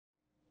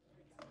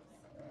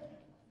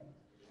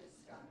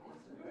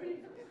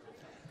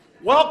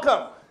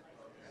Welcome.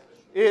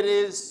 It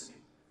is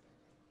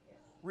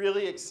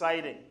really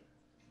exciting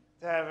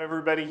to have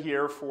everybody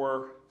here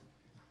for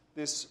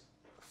this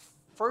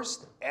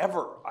first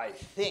ever, I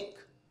think,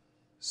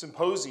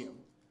 symposium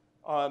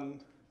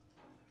on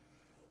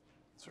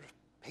sort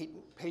of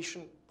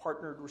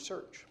patient-partnered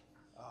research.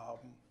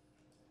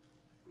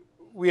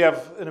 We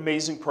have an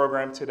amazing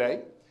program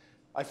today.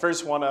 I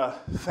first want to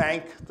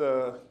thank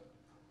the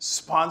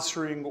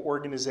sponsoring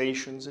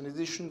organizations. In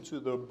addition to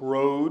the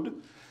Broad,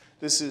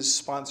 this is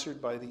sponsored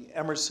by the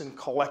Emerson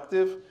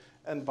Collective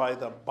and by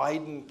the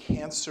Biden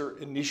Cancer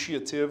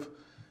Initiative,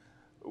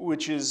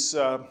 which is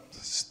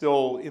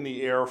still in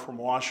the air from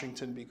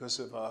Washington because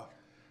of a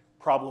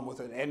problem with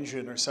an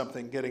engine or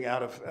something getting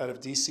out of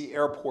DC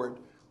airport.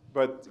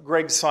 But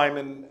Greg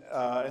Simon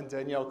and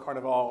Danielle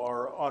Carnival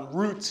are en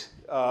route,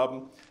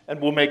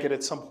 and we'll make it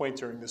at some point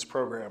during this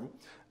program.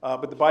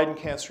 But the Biden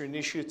Cancer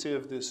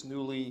Initiative, this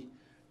newly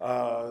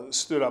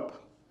stood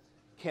up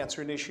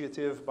cancer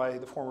initiative by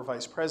the former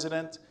vice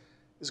president,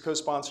 is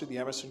co-sponsored. The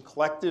Emerson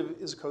Collective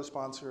is a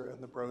co-sponsor, and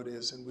the Broad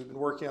is. And we've been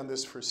working on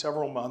this for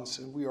several months,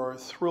 and we are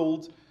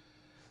thrilled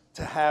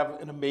to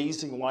have an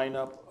amazing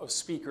lineup of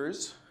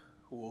speakers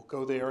who will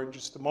go there in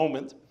just a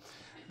moment.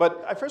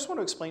 But I first want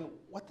to explain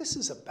what this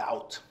is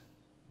about,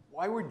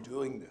 why we're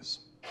doing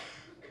this.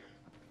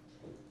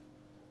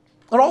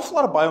 An awful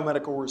lot of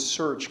biomedical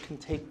research can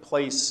take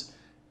place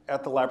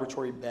at the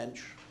laboratory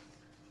bench.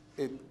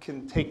 It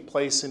can take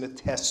place in a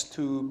test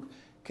tube,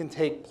 can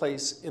take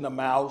place in a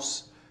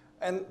mouse,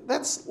 and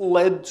that's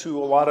led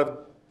to a lot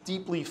of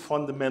deeply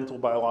fundamental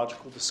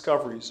biological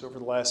discoveries over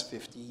the last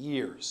 50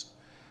 years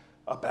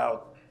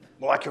about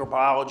molecular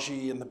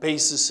biology and the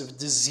basis of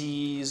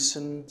disease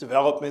and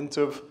development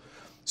of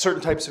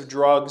certain types of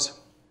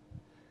drugs.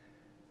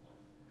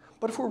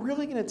 But if we're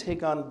really going to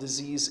take on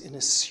disease in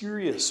a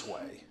serious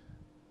way,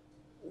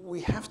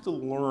 we have to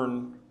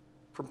learn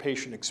from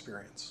patient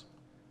experience.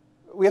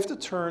 We have to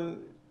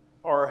turn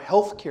our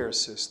healthcare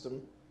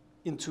system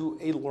into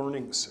a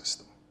learning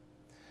system.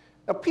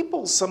 Now,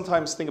 people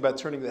sometimes think about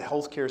turning the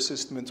healthcare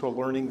system into a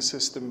learning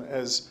system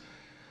as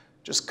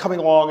just coming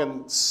along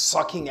and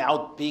sucking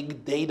out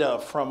big data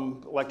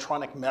from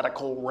electronic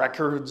medical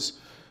records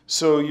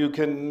so you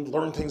can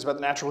learn things about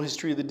the natural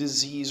history of the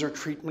disease or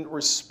treatment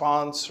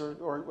response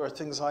or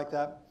things like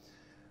that.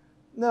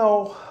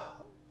 No,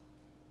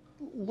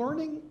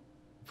 learning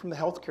from the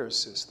healthcare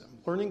system,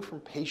 learning from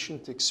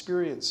patient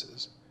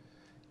experiences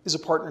is a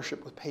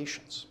partnership with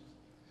patients.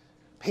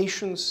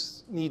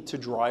 Patients need to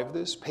drive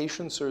this.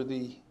 Patients are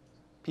the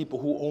people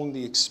who own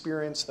the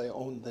experience. They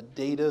own the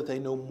data. They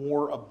know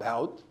more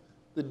about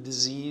the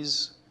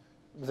disease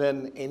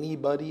than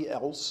anybody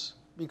else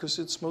because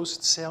it's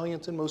most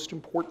salient and most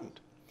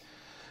important.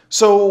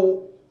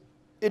 So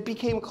it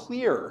became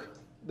clear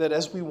that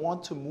as we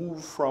want to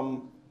move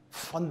from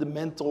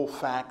fundamental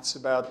facts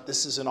about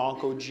this is an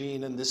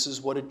oncogene and this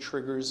is what it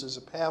triggers as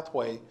a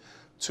pathway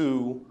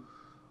to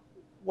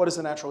what is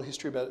the natural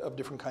history of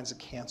different kinds of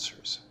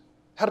cancers?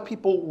 How do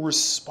people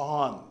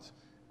respond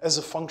as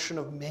a function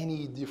of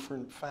many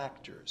different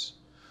factors?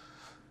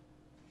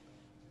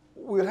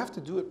 We would have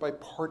to do it by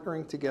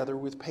partnering together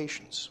with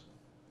patients.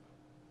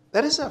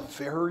 That is a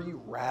very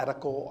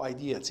radical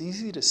idea. It's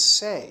easy to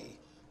say,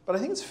 but I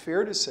think it's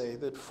fair to say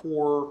that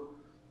for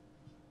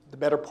the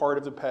better part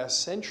of the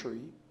past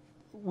century,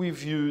 we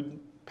viewed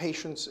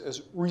patients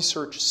as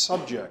research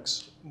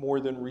subjects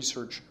more than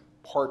research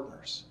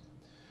partners.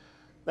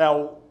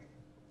 Now,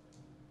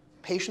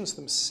 patients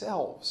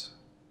themselves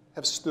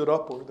have stood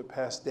up over the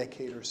past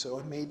decade or so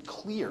and made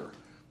clear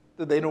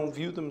that they don't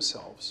view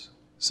themselves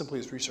simply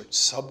as research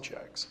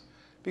subjects,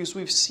 because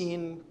we've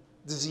seen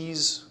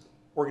disease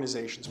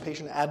organizations,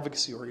 patient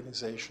advocacy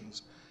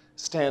organizations,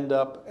 stand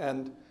up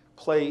and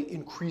play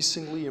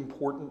increasingly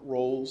important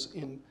roles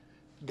in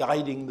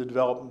guiding the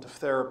development of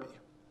therapy.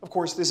 Of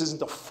course, this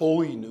isn't a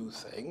fully new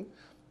thing.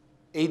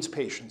 AIDS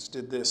patients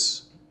did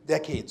this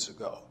decades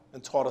ago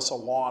and taught us a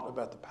lot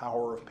about the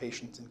power of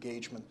patient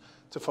engagement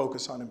to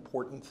focus on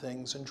important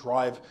things and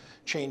drive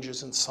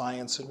changes in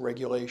science and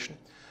regulation.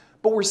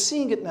 But we're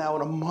seeing it now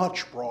in a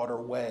much broader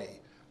way.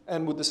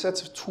 And with the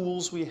sets of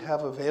tools we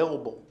have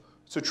available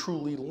to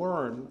truly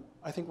learn,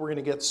 I think we're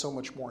going to get so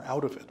much more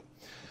out of it.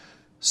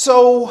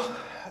 So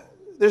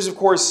there's, of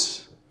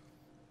course,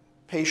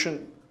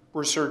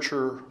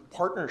 patient-researcher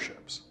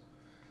partnerships.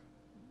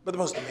 But the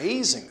most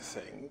amazing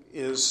thing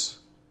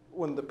is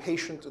when the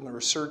patient and the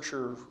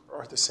researcher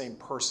are the same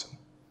person.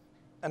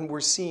 And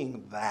we're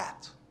seeing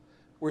that.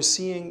 We're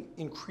seeing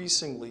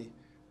increasingly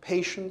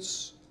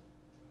patients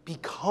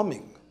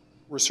becoming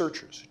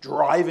researchers,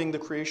 driving the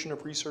creation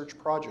of research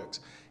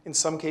projects. In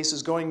some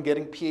cases, going and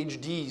getting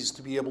PhDs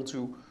to be able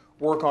to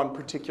work on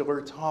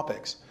particular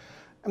topics.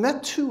 And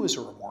that, too, is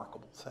a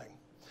remarkable thing.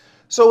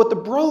 So at the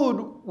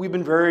Broad, we've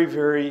been very,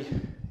 very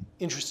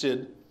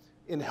interested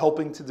in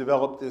helping to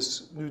develop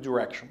this new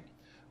direction.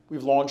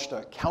 We've launched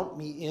a Count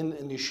Me In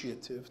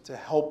initiative to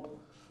help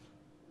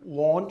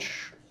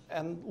launch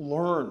and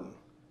learn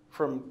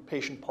from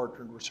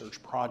patient-partnered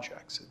research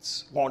projects.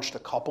 It's launched a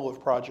couple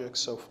of projects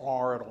so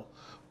far. It'll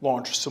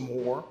launch some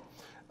more.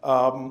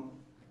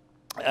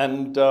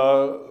 And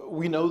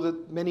we know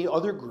that many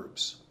other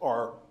groups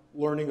are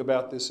learning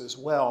about this as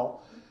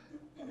well.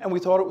 And we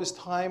thought it was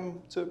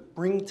time to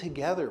bring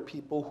together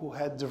people who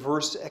had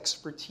diverse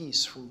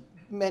expertise from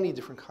many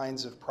different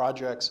kinds of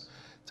projects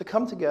to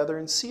come together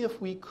and see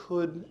if we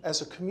could,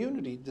 as a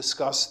community,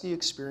 discuss the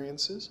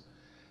experiences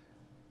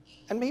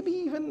and maybe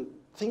even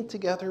think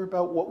together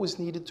about what was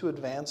needed to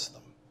advance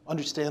them,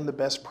 understand the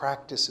best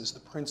practices, the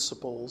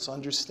principles,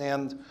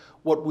 understand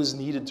what was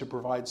needed to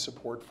provide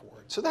support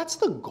for it. So that's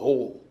the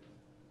goal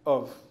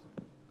of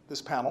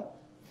this panel,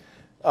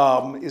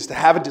 is to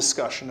have a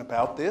discussion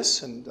about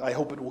this, and I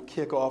hope it will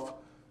kick off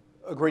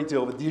a great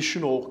deal of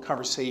additional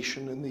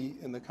conversation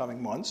in the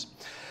coming months.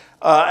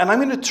 And I'm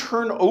going to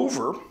turn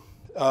over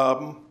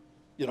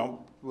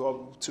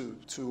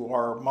to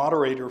our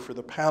moderator for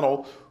the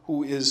panel,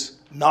 who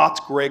is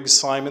not Greg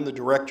Simon, the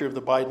director of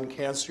the Biden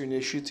Cancer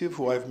Initiative,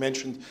 who I've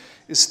mentioned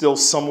is still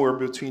somewhere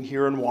between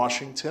here and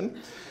Washington,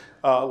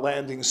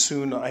 landing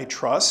soon, I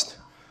trust.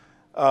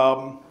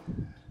 But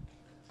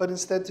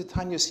instead to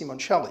Tania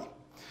Simoncelli.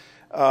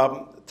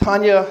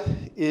 Tania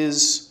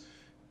is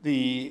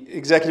the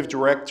executive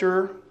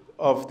director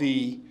of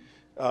the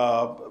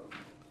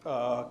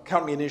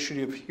Count Me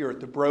Initiative here at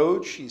the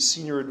Broad. She's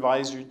senior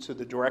advisor to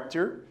the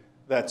director,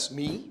 that's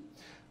me.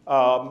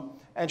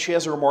 And she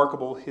has a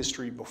remarkable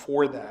history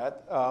before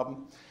that.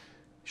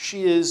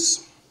 She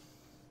is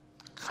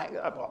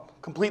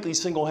completely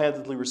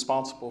single-handedly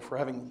responsible for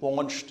having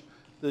launched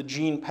the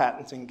gene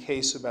patenting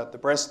case about the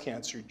breast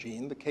cancer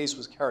gene. The case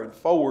was carried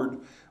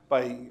forward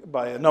by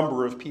a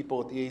number of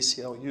people at the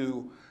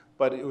ACLU,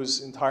 but it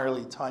was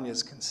entirely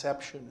Tania's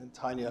conception, and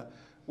Tania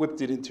whipped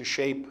it into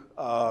shape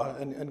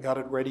and got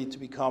it ready to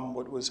become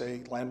what was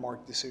a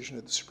landmark decision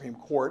at the Supreme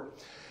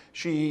Court.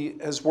 She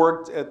has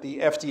worked at the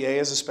FDA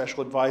as a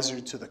special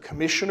advisor to the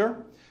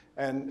commissioner,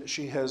 and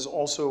she has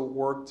also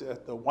worked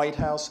at the White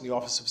House in the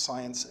Office of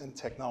Science and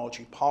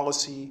Technology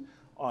Policy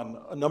on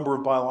a number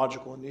of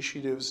biological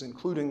initiatives,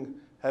 including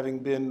having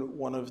been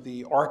one of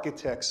the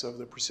architects of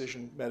the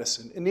Precision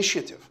Medicine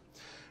Initiative.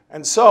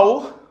 And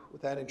so,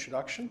 with that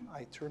introduction,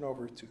 I turn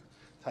over to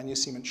Tania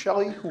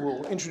Simoncelli, who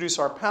will introduce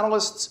our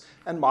panelists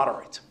and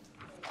moderate.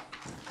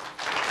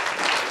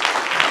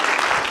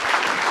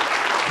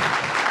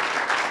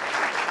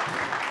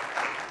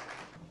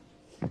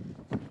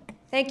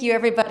 Thank you,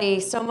 everybody,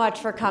 so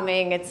much for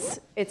coming.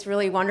 It's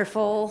really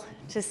wonderful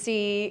to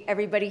see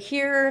everybody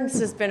here.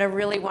 This has been a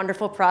really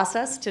wonderful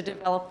process to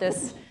develop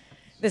this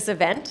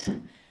event.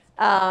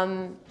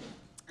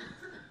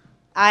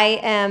 I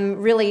am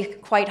really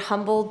quite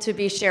humbled to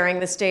be sharing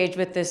the stage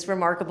with this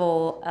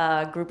remarkable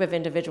group of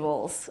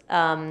individuals.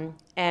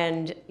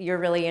 And you're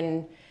really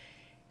in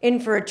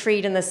for a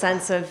treat in the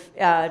sense of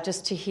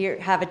just to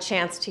have a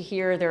chance to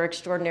hear their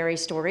extraordinary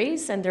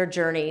stories and their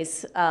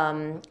journeys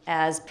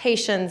as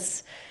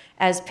patients,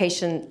 as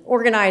patient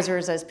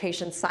organizers, as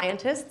patient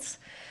scientists.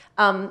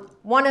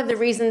 One of the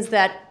reasons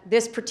that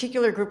this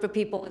particular group of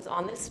people is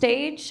on this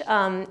stage,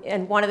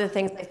 and one of the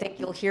things I think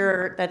you'll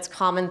hear that's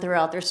common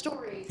throughout their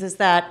stories, is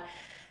that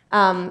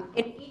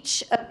in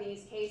each of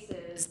these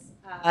cases,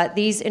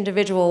 these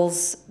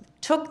individuals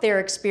took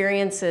their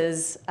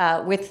experiences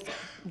with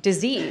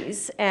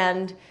disease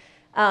and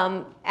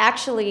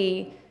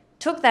actually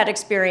took that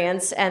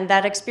experience, and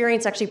that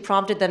experience actually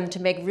prompted them to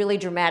make really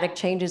dramatic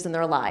changes in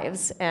their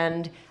lives.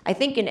 And I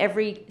think in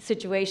every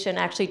situation,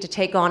 actually to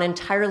take on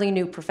entirely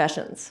new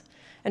professions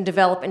and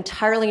develop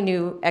entirely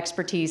new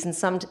expertise,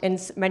 and in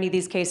many of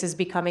these cases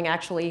becoming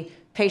actually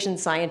patient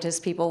scientists,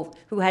 people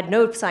who had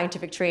no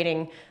scientific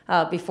training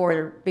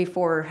before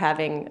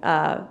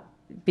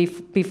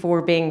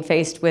being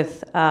faced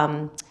with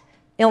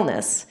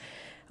illness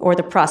or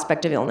the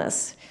prospect of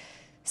illness.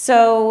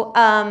 So,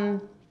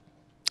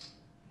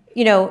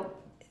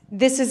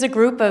 this is a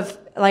group of,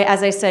 like,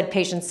 as I said,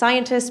 patient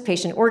scientists,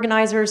 patient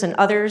organizers, and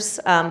others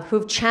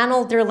who've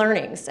channeled their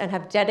learnings and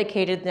have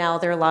dedicated now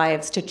their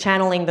lives to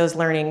channeling those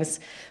learnings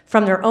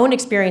from their own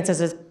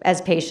experiences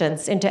as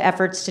patients into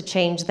efforts to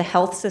change the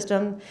health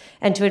system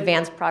and to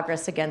advance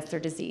progress against their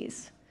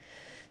disease.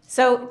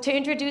 So to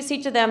introduce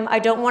each of them, I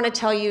don't want to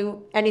tell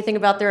you anything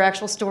about their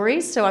actual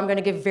stories, so I'm going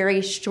to give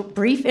very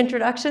brief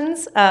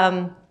introductions.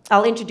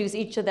 I'll introduce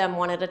each of them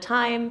one at a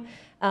time.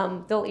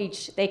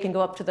 They can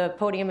go up to the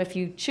podium if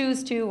you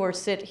choose to, or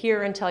sit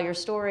here and tell your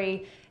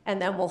story,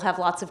 and then we'll have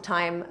lots of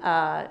time.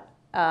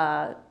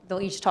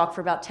 They'll each talk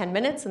for about 10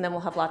 minutes, and then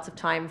we'll have lots of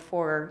time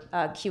for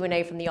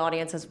Q&A from the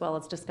audience, as well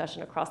as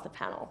discussion across the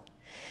panel.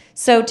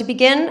 So to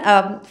begin,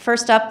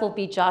 first up will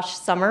be Josh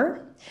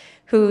Sommer,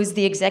 who's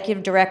the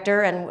executive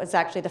director and was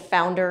actually the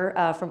founder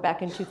from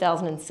back in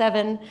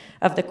 2007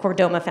 of the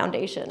Chordoma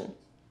Foundation.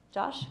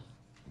 Josh?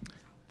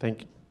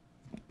 Thank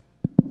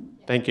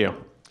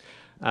you.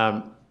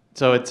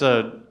 So it's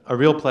a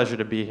real pleasure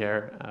to be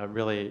here. I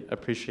really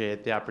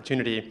appreciate the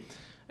opportunity.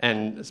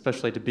 and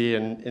especially to be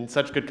in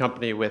such good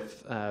company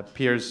with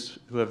peers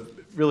who have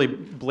really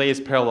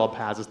blazed parallel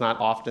paths. It's not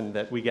often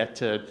that we get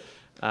to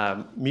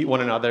meet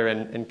one another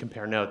and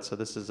compare notes. So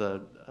this is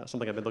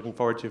something I've been looking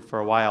forward to for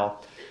a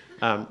while.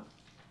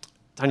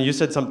 Tania, you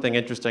said something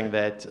interesting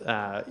that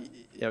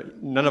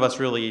none of us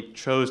really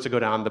chose to go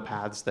down the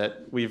paths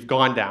that we've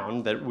gone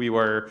down, that we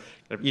were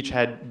each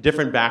had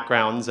different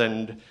backgrounds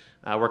and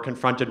were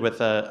confronted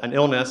with an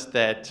illness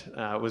that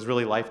was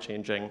really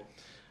life-changing.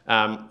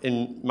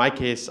 In my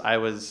case, I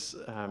was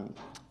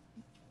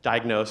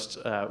diagnosed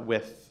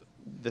with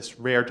this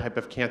rare type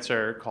of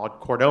cancer called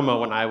chordoma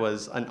when I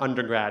was an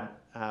undergrad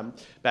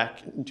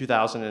back in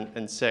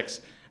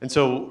 2006. And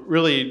so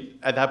really,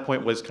 at that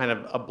point, was kind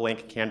of a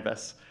blank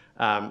canvas.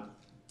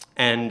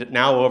 And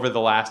now over the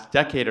last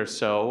decade or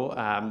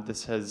so,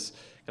 this has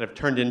kind of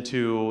turned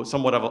into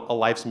somewhat of a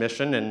life's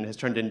mission and has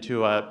turned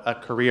into a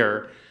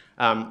career.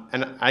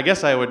 And I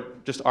guess I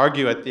would just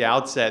argue at the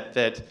outset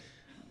that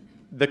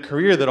the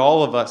career that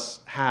all of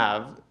us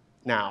have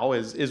now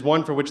is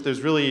one for which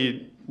there's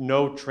really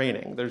no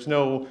training. There's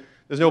no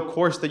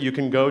course that you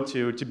can go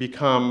to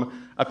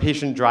become a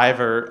patient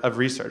driver of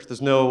research.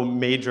 There's no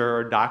major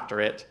or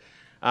doctorate.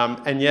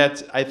 And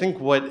yet, I think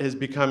what has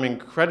become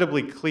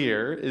incredibly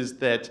clear is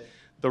that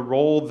the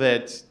role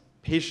that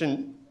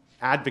patient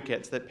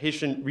advocates, that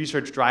patient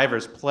research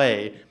drivers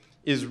play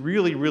is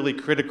really, really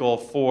critical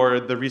for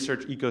the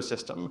research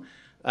ecosystem.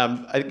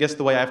 I guess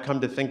the way I've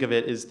come to think of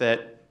it is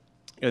that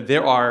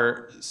there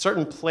are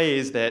certain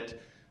plays that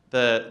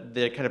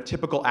the kind of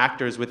typical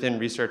actors within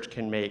research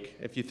can make.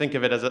 If you think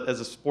of it as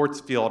a sports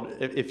field,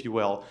 if you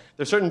will,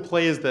 there are certain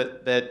plays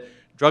that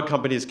drug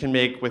companies can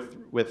make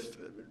with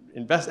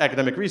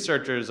academic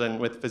researchers and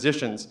with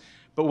physicians.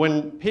 But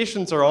when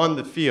patients are on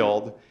the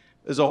field,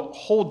 there's a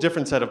whole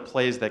different set of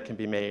plays that can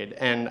be made.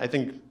 And I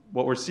think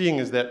what we're seeing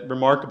is that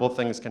remarkable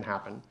things can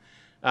happen.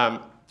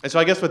 And so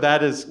I guess with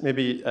that is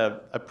maybe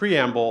a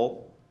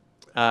preamble,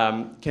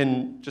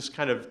 can just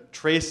kind of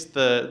trace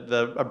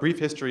a brief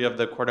history of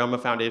the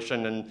Chordoma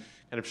Foundation and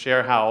kind of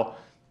share how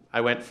I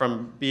went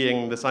from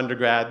being this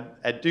undergrad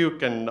at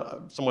Duke and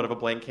somewhat of a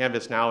blank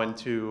canvas now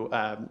into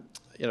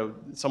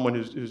someone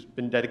who's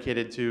been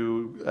dedicated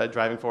to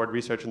driving forward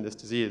research in this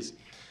disease.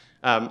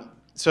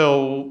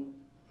 So,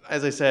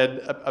 as I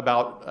said,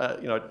 about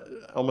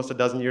almost a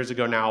dozen years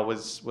ago now,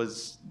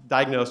 was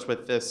diagnosed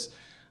with this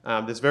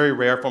very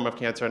rare form of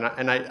cancer,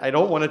 and I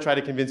don't want to try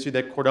to convince you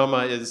that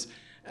chordoma is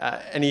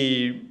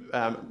any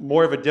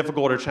more of a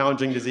difficult or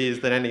challenging disease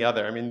than any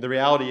other. I mean, the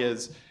reality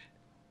is,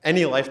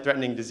 any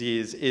life-threatening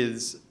disease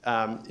is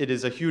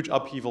a huge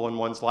upheaval in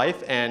one's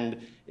life, and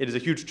it is a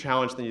huge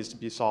challenge that needs to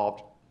be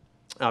solved.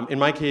 In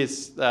my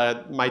case,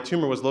 my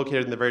tumor was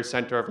located in the very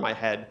center of my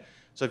head.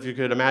 So if you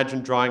could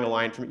imagine drawing a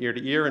line from ear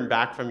to ear and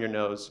back from your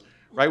nose,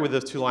 right where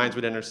those two lines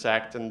would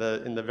intersect in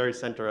the very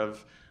center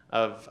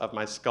of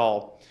my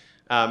skull.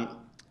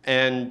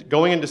 And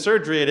going into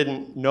surgery, I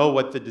didn't know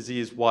what the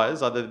disease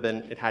was other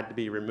than it had to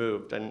be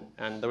removed. And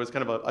there was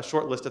kind of a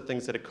short list of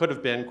things that it could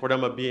have been,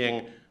 chordoma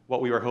being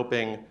what we were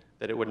hoping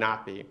that it would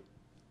not be.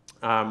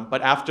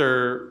 But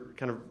after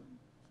kind of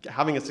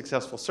having a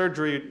successful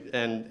surgery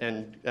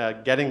and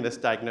getting this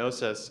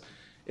diagnosis,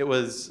 it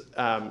was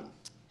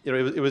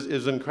it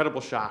was an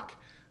incredible shock.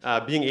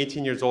 Being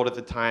 18 years old at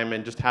the time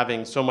and just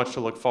having so much to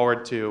look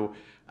forward to,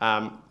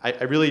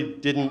 I really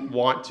didn't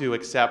want to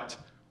accept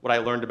what I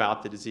learned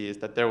about the disease,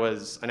 that there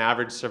was an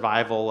average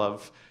survival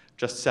of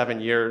just 7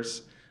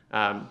 years,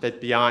 that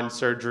beyond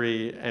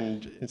surgery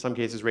and in some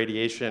cases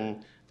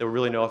radiation, there were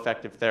really no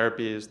effective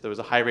therapies. There was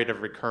a high rate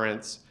of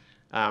recurrence.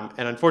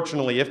 And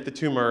unfortunately, if the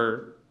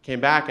tumor came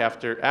back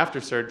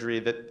after surgery,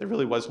 that there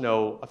really was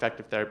no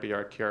effective therapy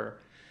or a cure.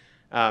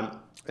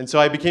 And so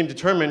I became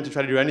determined to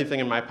try to do anything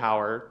in my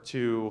power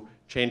to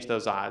change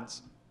those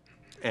odds.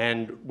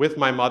 And with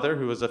my mother,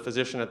 who was a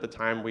physician at the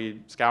time,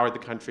 we scoured the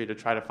country to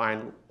try to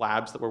find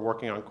labs that were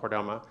working on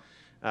chordoma.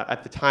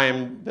 At the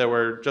time, there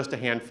were just a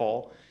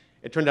handful.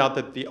 It turned out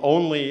that the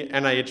only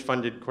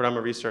NIH-funded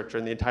chordoma researcher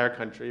in the entire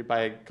country,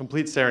 by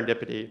complete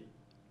serendipity,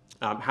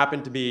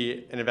 happened to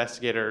be an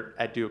investigator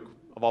at Duke,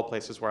 of all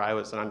places where I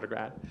was an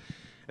undergrad.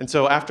 And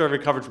so after I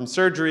recovered from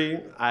surgery,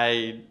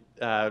 I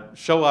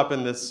show up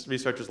in this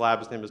researcher's lab.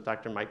 His name is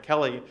Dr. Mike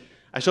Kelly.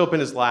 I show up in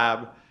his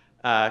lab,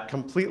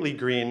 completely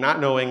green, not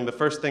knowing the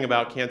first thing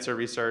about cancer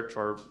research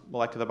or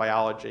molecular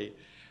biology,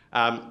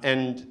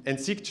 and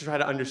seek to try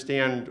to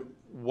understand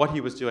what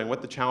he was doing,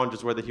 what the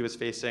challenges were that he was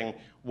facing,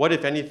 what,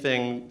 if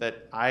anything,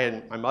 that I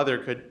and my mother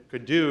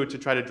could do to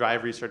try to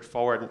drive research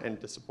forward and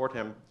to support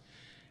him.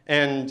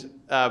 And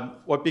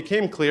what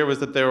became clear was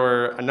that there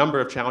were a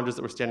number of challenges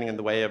that were standing in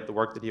the way of the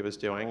work that he was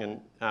doing.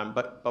 And,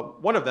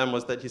 but one of them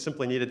was that he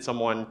simply needed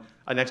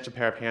an extra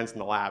pair of hands in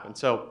the lab. And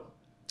so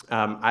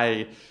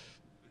I,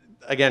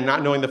 again,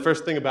 not knowing the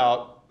first thing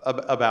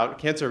about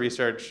cancer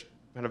research,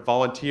 kind of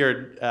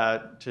volunteered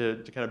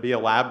to kind of be a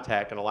lab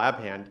tech and a lab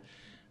hand.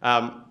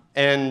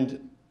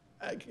 And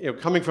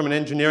coming from an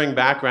engineering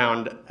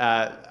background,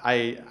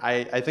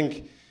 I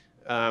think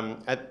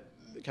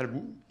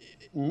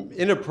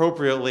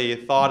inappropriately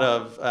thought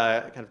of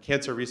kind of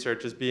cancer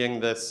research as being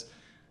this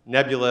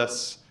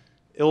nebulous,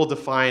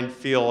 ill-defined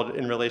field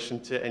in relation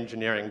to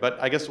engineering. But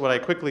I guess what I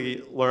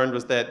quickly learned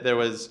was that there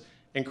was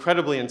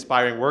incredibly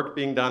inspiring work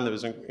being done. There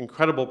was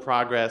incredible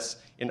progress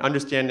in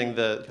understanding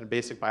the kind of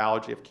basic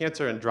biology of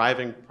cancer and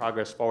driving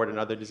progress forward in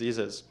other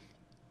diseases.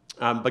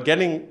 But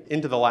getting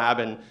into the lab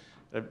and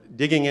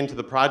digging into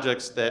the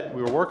projects that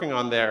we were working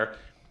on there,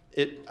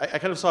 I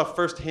kind of saw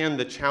firsthand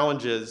the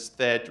challenges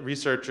that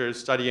researchers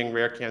studying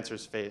rare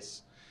cancers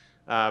face.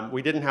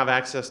 We didn't have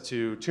access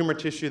to tumor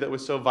tissue that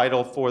was so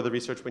vital for the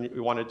research we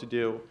wanted to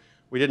do.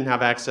 We didn't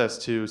have access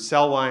to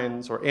cell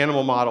lines or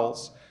animal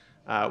models.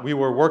 We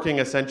were working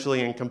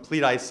essentially in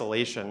complete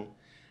isolation.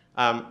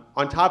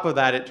 On top of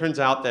that, it turns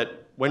out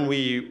that when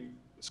we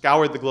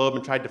scoured the globe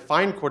and tried to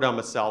find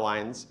chordoma cell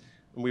lines,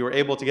 and we were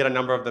able to get a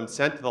number of them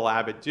sent to the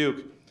lab at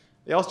Duke,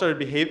 they all kind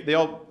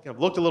of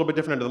looked a little bit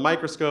different under the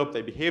microscope.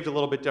 They behaved a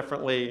little bit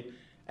differently.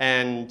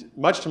 And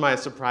much to my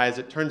surprise,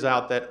 it turns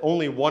out that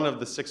only one of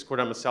the 6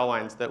 chordoma cell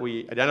lines that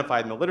we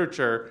identified in the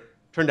literature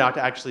turned out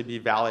to actually be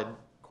valid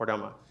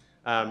chordoma.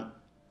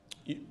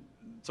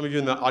 Some of you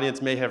in the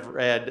audience may have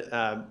read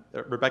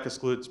Rebecca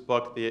Skloot's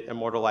book, The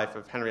Immortal Life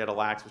of Henrietta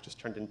Lacks, which just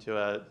turned into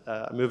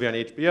a movie on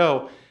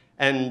HBO.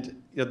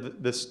 And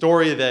the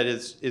story that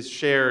is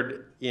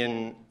shared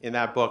in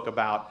that book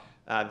about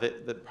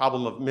the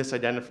problem of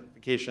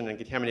misidentification and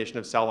contamination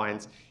of cell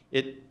lines,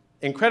 it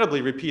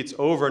incredibly repeats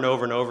over and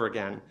over and over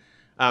again.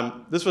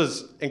 This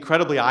was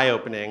incredibly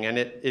eye-opening, and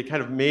it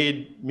kind of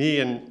made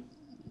me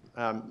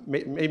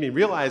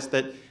realize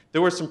that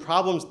there were some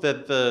problems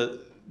that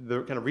the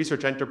kind of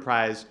research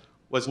enterprise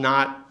was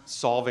not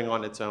solving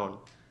on its own.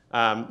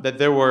 That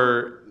there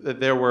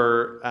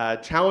were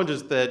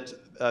challenges that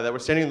were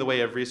standing in the way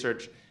of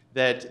research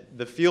that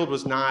the field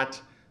was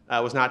not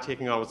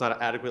taking on, was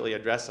not adequately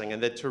addressing,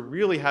 and that to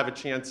really have a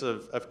chance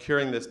of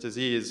curing this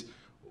disease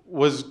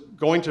was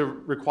going to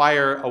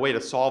require a way to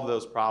solve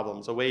those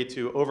problems, a way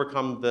to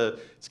overcome the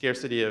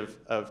scarcity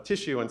of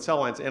tissue and cell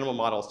lines, animal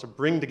models, to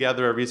bring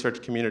together a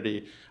research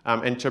community,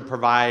 and to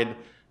provide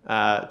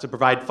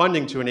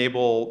funding to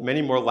enable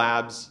many more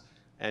labs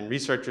and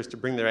researchers to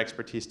bring their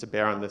expertise to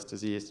bear on this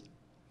disease.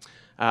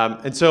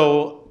 And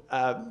so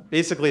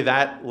basically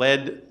that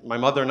led my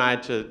mother and I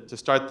to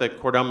start the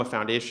Chordoma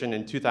Foundation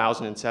in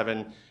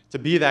 2007 to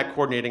be that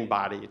coordinating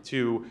body,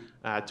 to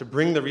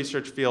bring the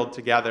research field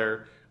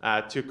together,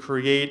 to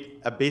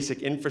create a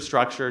basic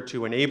infrastructure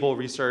to enable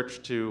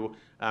research to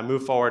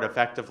move forward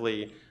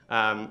effectively,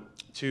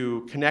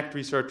 to connect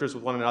researchers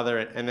with one another,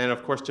 and then,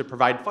 of course, to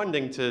provide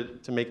funding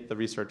to make the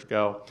research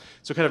go.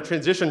 So kind of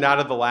transitioned out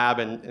of the lab,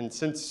 and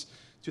since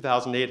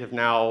 2008 have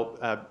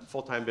now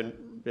full-time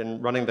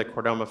been running the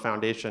Chordoma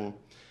Foundation.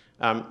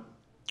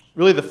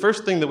 Really, the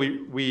first thing that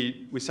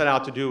we set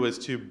out to do was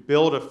to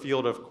build a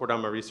field of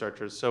chordoma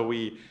researchers. So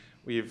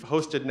we've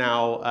hosted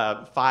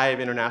now 5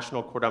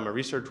 international chordoma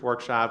research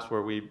workshops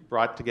where we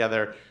brought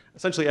together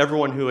essentially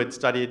everyone who had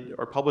studied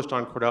or published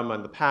on chordoma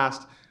in the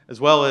past,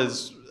 as well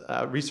as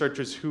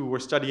researchers who were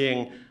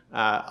studying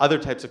other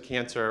types of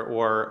cancer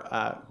or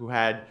who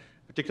had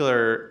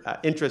particular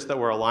interests that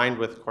were aligned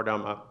with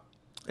chordoma.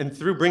 And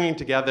through bringing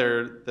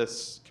together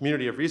this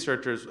community of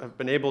researchers, have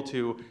been able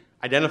to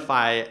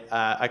identify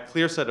a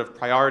clear set of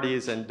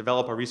priorities and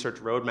develop a research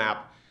roadmap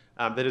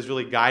that has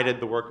really guided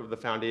the work of the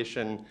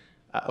foundation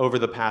over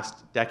the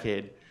past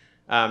decade.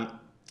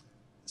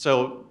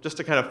 So just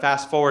to kind of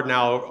fast forward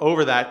now,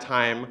 over that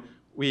time,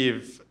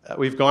 we've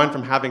gone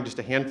from having just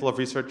a handful of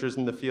researchers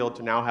in the field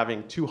to now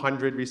having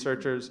 200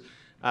 researchers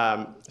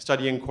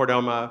studying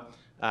chordoma.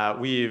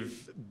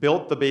 We've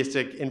built the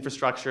basic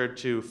infrastructure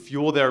to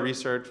fuel their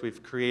research.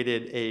 We've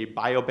created a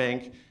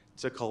biobank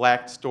to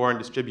collect, store, and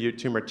distribute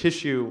tumor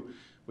tissue.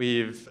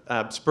 We've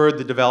spurred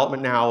the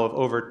development now of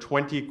over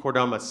 20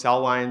 chordoma cell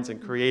lines and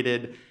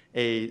created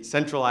a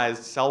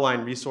centralized cell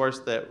line resource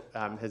that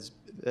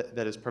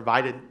has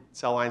provided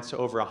cell lines to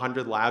over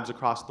 100 labs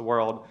across the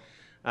world.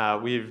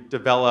 We've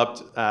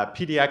developed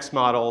PDX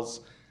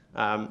models.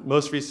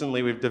 Most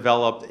recently, we've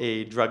developed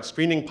a drug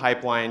screening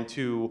pipeline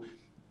to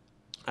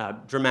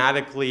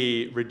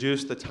dramatically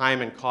reduce the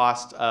time and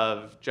cost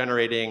of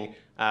generating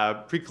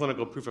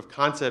preclinical proof of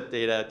concept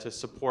data to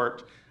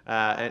support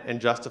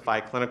and justify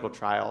clinical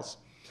trials.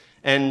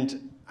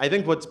 And I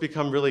think what's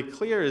become really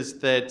clear is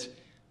that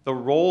the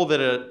role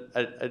that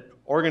an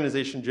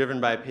organization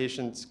driven by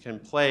patients can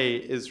play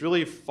is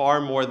really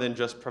far more than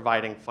just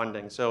providing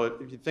funding. So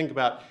if you think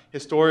about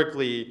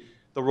historically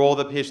the role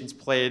that patients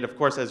played, of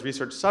course, as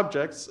research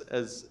subjects,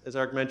 as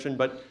Eric mentioned,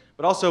 but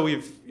also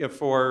we've,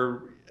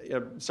 for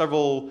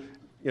several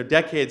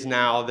decades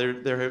now,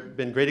 there have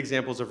been great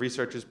examples of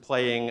researchers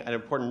playing an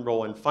important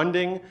role in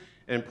funding,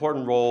 an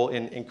important role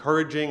in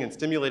encouraging and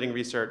stimulating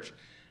research.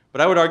 But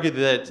I would argue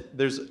that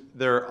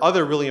there are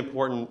other really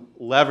important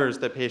levers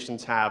that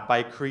patients have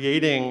by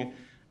creating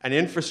an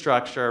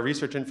infrastructure, a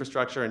research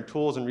infrastructure, and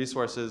tools and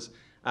resources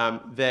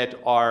that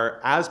are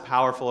as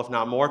powerful, if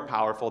not more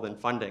powerful, than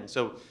funding.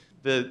 So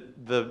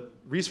the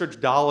research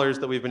dollars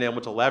that we've been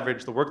able to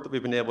leverage, the work that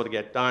we've been able to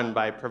get done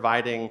by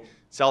providing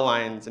cell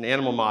lines and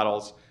animal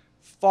models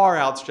far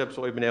outstrips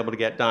what we've been able to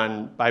get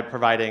done by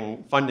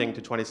providing funding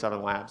to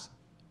 27 labs.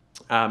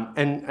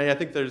 And I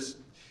think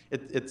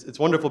it's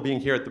wonderful being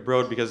here at the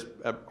Broad because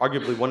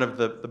arguably one of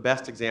the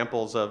best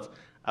examples of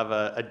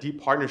a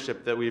deep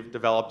partnership that we've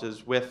developed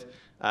is with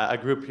a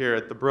group here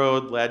at the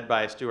Broad led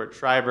by Stuart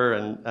Schreiber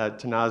and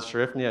Tanaz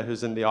Sharifnia,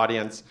 who's in the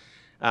audience.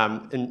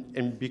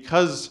 And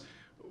because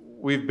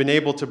we've been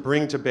able to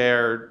bring to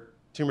bear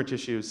tumor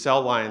tissue,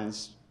 cell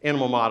lines,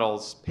 animal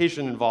models,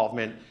 patient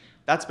involvement,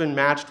 that's been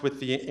matched with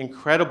the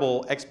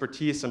incredible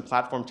expertise and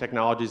platform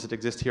technologies that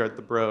exist here at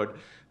the Broad.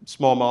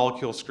 Small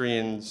molecule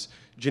screens,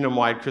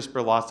 genome-wide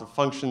CRISPR loss of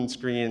function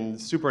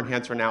screens, super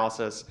enhancer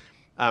analysis.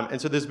 And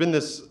so there's been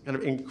this kind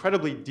of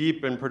incredibly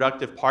deep and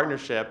productive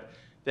partnership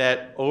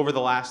that over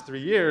the last 3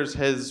 years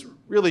has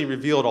really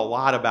revealed a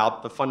lot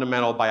about the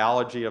fundamental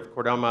biology of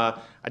chordoma,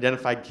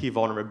 identified key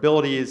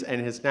vulnerabilities,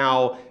 and has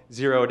now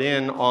zeroed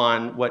in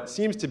on what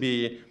seems to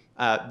be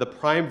the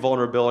prime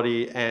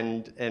vulnerability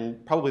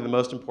and probably the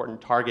most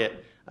important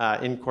target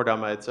in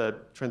chordoma. It's a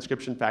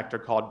transcription factor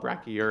called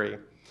brachyury.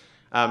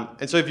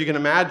 And so if you can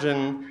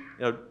imagine,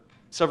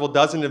 several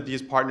dozen of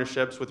these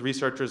partnerships with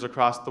researchers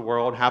across the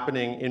world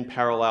happening in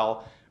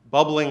parallel,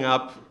 bubbling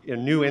up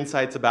new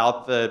insights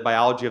about the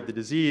biology of the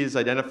disease,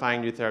 identifying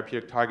new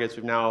therapeutic targets.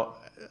 We've now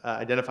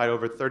identified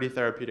over 30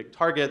 therapeutic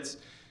targets.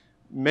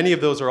 Many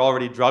of those are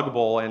already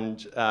druggable, and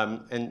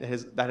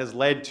that has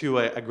led to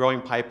a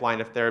growing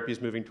pipeline of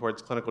therapies moving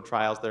towards clinical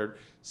trials. There are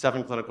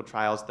 7 clinical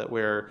trials that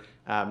we're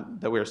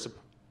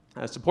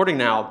supporting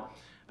now.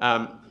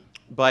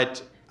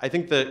 But I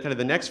think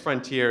the next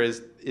frontier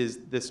is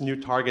this new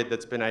target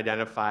that's been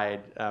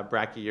identified,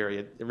 brachyury.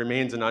 It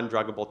remains an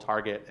undruggable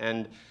target,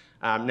 and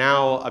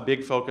now a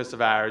big focus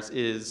of ours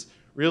is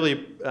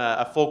really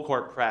a full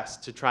court press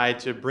to try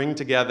to bring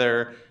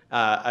together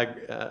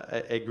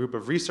a group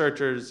of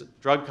researchers,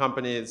 drug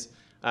companies,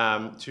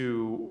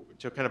 to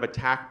kind of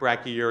attack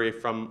brachyury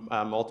from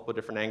multiple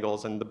different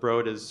angles, and the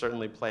Broad is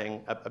certainly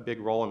playing a big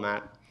role in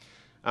that.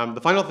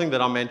 The final thing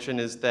that I'll mention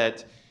is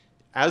that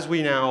as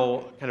we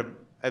now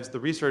as the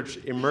research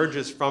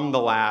emerges from the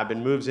lab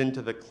and moves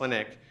into the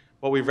clinic,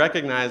 what we've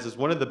recognized is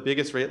one of the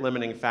biggest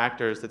rate-limiting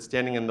factors that's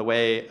standing in the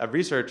way of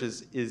research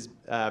is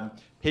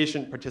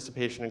patient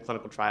participation in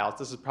clinical trials.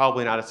 This is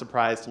probably not a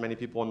surprise to many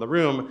people in the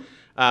room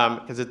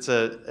because it's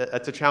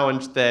a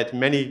challenge that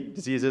many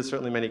diseases,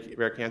 certainly many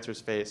rare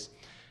cancers, face.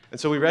 And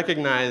so we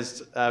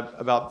recognized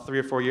about 3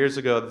 or 4 years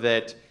ago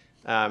that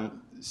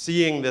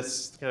seeing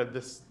this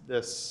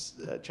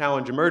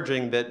challenge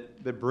emerging,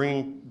 that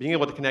being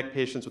able to connect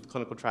patients with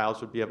clinical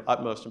trials would be of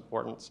utmost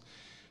importance.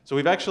 So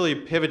we've actually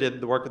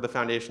pivoted the work of the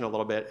foundation a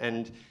little bit,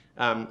 and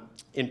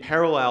in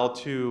parallel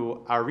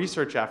to our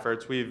research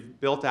efforts, we've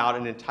built out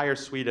an entire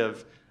suite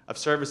of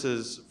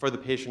services for the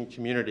patient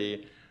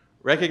community,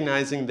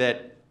 recognizing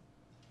that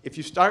if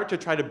you start to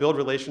try to build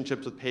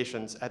relationships with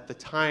patients at the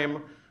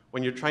time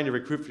when you're trying to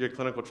recruit for your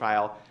clinical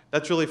trial,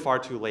 that's really far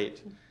too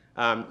late.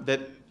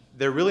 That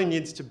there really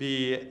needs to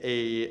be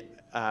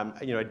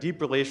a deep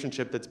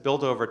relationship that's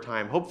built over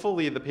time.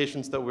 Hopefully the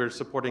patients that we're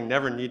supporting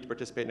never need to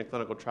participate in a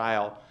clinical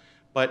trial.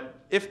 But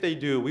if they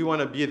do, we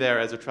want to be there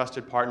as a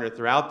trusted partner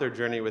throughout their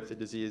journey with the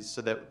disease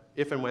so that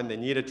if and when they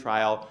need a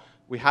trial,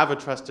 we have a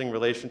trusting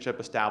relationship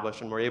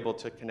established and we're able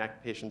to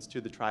connect patients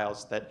to the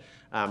trials that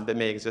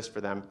may exist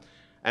for them.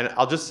 And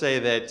I'll just say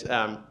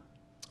that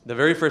the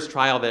very first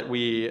trial that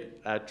we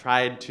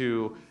tried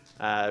to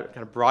kind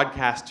of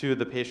broadcast to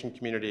the patient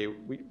community,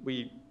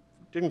 we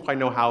didn't quite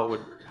know how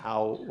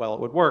well it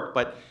would work,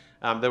 but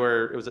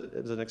it was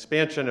an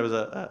expansion. It was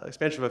an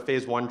expansion of a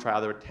phase 1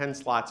 trial. There were 10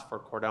 slots for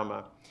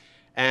chordoma.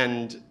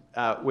 And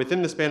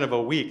within the span of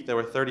a week, there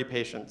were 30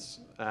 patients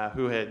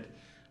who had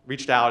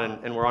reached out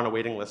and were on a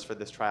waiting list for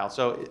this trial.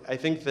 So I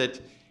think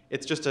that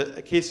it's just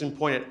a case in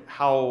point at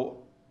how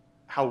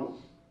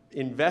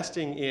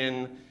investing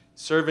in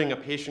serving a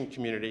patient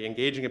community,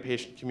 engaging a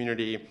patient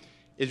community,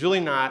 is really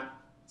not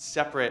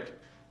separate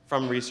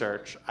from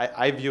research.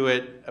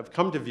 I've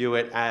come to view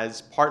it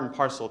as part and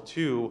parcel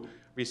to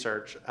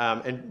research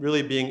and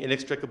really being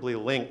inextricably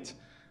linked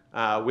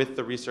with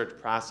the research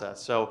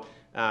process. So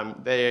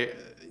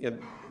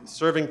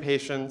serving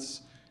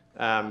patients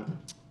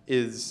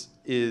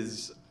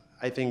is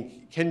I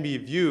think can be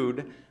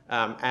viewed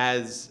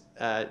as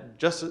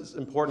just as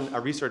important a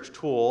research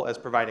tool as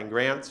providing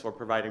grants or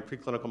providing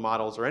preclinical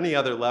models or any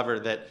other lever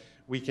that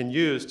we can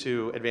use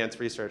to advance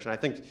research. And I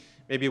think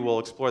maybe we'll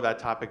explore that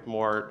topic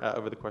more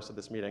over the course of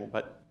this meeting.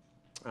 But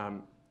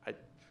I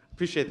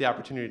appreciate the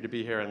opportunity to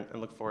be here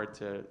and look forward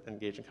to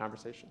engaging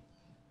conversation.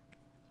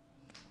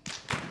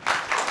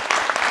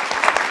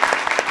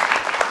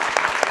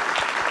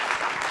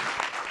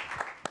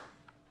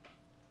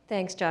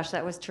 Thanks, Josh.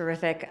 That was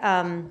terrific.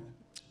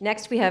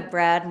 Next, we have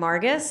Brad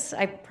Margus.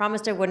 I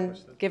promised I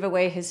wouldn't give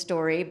away his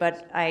story,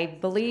 but I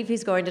believe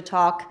he's going to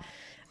talk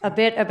a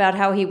bit about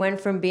how he went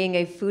from being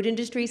a food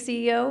industry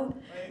CEO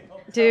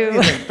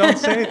Don't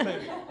say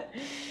anything.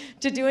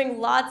 to doing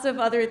lots of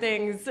other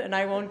things, and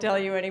I won't tell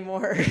you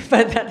anymore,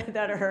 but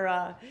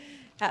that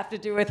have to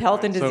do with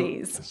health and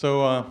disease.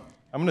 So I'm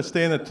going to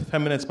stay in the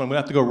 10 minutes, but I'm going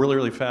to have to go really,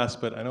 really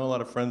fast. But I know a lot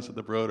of friends at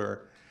the Broad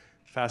are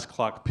fast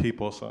clock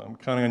people, so I'm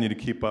counting on you to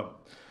keep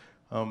up.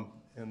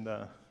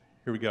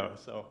 Here we go.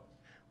 So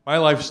my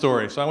life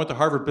story. So I went to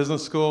Harvard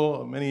Business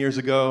School many years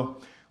ago.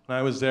 When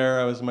I was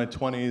there, I was in my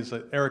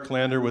 20s. Eric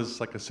Lander was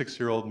like a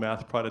 6-year-old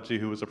math prodigy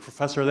who was a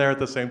professor there at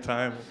the same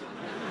time.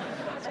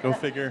 Let's go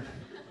figure.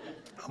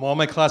 All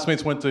my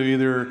classmates went to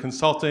either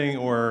consulting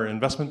or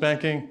investment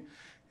banking,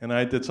 and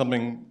I did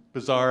something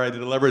bizarre. I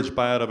did a leveraged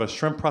buyout of a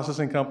shrimp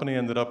processing company,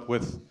 ended up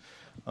with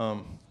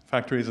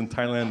factories in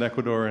Thailand,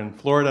 Ecuador, and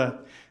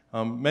Florida.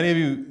 Many of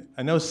you,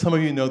 I know some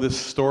of you know this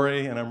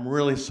story, and I'm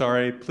really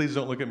sorry. Please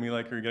don't look at me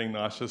like you're getting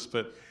nauseous,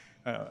 but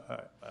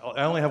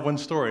I only have one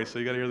story, so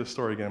you got to hear the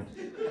story again.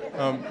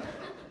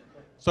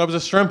 So I was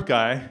a shrimp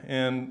guy,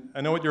 and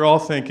I know what you're all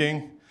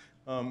thinking.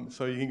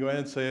 So you can go ahead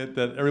and say it,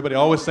 that everybody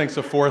always thinks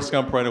of Forrest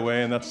Gump right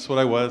away, and that's what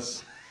I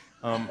was.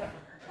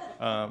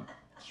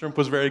 Shrimp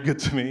was very good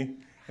to me,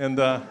 and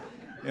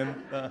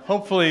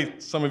hopefully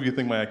some of you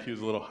think my IQ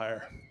is a little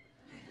higher.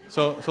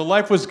 So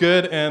life was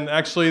good, and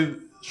actually,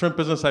 shrimp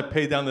business, I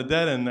paid down the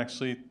debt and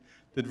actually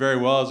did very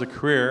well as a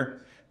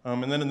career.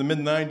 And then in the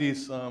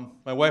mid-90s,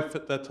 my wife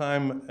at that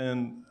time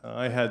and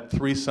I had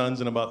 3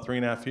 sons in about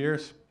 3.5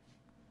 years.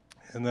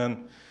 And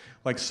then,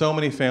 like so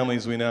many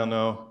families we now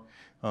know,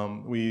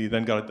 we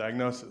then got a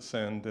diagnosis.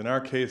 And in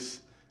our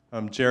case,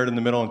 Jared in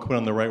the middle and Quinn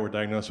on the right were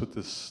diagnosed with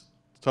this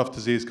tough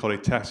disease called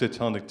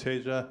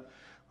ataxia-telangiectasia.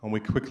 And we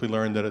quickly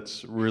learned that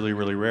it's really,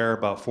 really rare,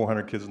 about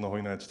 400 kids in the whole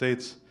United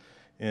States,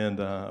 and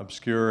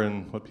obscure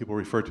and what people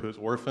refer to as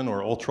orphan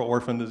or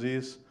ultra-orphan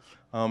disease.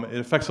 It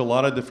affects a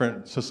lot of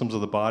different systems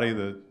of the body.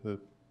 The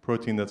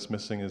protein that's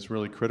missing is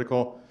really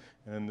critical.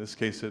 And in this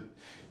case,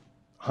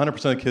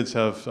 100% of kids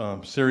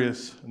have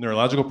serious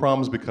neurological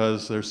problems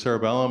because their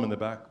cerebellum in the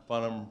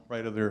bottom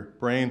right of their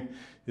brain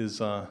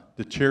is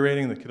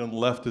deteriorating. The kid on the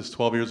left is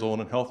 12 years old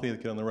and healthy. The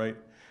kid on the right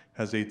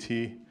has AT.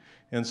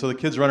 And so the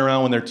kids run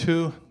around when they're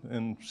 2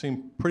 and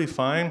seem pretty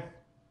fine.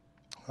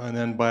 And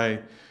then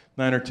by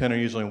 9 or 10 are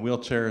usually in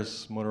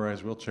wheelchairs,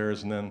 motorized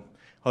wheelchairs, and then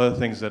other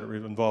things that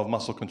involve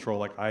muscle control,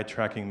 like eye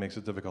tracking, makes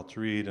it difficult to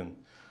read, and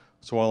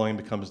swallowing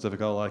becomes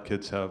difficult. A lot of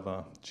kids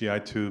have GI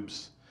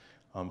tubes.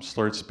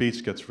 Slurred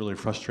speech gets really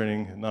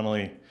frustrating, not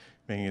only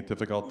making it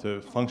difficult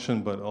to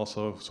function, but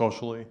also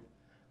socially.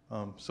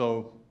 AT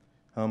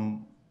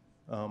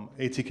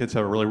kids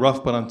have it really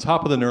rough, but on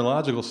top of the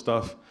neurological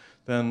stuff,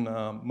 then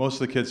most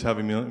of the kids have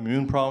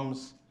immune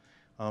problems.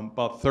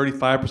 About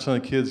 35%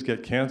 of kids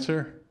get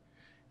cancer.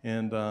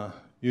 And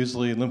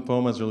usually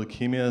lymphomas or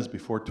leukemias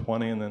before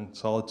 20, and then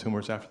solid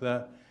tumors after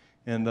that.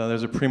 And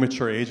there's a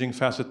premature aging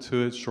facet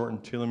to it,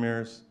 shortened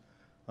telomeres.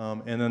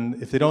 And then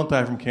if they don't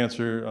die from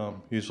cancer,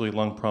 usually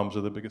lung problems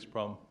are the biggest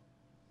problem.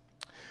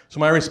 So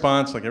my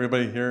response, like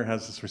everybody here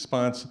has this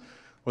response,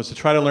 was to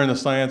try to learn the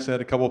science. I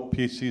had a couple of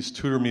PhDs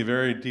tutor me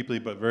very deeply,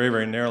 but very,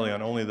 very narrowly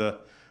on only the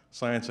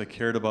science I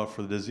cared about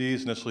for the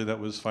disease. Initially, that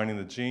was finding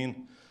the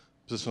gene,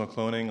 positional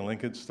cloning, and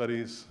linkage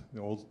studies, the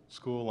old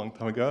school, a long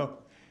time ago.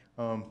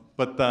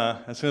 But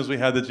as soon as we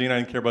had the gene, I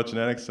didn't care about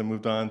genetics and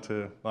moved on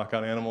to knock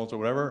out animals or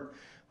whatever.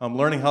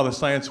 Learning how the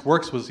science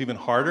works was even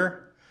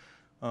harder.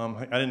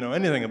 I didn't know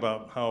anything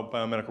about how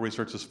biomedical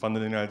research is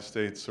funded in the United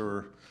States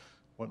or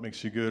what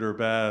makes you good or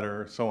bad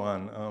or so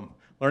on.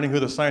 Learning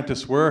who the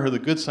scientists were, who the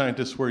good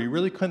scientists were, you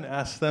really couldn't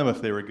ask them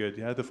if they were good.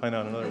 You had to find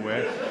out another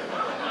way.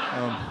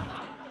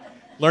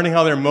 Learning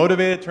how they're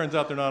motivated. Turns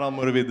out they're not all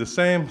motivated the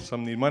same.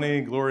 Some need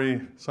money,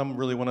 glory. Some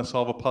really want to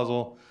solve a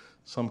puzzle.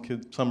 Some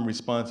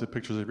respond to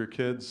pictures of your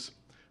kids.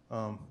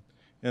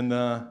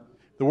 The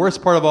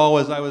worst part of all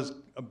was I was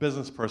a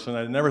business person.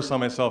 I never saw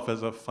myself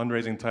as a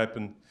fundraising type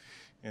and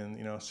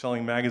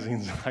selling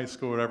magazines in high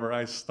school or whatever.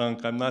 I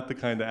stunk. I'm not the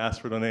kind to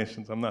ask for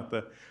donations. I'm not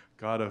the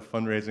god of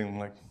fundraising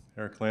like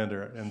Eric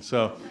Lander. And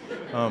so,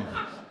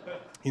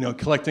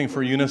 collecting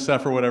for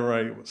UNICEF or whatever,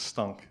 I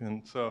stunk.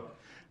 And so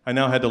I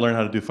now had to learn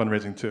how to do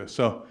fundraising too.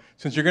 So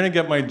since you're going to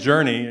get my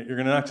journey, you're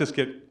going to not just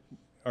get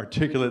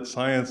articulate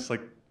science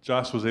like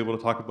Josh was able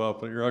to talk about,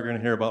 but you're going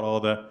to hear about all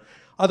the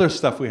other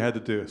stuff we had to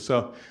do.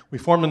 So we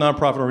formed a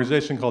nonprofit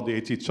organization called the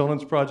AT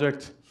Children's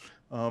Project.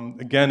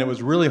 Again, it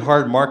was a really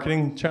hard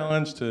marketing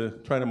challenge to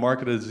try to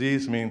market a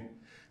disease. I mean,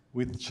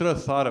 we should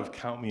have thought of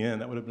Count Me In.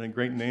 That would have been a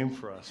great name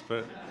for us.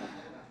 But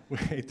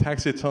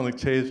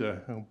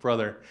ataxia-telangiectasia, oh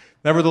brother.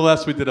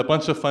 Nevertheless, we did a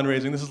bunch of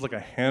fundraising. This is like a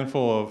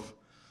handful of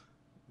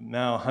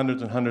now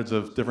hundreds and hundreds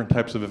of different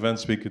types of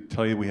events we could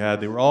tell you we had.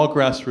 They were all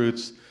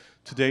grassroots.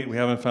 To date, we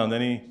haven't found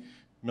any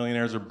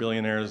millionaires or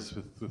billionaires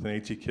with an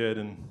AT kid,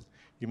 and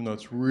even though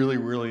it's really,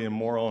 really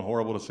immoral and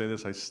horrible to say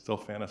this, I still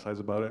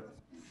fantasize about it.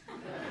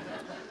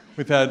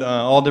 We've had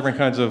all different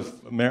kinds of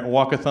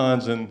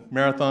walkathons and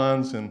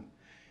marathons,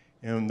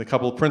 and a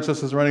couple of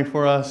princesses running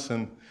for us,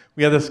 and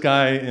we had this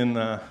guy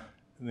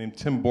named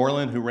Tim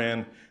Borland who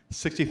ran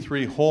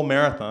 63 whole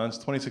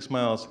marathons, 26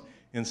 miles,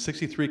 in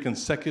 63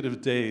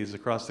 consecutive days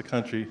across the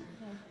country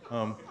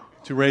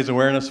to raise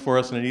awareness for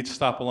us. And at each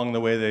stop along the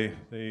way,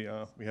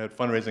 we had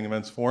fundraising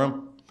events for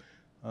them.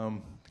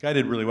 The guy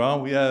did really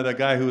well. We had a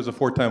guy who was a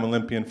 4-time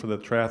Olympian for the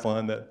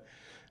triathlon that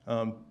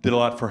did a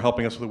lot for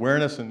helping us with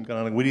awareness and got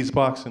on a Wheaties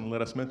box and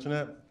let us mention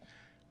it.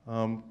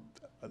 I'm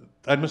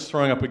just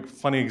throwing up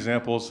funny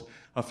examples.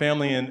 A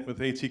family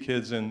with AT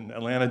kids in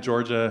Atlanta,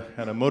 Georgia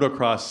had a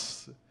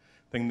motocross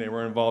thing they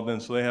were involved in,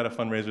 so they had a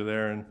fundraiser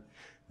there. And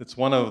it's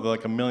one of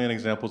like a million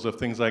examples of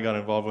things I got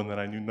involved in that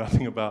I knew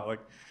nothing about. Like,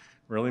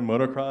 really,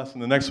 motocross?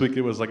 And the next week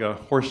it was like a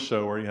horse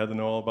show where you had to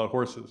know all about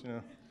horses.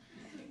 You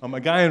know? A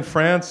guy in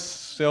France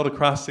sailed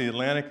across the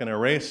Atlantic in a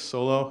race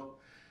solo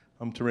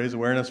to raise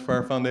awareness for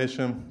our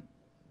foundation.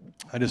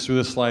 I just threw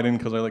this slide in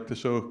because I like to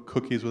show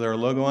cookies with our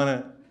logo on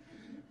it.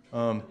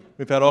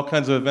 We've had all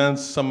kinds of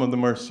events. Some of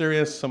them are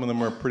serious. Some of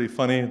them are pretty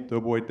funny.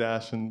 Doughboy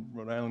Dash in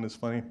Rhode Island is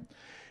funny.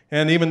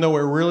 And even though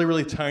we're really,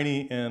 really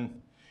tiny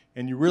and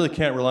you really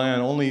can't rely on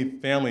only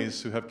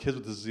families who have kids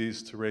with the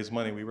disease to raise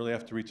money, we really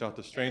have to reach out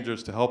to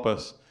strangers to help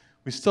us.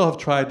 We still have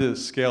tried to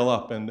scale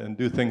up and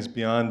do things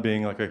beyond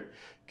being like a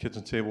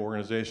kitchen table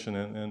organization.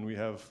 And we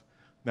have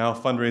now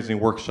fundraising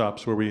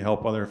workshops where we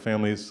help other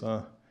families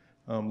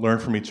learn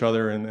from each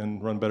other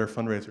and run better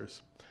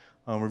fundraisers.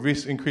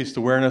 We've increased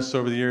awareness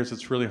over the years.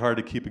 It's really hard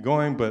to keep it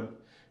going, but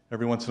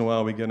every once in a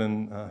while we get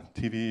in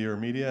TV or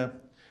media.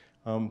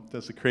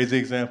 That's a crazy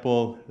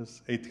example.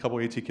 There's a couple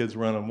AT kids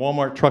run on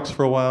Walmart trucks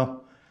for a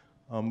while.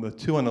 The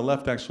two on the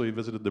left actually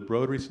visited the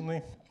Broad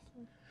recently.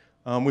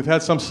 We've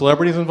had some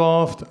celebrities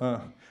involved.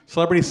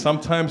 Celebrities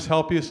sometimes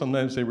help you,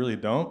 sometimes they really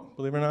don't,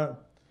 believe it or not.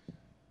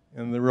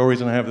 And the real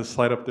reason I have this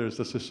slide up there is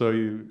just to show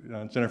you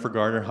Jennifer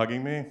Garner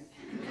hugging me.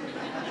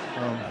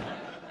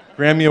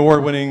 Grammy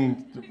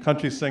Award-winning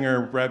country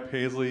singer Brad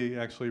Paisley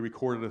actually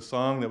recorded a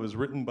song that was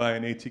written by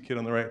an AT kid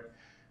on the right,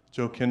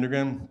 Joe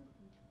Kindergan.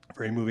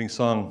 Very moving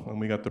song, and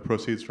we got the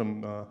proceeds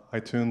from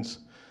iTunes.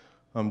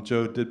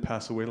 Joe did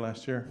pass away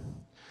last year.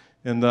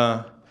 And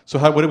so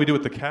what did we do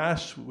with the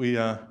cash? We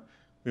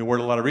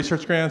awarded a lot of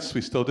research grants.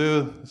 We still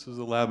do. This is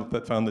a lab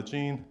that found the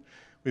gene.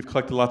 We've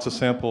collected lots of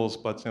samples,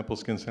 blood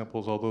samples, skin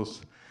samples, all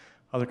those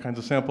other kinds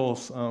of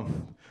samples.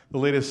 The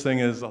latest thing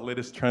is, the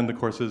latest trend, of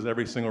course, is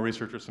every single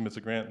researcher submits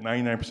a grant.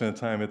 99% of the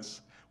time,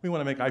 it's, we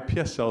want to make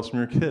iPS cells from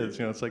your kids.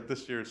 You know, it's like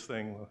this year's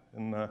thing.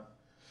 And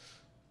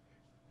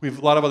we have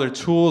a lot of other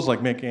tools,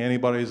 like making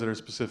antibodies that are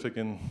specific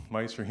in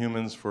mice or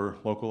humans for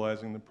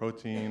localizing the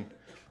protein.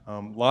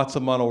 Lots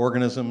of model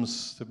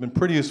organisms have been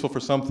pretty useful for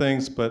some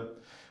things,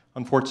 but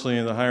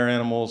unfortunately, the higher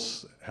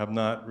animals have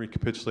not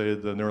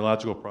recapitulated the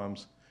neurological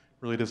problems.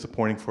 Really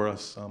disappointing for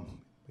us.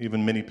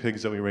 Even mini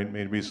pigs that we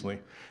made recently.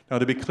 Now,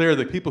 to be clear,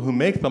 the people who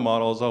make the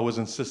models always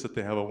insist that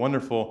they have a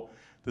wonderful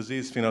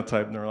disease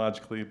phenotype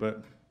neurologically,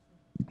 but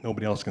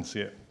nobody else can see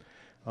it.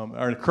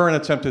 Our current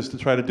attempt is to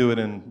try to do it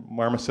in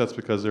marmosets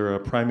because they're a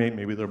primate.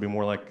 Maybe they'll be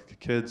more like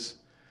kids.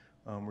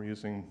 We're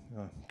using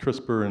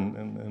CRISPR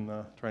and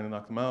trying to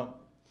knock them out.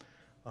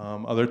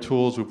 Other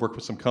tools, we've worked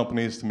with some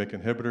companies to make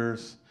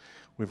inhibitors.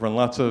 We've run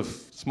lots of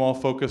small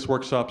focus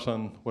workshops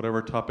on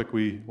whatever topic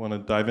we want to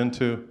dive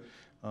into.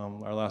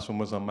 Our last one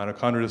was on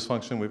mitochondrial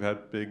dysfunction. We've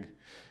had big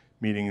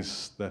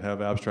meetings that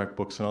have abstract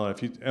books and all that.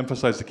 If you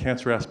emphasize the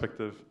cancer aspect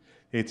of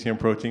ATM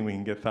protein, we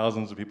can get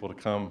thousands of people to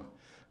come.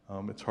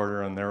 It's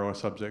harder on narrower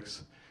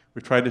subjects.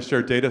 We've tried to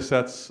share data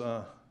sets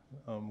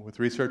with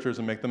researchers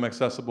and make them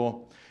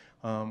accessible.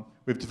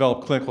 We've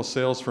developed clinical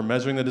scales for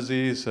measuring the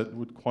disease that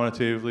would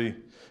quantitatively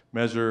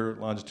measure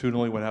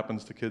longitudinally what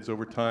happens to kids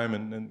over time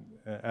and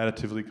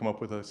additively come up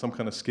with some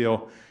kind of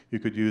scale you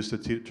could use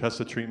to test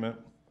the treatment.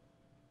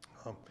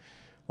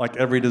 Like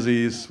every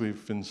disease,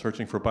 we've been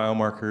searching for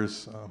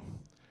biomarkers.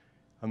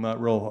 I'm not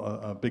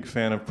a big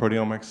fan of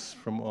proteomics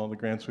from all the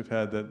grants we've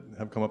had that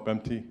have come up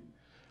empty.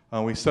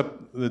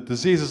 The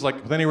disease is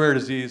like with any rare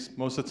disease,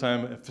 most of the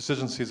time, if a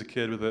physician sees a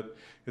kid with it,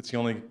 it's the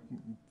only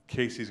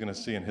case he's going to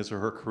see in his or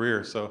her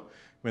career. So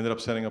we ended up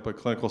setting up a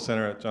clinical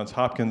center at Johns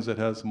Hopkins that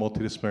has a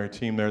multidisciplinary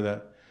team there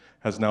that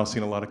has now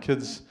seen a lot of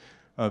kids.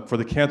 For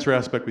the cancer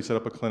aspect, we set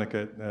up a clinic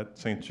at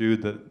St.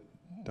 Jude that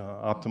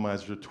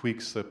optimizes or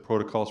tweaks the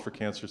protocols for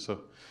cancer.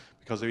 So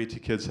because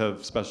AT kids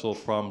have special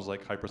problems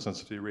like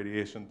hypersensitivity to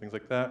radiation, things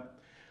like that.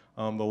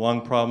 The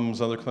lung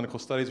problems, other clinical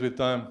studies we've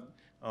done,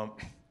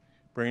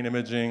 brain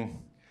imaging.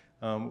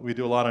 We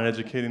do a lot on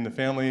educating the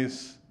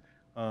families.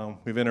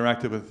 We've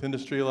interacted with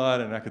industry a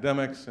lot and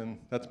academics, and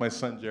that's my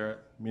son, Jarrett,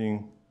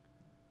 meaning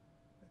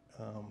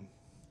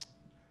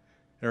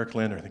Eric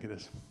Lander, I think it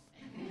is.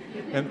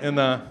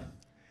 and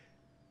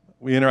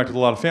we interact with a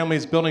lot of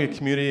families, building a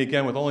community,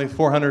 again, with only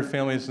 400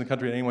 families in the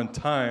country at any one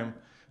time.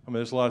 I mean,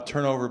 there's a lot of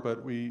turnover,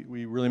 but we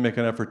really make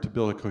an effort to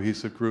build a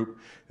cohesive group.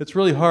 It's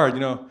really hard,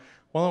 you know.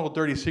 One little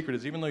dirty secret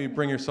is even though you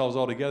bring yourselves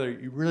all together,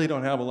 you really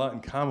don't have a lot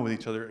in common with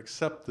each other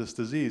except this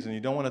disease, and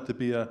you don't want it to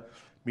be a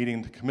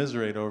meeting to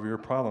commiserate over your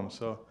problems.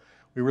 So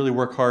we really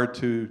work hard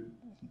to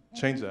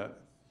change that.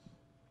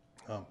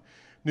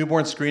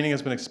 Newborn screening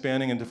has been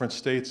expanding in different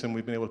states, and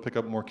we've been able to pick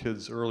up more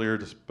kids earlier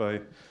just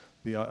by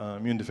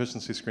immune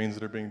deficiency screens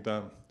that are being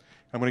done.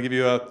 I'm going to give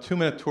you a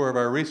 2-minute tour of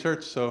our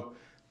research. So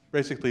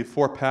basically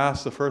 4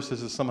 paths. The first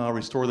is to somehow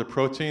restore the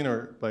protein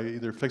or by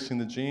either fixing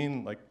the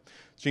gene, like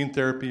gene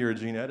therapy or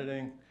gene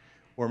editing,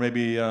 or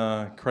maybe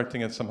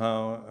correcting it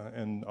somehow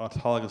and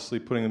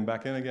autologously putting them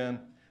back in again,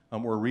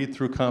 or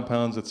read-through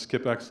compounds that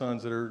skip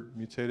exons that are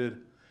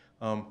mutated.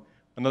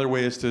 Another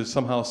way is to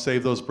somehow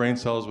save those brain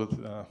cells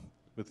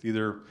with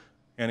either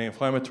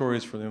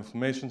anti-inflammatories for the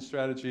inflammation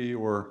strategy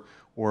or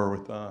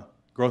with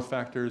growth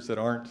factors that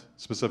aren't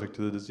specific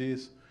to the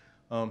disease.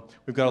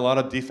 We've got a lot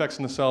of defects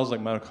in the cells,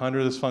 like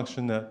mitochondrial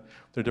dysfunction, that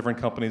there are different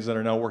companies that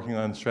are now working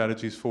on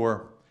strategies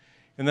for.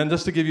 And then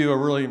just to give you a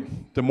really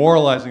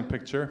demoralizing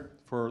picture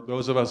for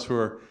those of us who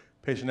are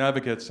patient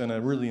advocates and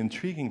a really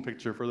intriguing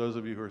picture for those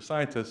of you who are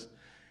scientists,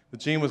 the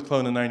gene was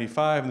cloned in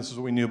 '95, and this is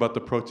what we knew about the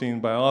protein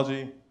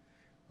biology.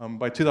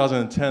 By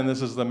 2010,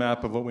 this is the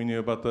map of what we knew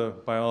about the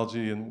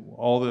biology and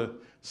all the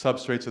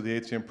substrates of the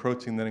ATM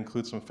protein that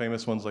includes some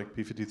famous ones like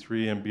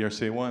p53 and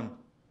BRCA1.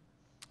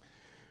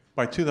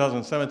 By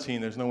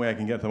 2017, there's no way I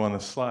can get them on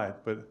this slide,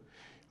 but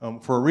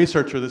for a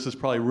researcher, this is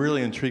probably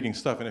really intriguing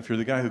stuff, and if you're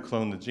the guy who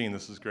cloned the gene,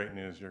 this is great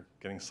news. You're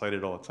getting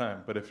cited all the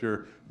time. But if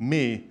you're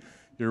me,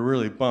 you're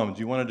really bummed.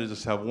 You wanted to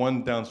just have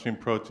one downstream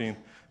protein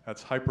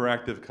that's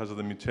hyperactive because of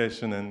the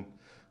mutation, and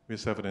we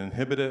just have to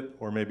inhibit it,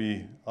 or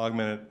maybe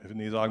augment it if it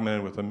needs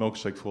augmented with a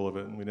milkshake full of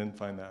it, and we didn't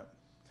find that.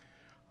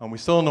 We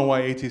still don't know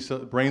why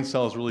brain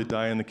cells really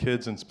die in the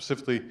kids, and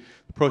specifically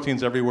the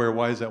proteins everywhere.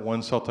 Why does that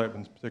one cell type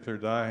in particular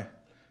die?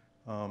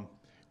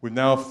 We've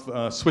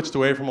now switched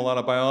away from a lot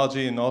of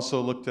biology and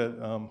also looked at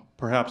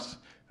perhaps,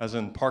 as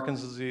in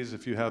Parkinson's disease,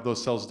 if you have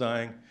those cells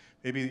dying,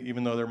 maybe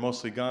even though they're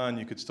mostly gone,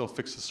 you could still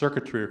fix the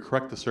circuitry or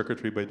correct the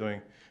circuitry by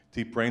doing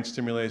deep brain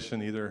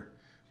stimulation, either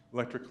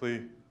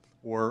electrically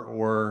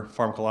or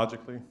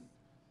pharmacologically.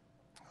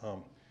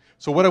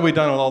 So what have we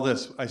done with all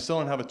this? I still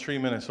don't have a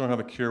treatment. I still don't have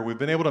a cure. We've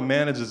been able to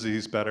manage the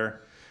disease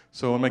better.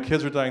 So when my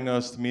kids were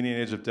diagnosed, the median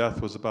age of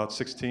death was about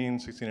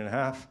 16 and a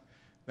half.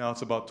 Now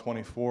it's about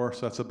 24,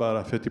 so that's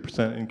about a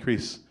 50%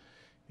 increase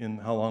in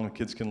how long the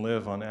kids can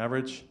live on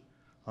average.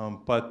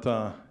 But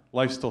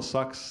life still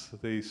sucks.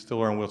 They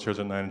still are in wheelchairs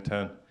at 9 and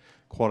 10.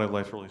 Quality of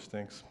life really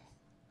stinks.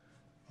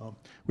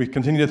 We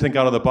continue to think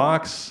out of the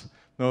box.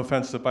 No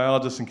offense to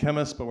biologists and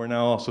chemists, but we're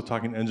now also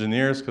talking to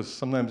engineers, because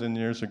sometimes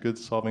engineers are good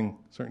solving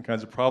certain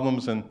kinds of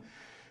problems. And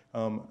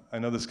I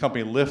know this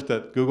company, Lyft,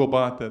 at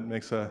Googlebot, that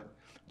makes a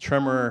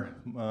tremor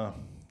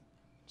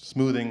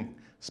smoothing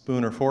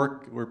spoon or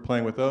fork. We're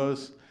playing with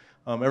those.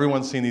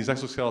 Everyone's seen these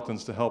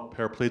exoskeletons to help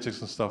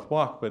paraplegics and stuff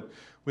walk, but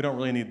we don't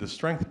really need the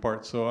strength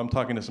part. So I'm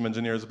talking to some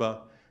engineers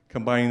about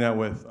combining that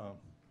with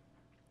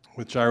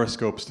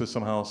gyroscopes to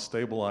somehow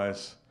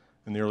stabilize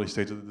in the early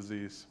stage of the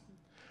disease.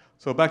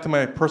 So back to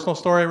my personal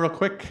story real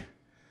quick.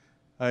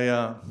 In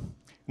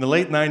the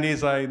late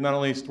 90s, I not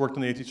only worked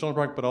in the AT Children's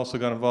Project, but also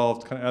got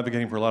involved kind of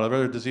advocating for a lot of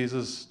other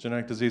diseases,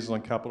 genetic diseases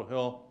on Capitol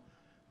Hill.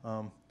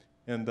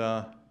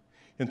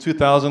 In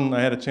 2000,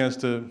 I had a chance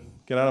to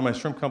get out of my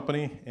shrimp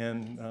company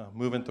and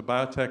move into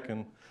biotech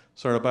and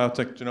start a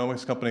biotech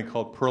genomics company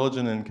called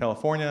Perligen in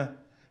California,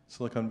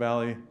 Silicon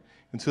Valley.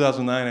 In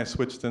 2009, I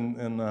switched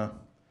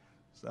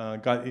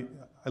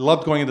I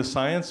loved going into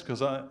science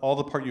because all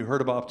the part you heard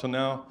about up till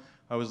now,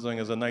 I was doing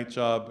as a night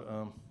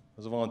job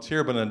as a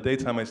volunteer, but in the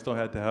daytime, I still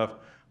had to have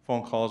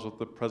phone calls with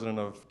the president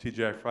of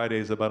TGI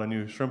Fridays about a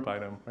new shrimp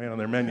item right on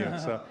their menu.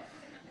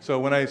 So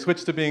when I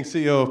switched to being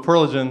CEO of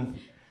Perligen,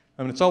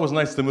 I mean, it's always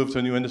nice to move to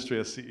a new industry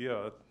as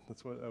CEO.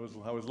 That's what I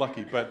was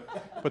lucky. But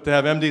to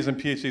have MDs and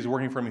PhDs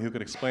working for me who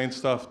could explain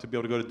stuff, to be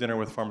able to go to dinner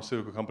with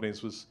pharmaceutical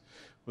companies was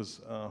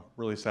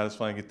really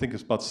satisfying. You'd think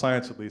it's about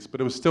science at least,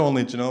 but it was still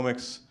only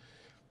genomics.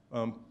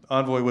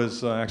 Envoy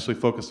was actually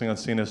focusing on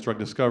CNS drug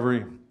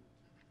discovery.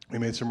 We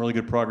made some really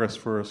good progress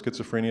for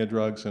schizophrenia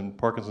drugs and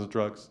Parkinson's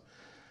drugs.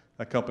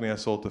 That company I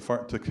sold to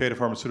Takeda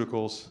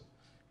Pharmaceuticals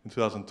in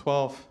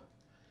 2012.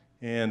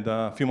 And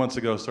a few months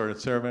ago, started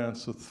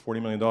Ceravance with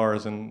 $40 million,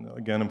 and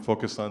again, I'm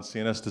focused on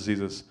CNS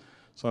diseases.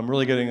 So I'm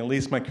really getting at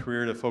least my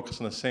career to focus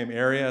on the same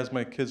area as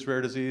my kids'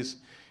 rare disease,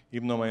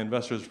 even though my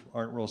investors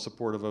aren't real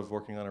supportive of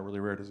working on a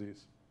really rare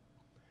disease.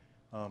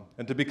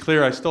 And to be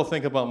clear, I still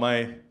think about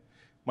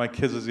my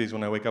kids' disease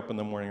when I wake up in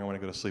the morning and when I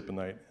go to sleep at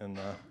night. And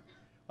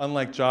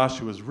unlike Josh,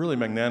 who was really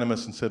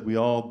magnanimous and said we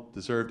all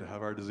deserve to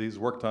have our disease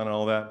worked on and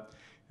all that,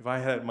 if I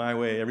had it my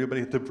way,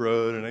 everybody at the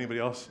Broad and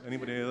anybody else,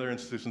 anybody in other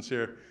institutions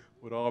here,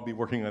 would all be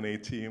working on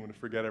AT and would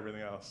forget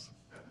everything else.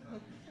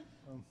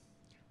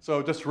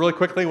 So just really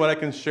quickly, what I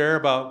can share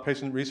about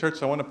patient research.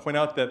 So I want to point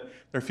out that there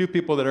are a few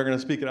people that are going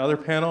to speak at other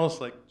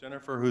panels, like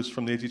Jennifer, who's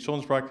from the AT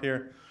Children's Project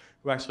here,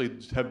 who actually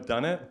have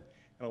done it.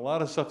 And a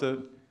lot of stuff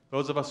that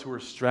those of us who were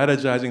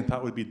strategizing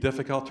thought would be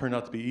difficult turned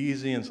out to be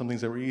easy, and some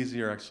things that were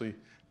easy are actually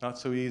not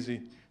so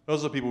easy.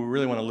 Those are the people we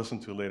really want to listen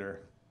to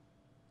later.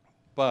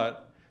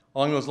 But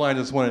along those lines,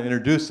 I just want to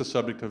introduce the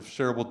subject of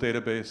shareable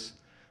database.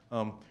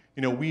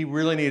 We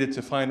really needed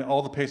to find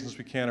all the patients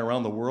we can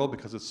around the world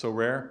because it's so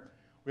rare.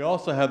 We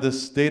also have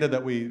this data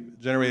that we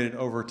generated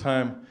over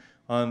time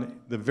on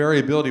the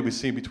variability we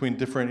see between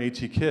different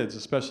AT kids,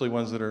 especially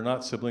ones that are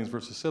not siblings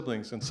versus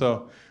siblings. And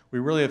so we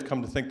really have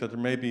come to think that there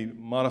may be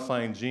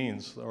modifying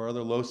genes or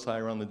other loci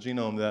around the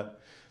genome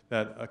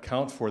that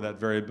account for that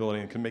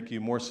variability and can make you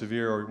more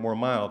severe or more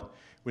mild.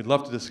 We'd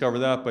love to discover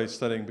that by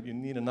studying, but you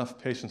need enough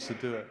patients to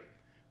do it.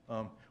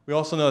 We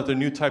also know that there are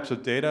new types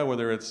of data,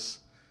 whether it's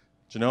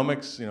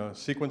genomics,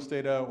 sequence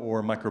data,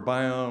 or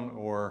microbiome,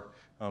 or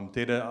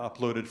data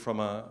uploaded from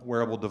a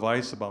wearable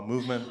device about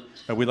movement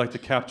that we'd like to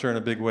capture in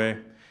a big way.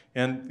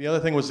 And the other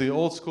thing was the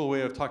old school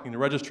way of talking to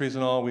registries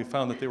and all. We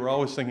found that they were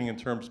always thinking in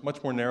terms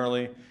much more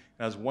narrowly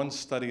as one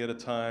study at a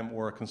time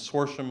or a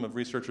consortium of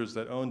researchers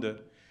that owned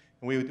it.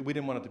 And we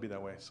didn't want it to be that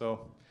way.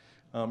 So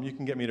you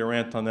can get me to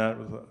rant on that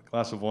with a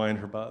glass of wine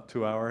for about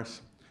 2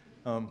 hours.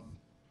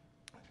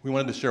 We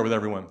wanted to share with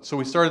everyone. So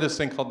we started this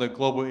thing called the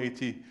Global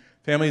AT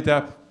Family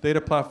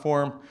Data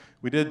Platform.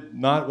 We did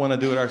not want to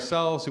do it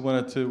ourselves.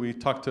 We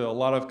talked to a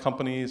lot of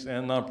companies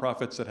and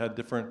nonprofits that had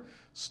different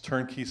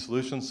turnkey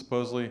solutions,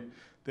 supposedly.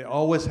 They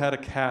always had a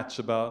catch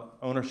about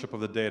ownership of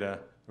the data.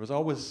 There was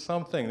always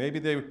something. Maybe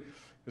it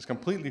was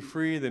completely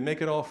free. They'd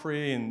make it all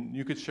free, and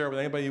you could share it with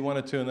anybody you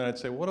wanted to. And then I'd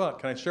say, what about,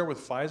 can I share it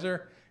with Pfizer?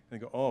 And they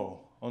go,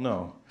 oh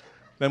no.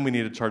 Then we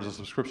need to charge a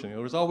subscription.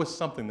 There was always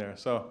something there.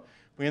 So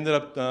we ended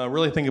up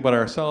really thinking about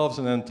ourselves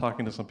and then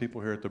talking to some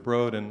people here at the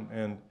Broad,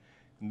 and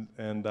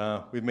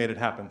we've made it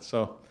happen.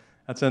 So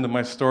that's the end of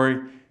my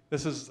story.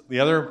 This is my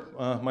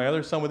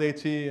other son with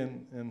AT,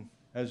 and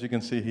as you can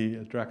see, he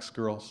attracts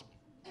girls.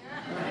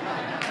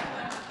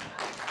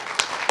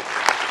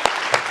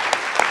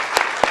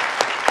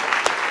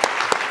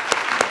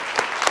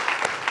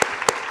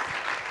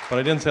 But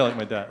I didn't say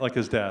like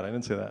his dad. I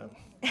didn't say that.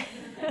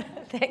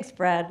 Thanks,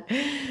 Brad.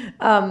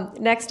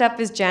 Next up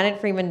is Janet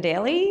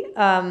Freeman-Daily.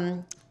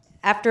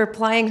 After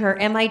applying her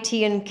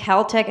MIT and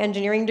Caltech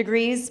engineering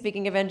degrees,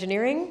 speaking of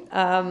engineering,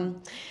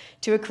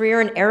 to a career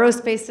in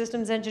aerospace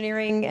systems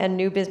engineering and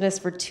new business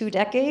for 2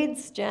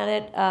 decades,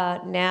 Janet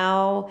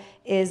now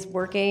is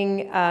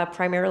working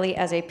primarily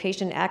as a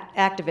patient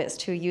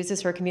activist who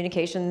uses her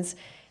communications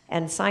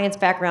and science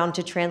background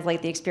to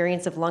translate the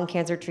experience of lung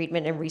cancer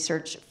treatment and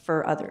research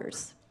for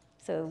others.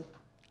 So,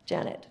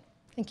 Janet.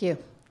 Thank you.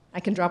 I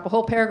can drop a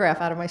whole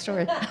paragraph out of my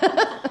story.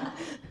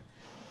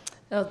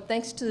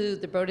 Thanks to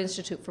the Broad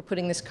Institute for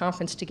putting this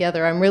conference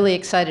together. I'm really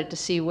excited to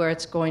see where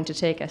it's going to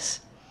take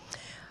us.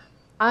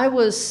 I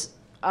was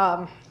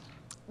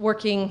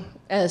working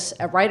as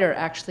a writer,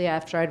 actually,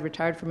 after I'd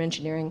retired from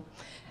engineering.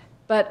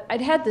 But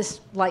I'd had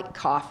this light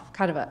cough,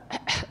 kind of a...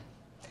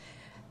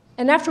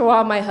 And after a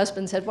while, my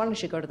husband said, why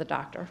don't you go to the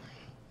doctor?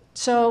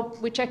 So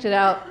we checked it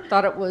out,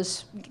 thought it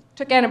was...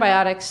 Took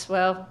antibiotics,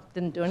 well,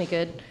 didn't do any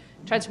good.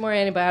 Tried some more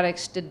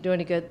antibiotics, didn't do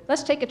any good.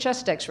 Let's take a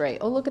chest x-ray.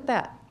 Oh, look at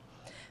that.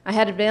 I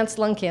had advanced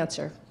lung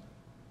cancer,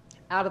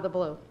 out of the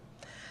blue.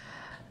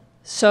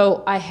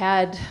 So I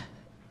had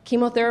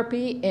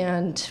chemotherapy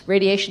and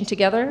radiation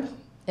together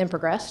and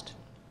progressed.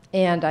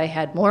 And I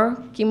had more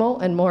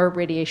chemo and more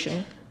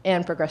radiation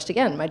and progressed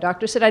again. My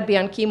doctor said I'd be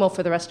on chemo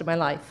for the rest of my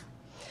life.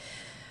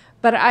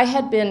 But I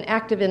had been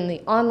active in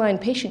the online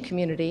patient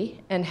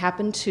community and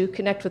happened to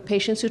connect with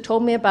patients who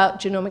told me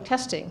about genomic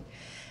testing.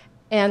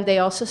 And they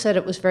also said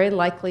it was very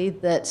likely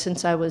that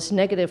since I was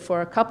negative for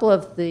a couple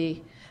of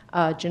the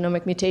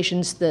genomic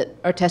mutations that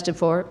are tested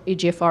for,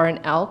 EGFR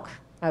and ALK,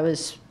 I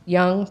was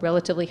young,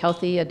 relatively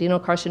healthy,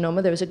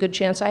 adenocarcinoma, there was a good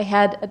chance I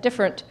had a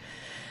different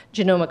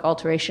genomic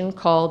alteration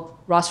called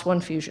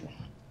ROS1 fusion.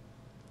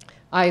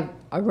 I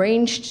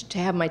arranged to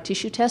have my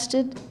tissue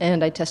tested,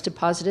 and I tested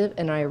positive,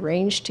 and I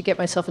arranged to get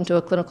myself into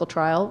a clinical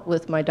trial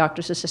with my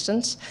doctor's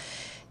assistants.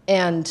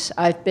 And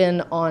I've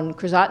been on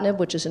crizotinib,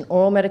 which is an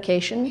oral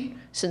medication,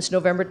 since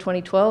November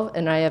 2012,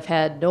 and I have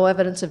had no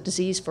evidence of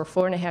disease for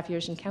 4.5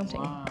 years and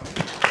counting. Wow.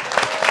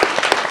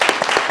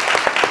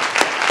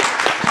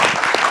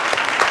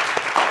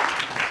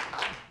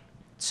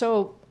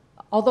 So,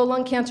 although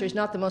lung cancer is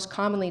not the most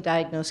commonly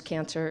diagnosed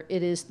cancer,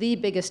 it is the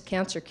biggest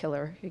cancer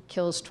killer. It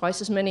kills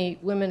twice as many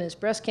women as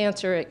breast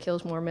cancer. It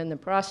kills more men than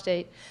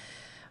prostate.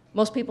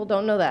 Most people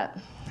don't know that.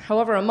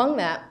 However, among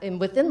that, and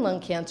within lung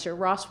cancer,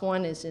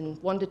 ROS1 is in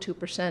 1% to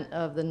 2%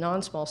 of the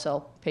non-small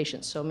cell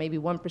patients, so maybe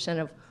 1%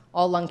 of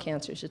all lung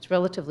cancers. It's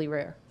relatively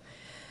rare.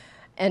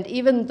 And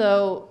even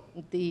though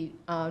the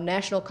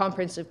National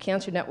Comprehensive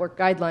Cancer Network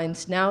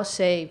guidelines now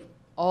say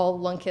all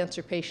lung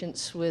cancer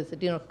patients with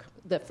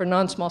that for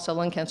non-small cell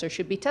lung cancer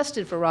should be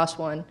tested for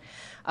ROS1,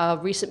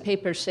 recent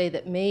papers say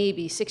that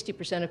maybe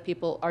 60% of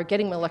people are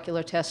getting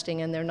molecular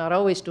testing and they're not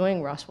always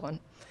doing ROS1.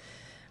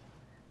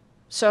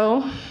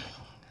 So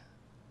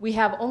we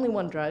have only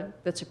one drug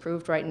that's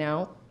approved right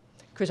now,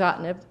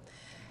 crizotinib,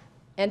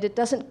 and it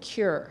doesn't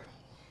cure.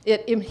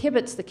 It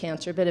inhibits the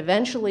cancer, but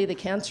eventually the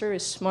cancer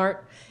is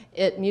smart,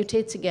 it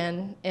mutates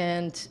again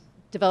and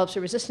develops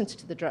a resistance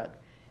to the drug.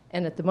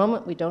 And at the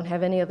moment, we don't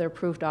have any other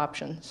approved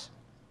options.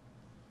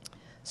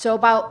 So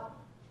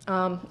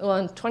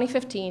in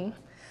 2015,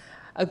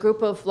 a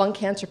group of lung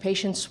cancer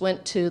patients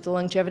went to the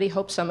Longevity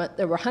Hope Summit.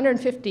 There were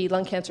 150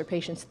 lung cancer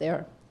patients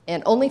there,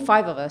 and only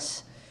 5 of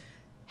us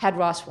had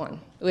ROS1.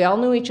 We all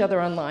knew each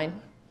other online.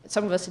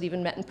 Some of us had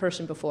even met in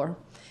person before.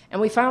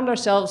 And we found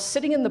ourselves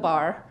sitting in the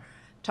bar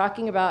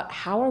talking about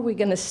how are we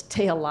going to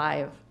stay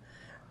alive.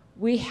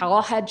 We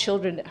all had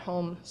children at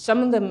home,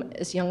 some of them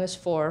as young as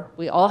 4.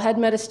 We all had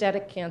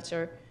metastatic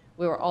cancer.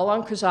 We were all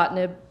on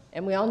crizotinib,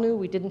 and we all knew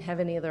we didn't have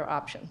any other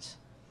options.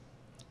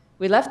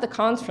 We left the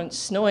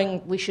conference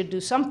knowing we should do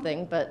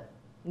something, but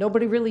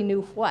nobody really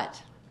knew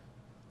what.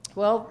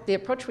 Well, the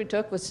approach we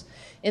took was,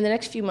 in the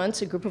next few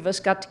months, a group of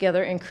us got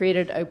together and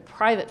created a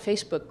private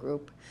Facebook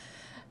group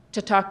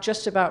to talk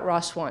just about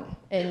ROS1.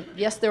 And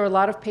yes, there were a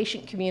lot of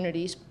patient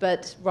communities,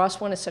 but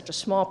ROS1 is such a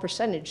small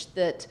percentage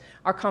that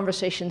our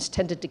conversations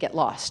tended to get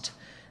lost.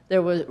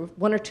 There were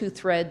 1 or 2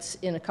 threads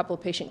in a couple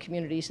of patient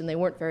communities, and they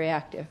weren't very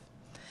active.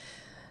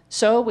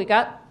 So we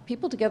got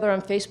people together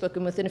on Facebook,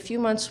 and within a few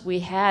months, we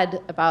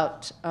had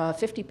about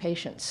 50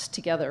 patients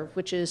together,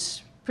 which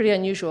is pretty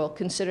unusual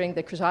considering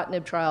the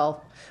crizotinib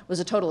trial was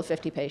a total of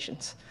 50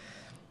 patients.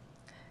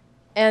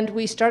 And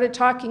we started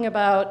talking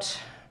about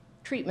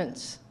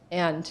treatments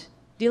and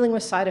dealing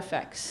with side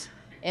effects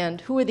and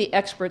who are the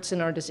experts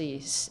in our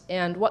disease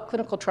and what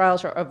clinical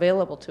trials are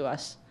available to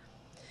us,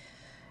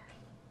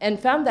 and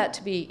found that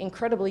to be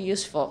incredibly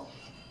useful.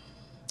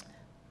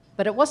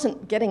 But it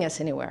wasn't getting us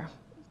anywhere.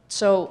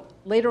 So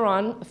later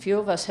on, a few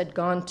of us had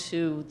gone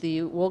to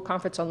the World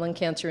Conference on Lung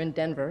Cancer in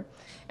Denver,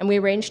 and we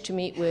arranged to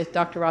meet with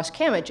Dr. Ross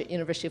Camage at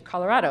University of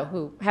Colorado,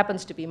 who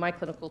happens to be my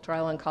clinical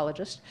trial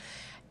oncologist.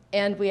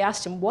 And we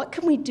asked him, what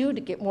can we do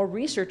to get more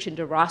research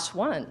into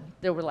ROS1?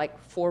 There were like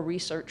 4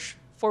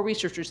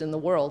 researchers in the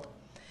world.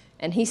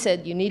 And he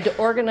said, you need to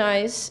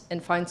organize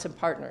and find some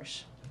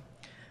partners.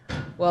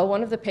 Well,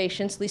 one of the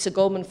patients, Lisa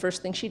Goldman,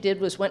 first thing she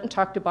did was went and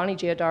talked to Bonnie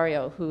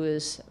Giardario, who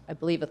is, I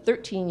believe, a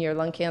 13-year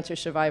lung cancer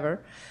survivor,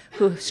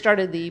 who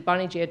started the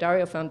Bonnie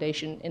Giardario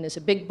Foundation and is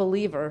a big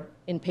believer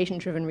in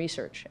patient-driven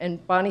research.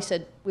 And Bonnie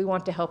said, we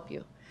want to help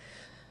you.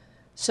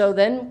 So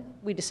then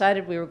we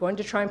decided we were going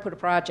to try and put a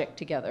project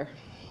together.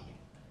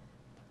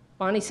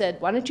 Bonnie said,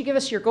 why don't you give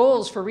us your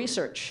goals for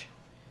research?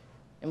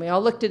 And we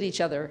all looked at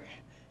each other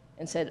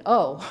and said,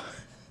 oh,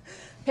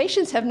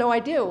 patients have no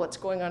idea what's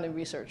going on in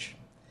research.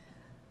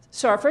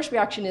 So our first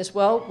reaction is,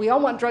 well, we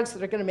all want drugs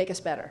that are going to make us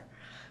better.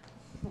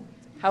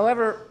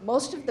 However,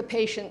 most of the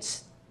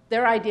patients,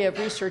 their idea of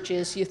research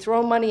is you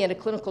throw money at a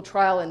clinical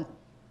trial and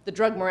the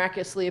drug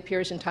miraculously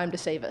appears in time to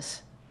save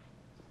us.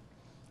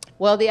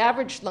 Well, the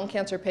average lung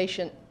cancer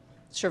patient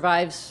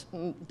dies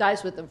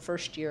within the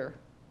first year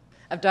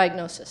of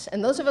diagnosis.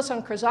 And those of us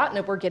on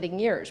crizotinib were getting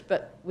years,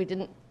 but we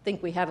didn't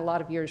think we had a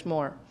lot of years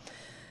more.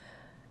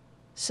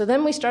 So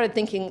then we started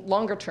thinking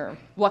longer term,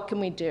 what can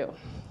we do?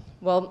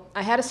 Well,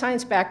 I had a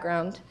science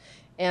background,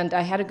 and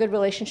I had a good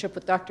relationship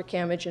with Dr.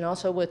 Camage and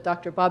also with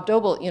Dr. Bob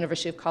Doble at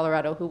University of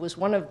Colorado, who was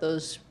one of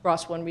those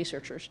ROS1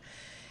 researchers.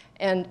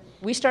 And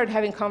we started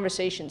having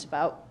conversations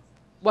about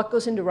what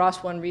goes into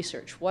ROS1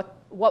 research, what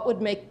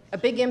would make a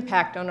big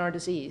impact on our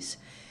disease.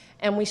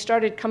 And we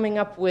started coming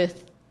up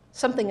with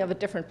something of a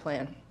different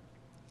plan.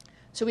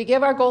 So we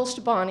gave our goals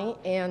to Bonnie,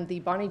 and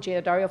the Bonnie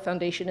Giardario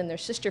Foundation and their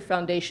sister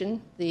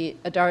foundation, the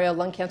Adario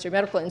Lung Cancer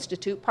Medical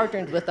Institute,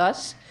 partnered with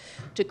us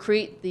to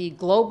create the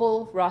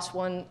Global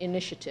ROS1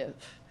 Initiative.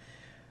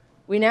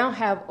 We now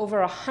have over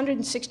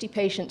 160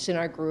 patients in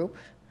our group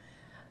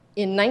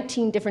in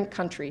 19 different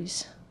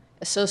countries,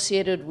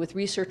 associated with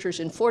researchers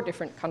in 4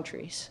 different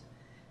countries,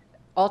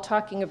 all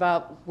talking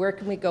about where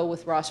can we go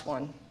with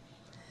ROS1.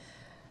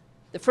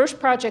 The first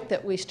project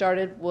that we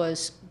started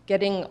was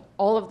getting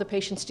all of the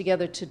patients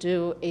together to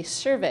do a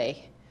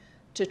survey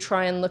to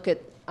try and look at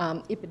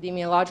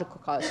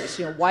epidemiological causes.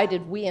 You know, why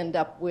did we end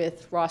up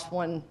with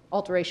ROS1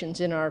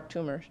 alterations in our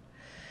tumors?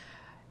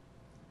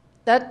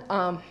 That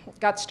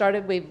got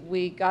started.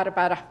 We got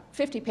about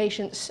 50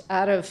 patients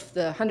out of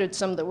the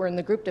 100-some that were in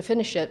the group to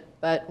finish it.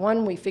 But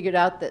we figured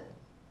out that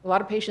a lot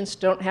of patients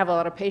don't have a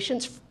lot of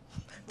patience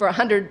for a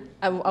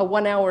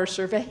 1-hour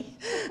survey.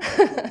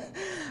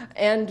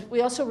 And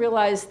we also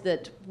realized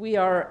that we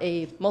are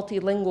a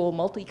multilingual,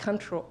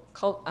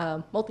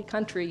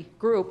 multi-country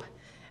group.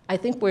 I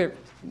think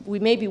we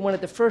may be one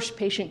of the first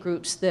patient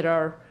groups that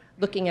are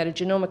looking at a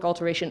genomic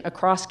alteration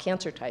across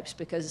cancer types,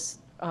 because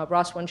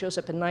ROS1 shows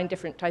up in 9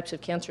 different types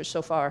of cancers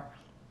so far.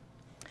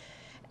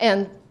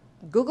 And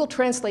Google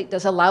Translate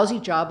does a lousy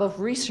job of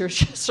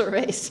research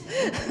surveys.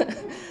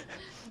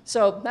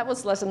 So that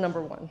was lesson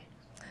number 1.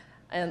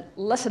 And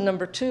lesson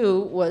number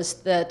 2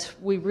 was that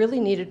we really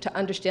needed to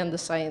understand the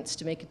science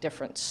to make a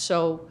difference.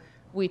 So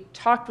we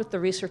talked with the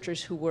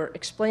researchers who were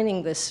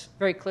explaining this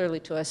very clearly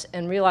to us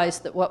and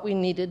realized that what we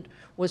needed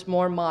was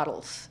more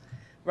models.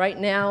 Right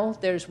now,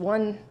 there's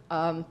one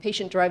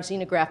patient-derived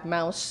xenograft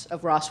mouse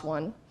of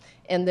ROS1,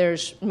 and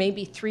there's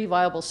maybe 3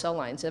 viable cell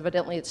lines.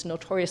 Evidently, it's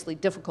notoriously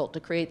difficult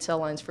to create cell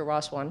lines for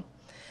ROS1.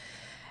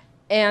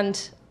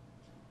 And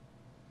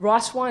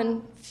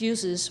ROS1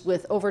 fuses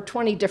with over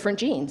 20 different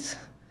genes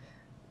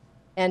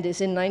and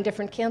is in 9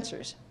 different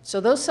cancers.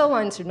 So those cell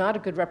lines are not a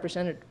good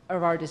representative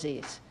of our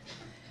disease.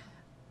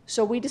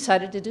 So we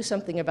decided to do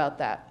something about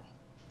that.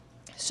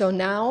 So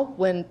now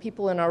when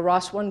people in our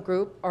ROS1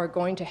 group are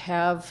going to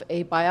have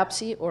a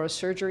biopsy or a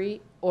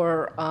surgery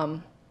or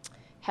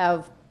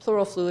have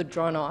pleural fluid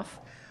drawn off,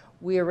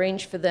 we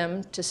arrange for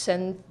them to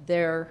send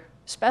their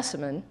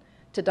specimen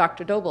to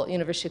Dr. Doble at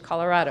University of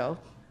Colorado,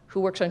 who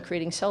works on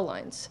creating cell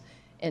lines.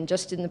 And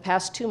just in the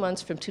past 2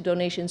 months, from 2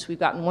 donations, we've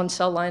gotten 1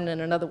 cell line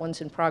and another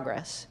one's in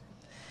progress.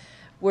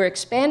 We're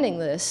expanding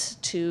this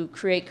to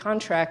create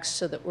contracts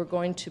so that we're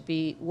going to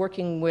be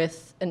working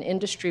with an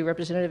industry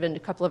representative and a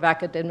couple of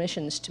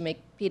academicians to make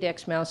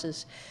PDX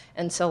mouses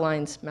and cell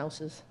lines,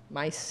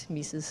 mice,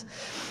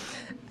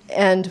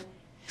 and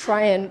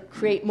try and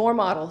create more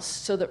models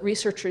so that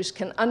researchers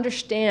can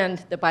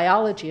understand the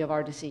biology of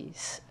our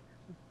disease.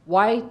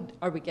 Why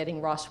are we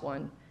getting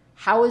ROS1?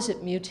 How is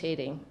it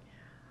mutating?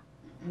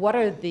 What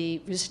are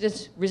the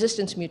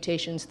resistance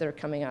mutations that are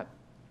coming up?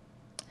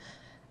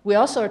 We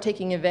also are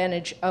taking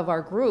advantage of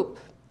our group.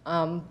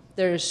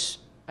 There's,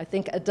 I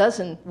think, a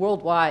dozen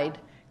worldwide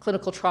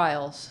clinical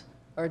trials,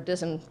 or a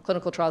dozen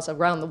clinical trials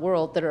around the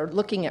world that are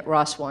looking at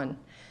ROS1.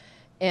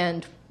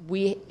 And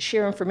we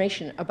share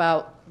information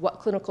about what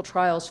clinical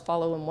trials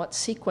follow and what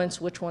sequence,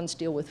 which ones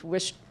deal with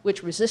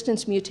which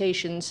resistance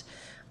mutations.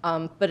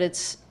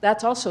 But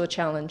that's also a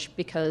challenge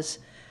because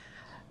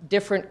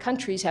different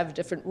countries have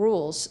different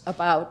rules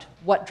about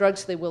what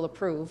drugs they will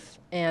approve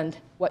and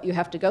what you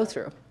have to go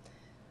through.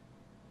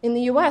 In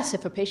the US,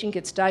 if a patient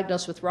gets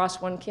diagnosed with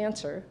ROS1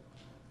 cancer,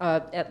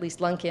 at least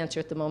lung cancer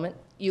at the moment,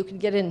 you can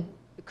get in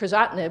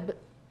crizotinib,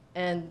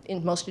 and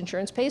most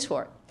insurance pays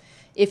for it.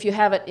 If you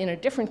have it in a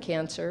different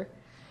cancer,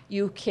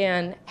 you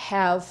can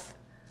have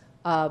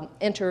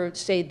enter,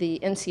 say, the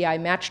NCI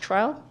match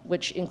trial,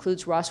 which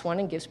includes ROS1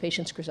 and gives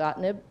patients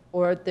crizotinib,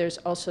 or there's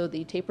also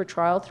the TAPER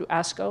trial through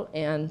ASCO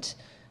and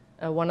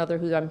one other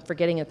who I'm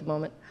forgetting at the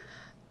moment.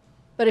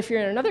 But if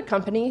you're in another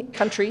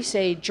country,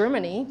 say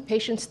Germany,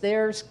 patients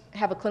there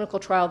have a clinical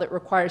trial that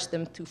requires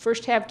them to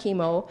first have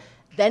chemo,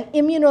 then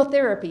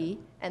immunotherapy,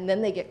 and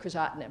then they get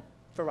crizotinib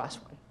for ROS1.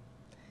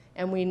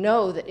 And we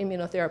know that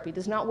immunotherapy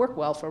does not work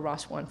well for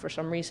ROS1. For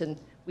some reason,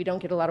 we don't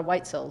get a lot of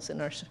white cells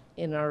in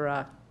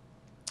our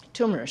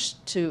tumors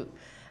to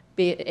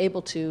be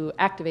able to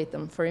activate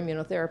them for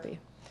immunotherapy.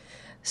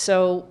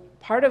 So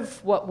part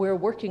of what we're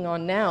working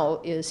on now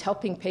is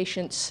helping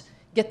patients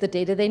get the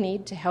data they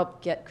need to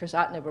help get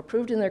crizotinib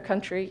approved in their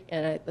country.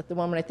 And at the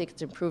moment, I think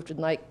it's approved in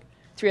like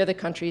 3 other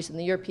countries, and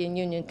the European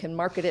Union can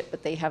market it,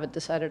 but they haven't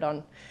decided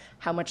on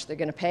how much they're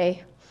going to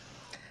pay.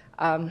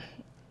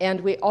 And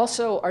we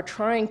also are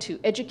trying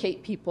to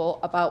educate people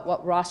about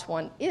what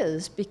ROS1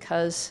 is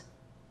because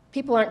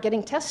people aren't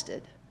getting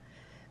tested.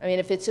 I mean,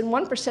 if it's in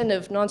 1%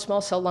 of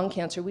non-small cell lung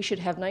cancer, we should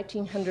have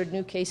 1,900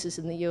 new cases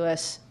in the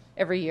US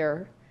every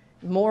year,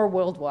 more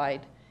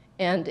worldwide.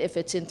 And if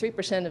it's in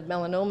 3% of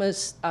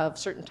melanomas of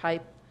certain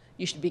type,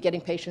 you should be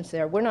getting patients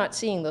there. We're not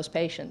seeing those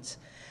patients.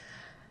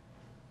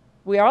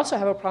 We also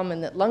have a problem in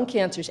that lung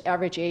cancer's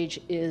average age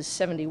is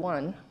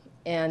 71,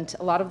 and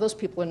a lot of those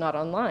people are not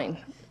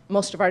online.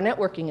 Most of our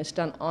networking is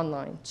done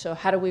online. So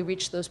how do we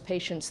reach those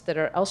patients that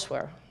are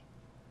elsewhere?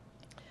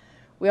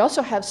 We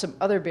also have some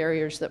other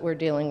barriers that we're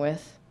dealing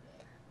with.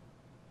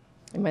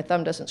 And my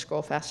thumb doesn't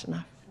scroll fast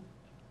enough.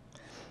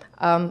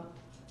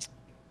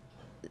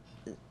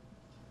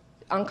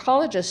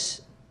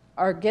 Oncologists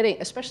are getting,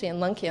 especially in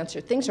lung cancer,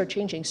 things are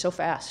changing so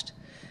fast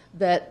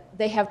that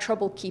they have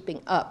trouble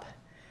keeping up.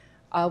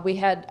 We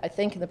had, I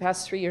think, in the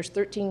past 3 years,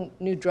 13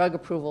 new drug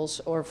approvals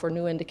or for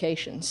new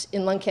indications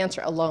in lung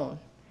cancer alone.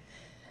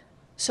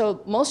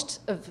 So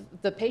most of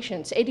the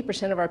patients,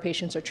 80% of our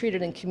patients, are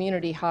treated in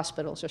community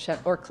hospitals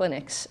or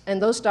clinics,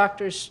 and those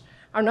doctors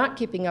are not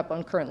keeping up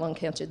on current lung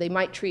cancer. They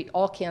might treat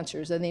all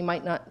cancers, and they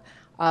might not.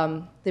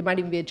 They might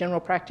even be a general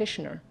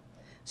practitioner.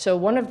 So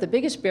one of the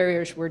biggest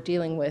barriers we're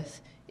dealing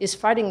with is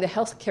fighting the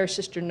healthcare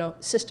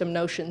system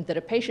notion that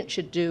a patient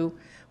should do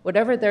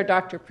whatever their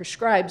doctor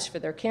prescribes for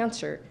their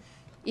cancer,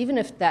 even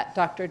if that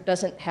doctor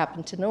doesn't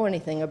happen to know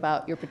anything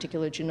about your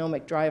particular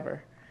genomic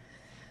driver.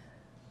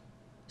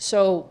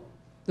 So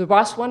the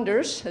ROS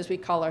Wonders, as we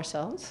call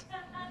ourselves,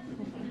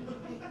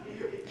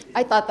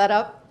 I thought that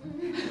up,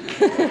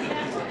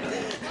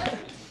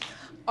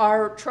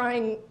 are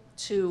trying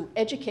to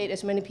educate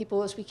as many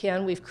people as we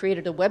can. We've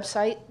created a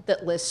website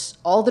that lists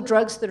all the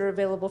drugs that are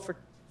available for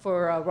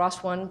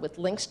ROS1 with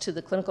links to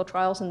the clinical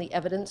trials and the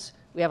evidence.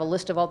 We have a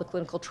list of all the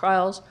clinical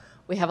trials.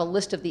 We have a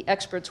list of the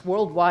experts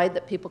worldwide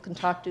that people can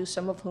talk to,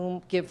 some of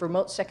whom give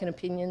remote second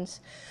opinions.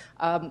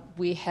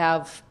 We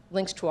have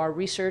links to our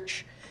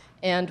research,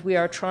 and we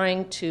are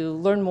trying to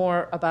learn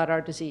more about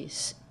our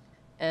disease.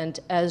 And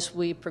as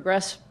we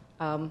progress,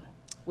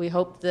 we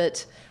hope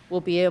that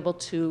we'll be able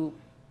to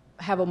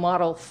have a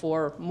model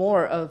for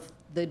more of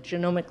the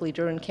genomically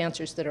driven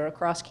cancers that are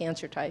across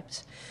cancer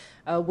types.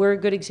 We're a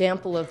good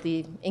example of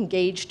the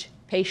engaged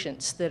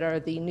patients that are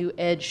the new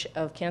edge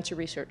of cancer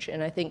research,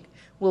 and I think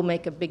will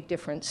make a big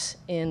difference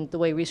in the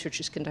way research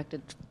is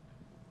conducted.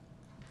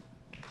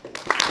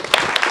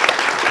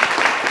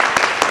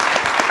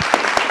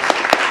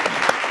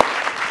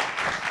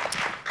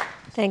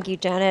 Thank you,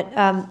 Janet.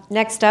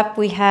 Next up,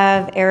 we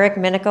have Eric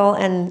Minical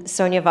and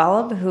Sonia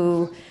Valab,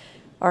 who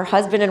are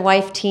husband and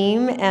wife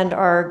team and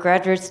are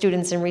graduate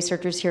students and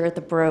researchers here at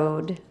the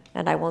Broad.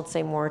 And I won't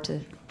say more to,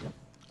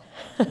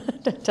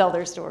 to tell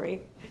their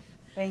story.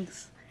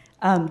 Thanks.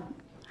 Hi,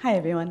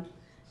 everyone.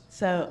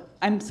 So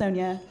I'm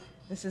Sonia.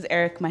 This is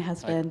Eric, my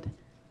husband.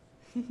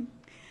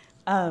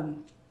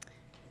 Some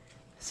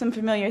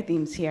familiar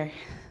themes here.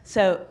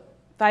 So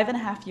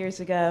 5.5 years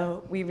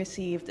ago, we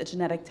received a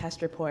genetic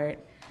test report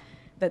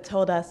that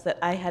told us that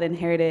I had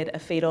inherited a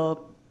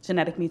fatal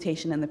genetic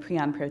mutation in the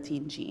prion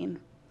protein gene.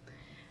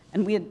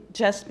 And we had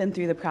just been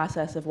through the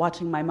process of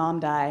watching my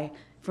mom die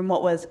from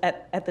what was,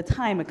 at the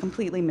time, a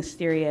completely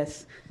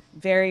mysterious,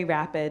 very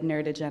rapid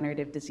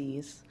neurodegenerative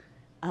disease.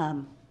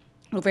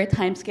 Over a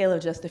time scale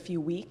of just a few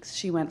weeks,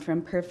 she went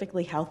from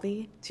perfectly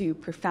healthy to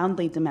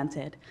profoundly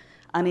demented,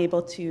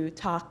 unable to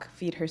talk,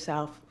 feed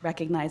herself,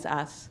 recognize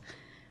us.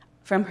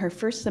 From her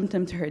first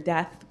symptom to her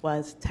death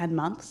was 10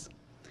 months.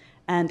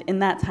 And in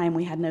that time,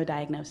 we had no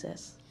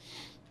diagnosis.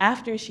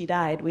 After she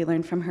died, we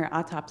learned from her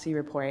autopsy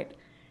report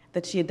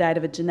that she had died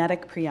of a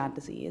genetic prion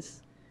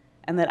disease,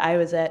 and that I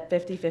was at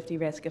 50-50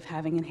 risk of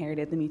having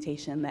inherited the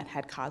mutation that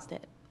had caused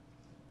it.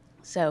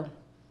 So,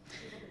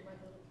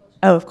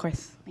 oh, of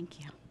course, thank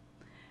you.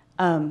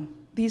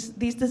 These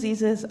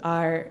diseases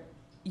are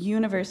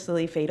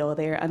universally fatal.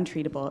 They are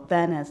untreatable,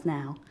 then as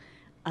now.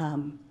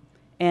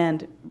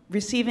 And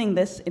receiving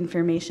this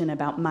information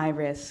about my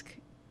risk,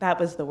 that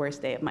was the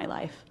worst day of my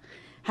life.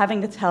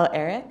 Having to tell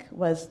Eric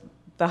was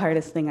the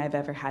hardest thing I've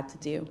ever had to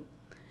do.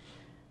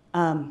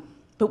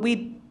 But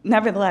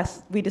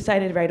nevertheless, we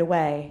decided right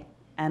away,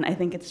 and I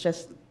think it's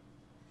just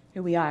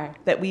who we are,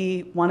 that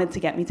we wanted to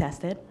get me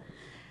tested.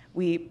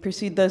 We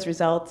pursued those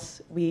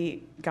results,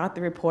 we got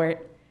the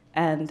report,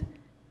 and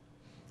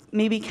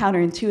maybe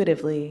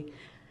counterintuitively,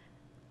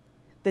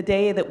 the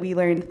day that we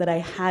learned that I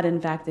had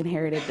in fact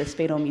inherited this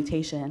fatal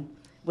mutation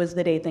was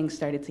the day things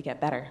started to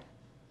get better.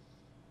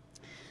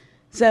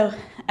 So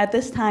at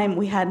this time,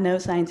 we had no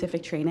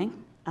scientific training.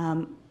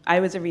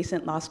 I was a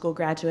recent law school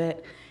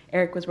graduate.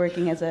 Eric was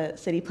working as a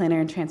city planner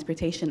and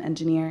transportation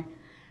engineer.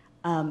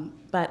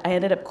 But I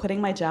ended up quitting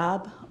my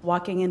job,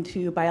 walking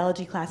into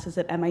biology classes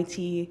at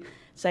MIT,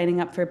 signing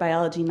up for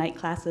biology night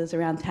classes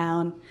around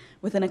town.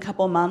 Within a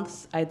couple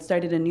months, I'd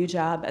started a new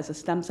job as a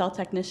stem cell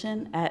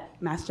technician at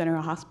Mass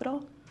General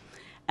Hospital.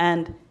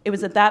 And it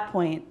was at that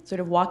point, sort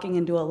of walking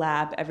into a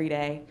lab every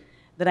day,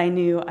 that I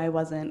knew I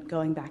wasn't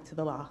going back to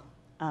the law.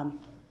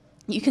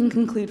 You can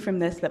conclude from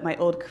this that my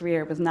old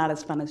career was not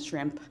as fun as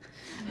shrimp.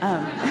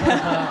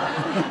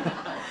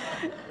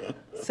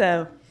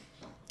 So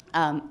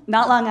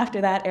not long after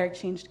that, Eric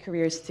changed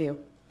careers too.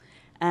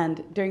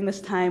 And during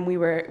this time, we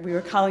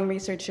were calling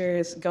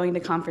researchers, going to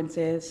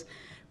conferences,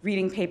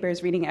 reading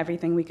papers, reading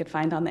everything we could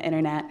find on the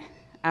internet.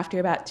 After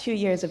about 2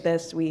 years of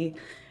this, we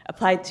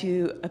applied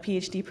to a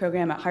PhD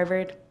program at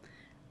Harvard.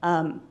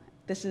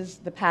 This is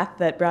the path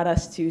that brought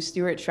us to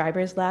Stuart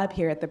Schreiber's lab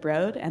here at the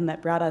Broad, and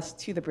that brought us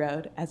to the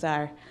Broad as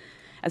our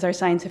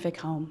scientific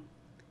home.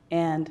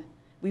 And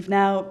we've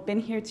now been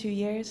here 2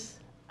 years.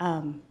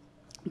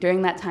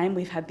 During that time,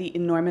 we've had the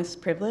enormous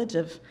privilege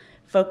of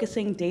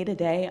focusing day to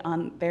day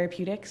on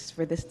therapeutics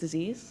for this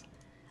disease.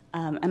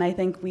 And I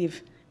think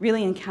we've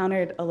really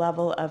encountered a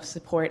level of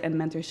support and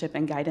mentorship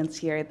and guidance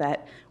here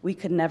that we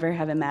could never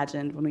have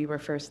imagined when we were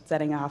first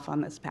setting off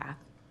on this path.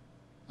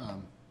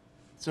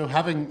 So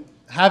having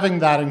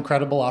that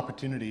incredible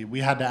opportunity, we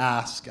had to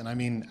ask, and I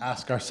mean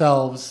ask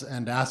ourselves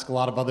and ask a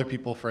lot of other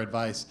people for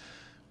advice,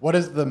 what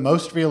is the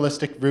most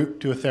realistic route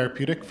to a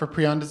therapeutic for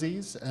prion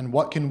disease, and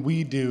what can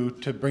we do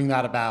to bring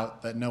that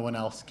about that no one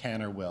else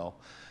can or will?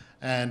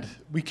 And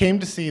we came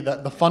to see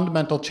that the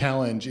fundamental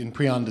challenge in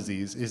prion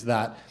disease is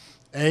that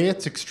A,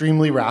 it's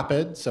extremely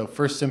rapid, so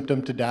first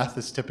symptom to death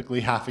is typically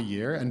half a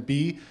year, and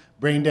B,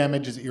 brain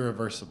damage is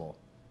irreversible.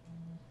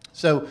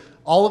 So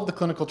all of the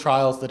clinical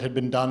trials that had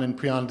been done in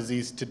prion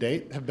disease to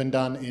date have been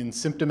done in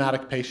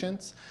symptomatic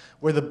patients,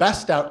 where the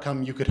best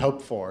outcome you could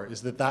hope for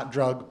is that that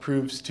drug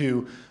proves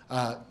to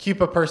keep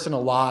a person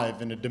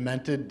alive in a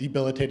demented,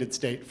 debilitated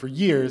state for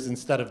years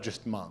instead of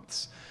just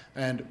months.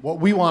 And what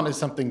we want is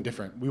something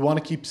different. We want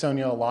to keep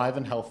Sonia alive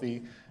and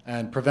healthy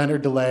and prevent or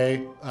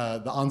delay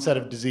the onset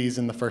of disease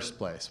in the first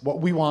place.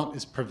 What we want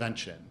is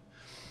prevention.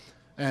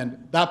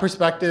 And that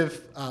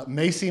perspective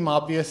may seem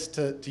obvious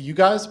to you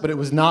guys, but it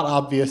was not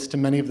obvious to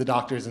many of the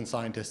doctors and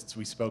scientists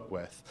we spoke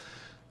with.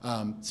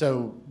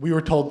 So we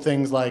were told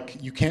things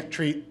like, you can't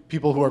treat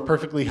people who are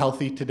perfectly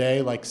healthy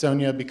today like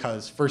Sonia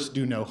because first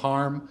do no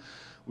harm.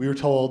 We were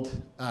told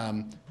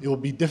it will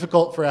be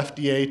difficult for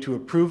FDA to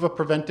approve a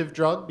preventive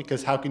drug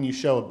because how can you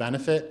show a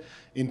benefit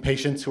in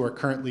patients who are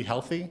currently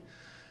healthy?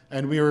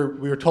 And we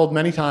were told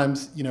many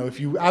times, you know, if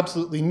you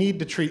absolutely need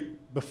to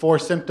treat before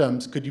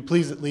symptoms, could you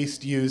please at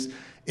least use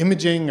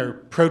imaging or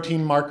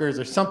protein markers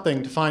or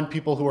something to find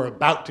people who are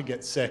about to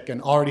get sick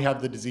and already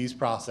have the disease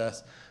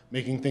process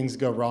making things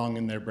go wrong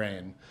in their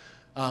brain.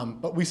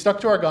 But we stuck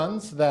to our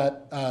guns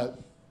that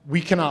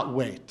we cannot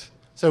wait.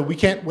 So we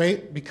can't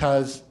wait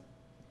because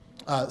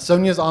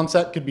Sonia's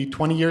onset could be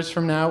 20 years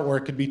from now, or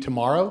it could be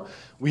tomorrow.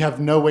 We have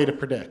no way to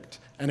predict.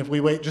 And if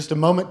we wait just a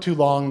moment too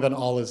long, then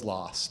all is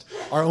lost.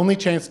 Our only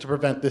chance to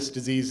prevent this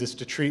disease is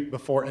to treat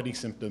before any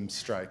symptoms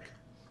strike.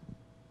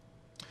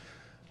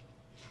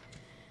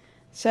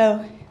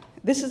 So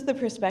this is the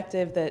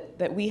perspective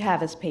that we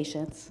have as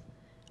patients.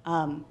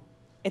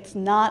 It's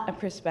not a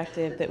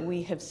perspective that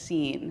we have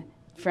seen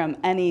from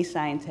any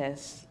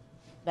scientists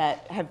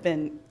that have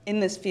been in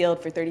this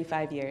field for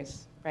 35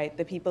 years, right?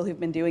 The people who've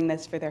been doing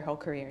this for their whole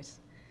careers.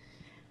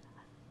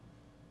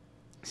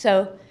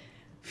 So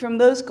from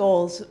those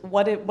goals,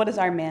 what is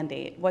our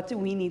mandate? What do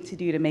we need to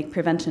do to make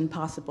prevention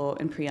possible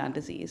in prion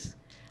disease?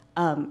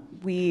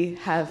 We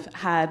have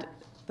had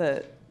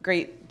the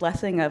great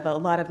blessing of a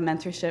lot of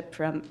mentorship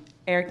from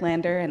Eric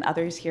Lander and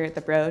others here at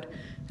the Broad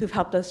who've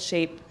helped us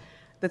shape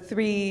the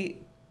three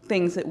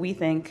things that we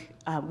think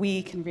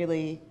we can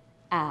really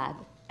add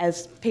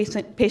as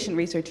patient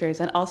researchers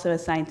and also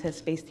as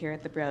scientists based here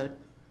at the Broad.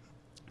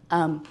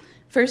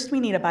 First, we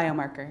need a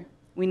biomarker.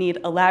 We need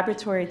a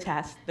laboratory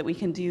test that we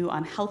can do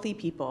on healthy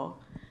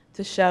people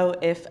to show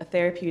if a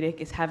therapeutic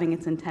is having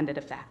its intended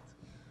effect.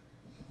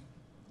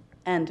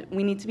 And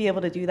we need to be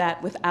able to do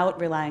that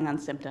without relying on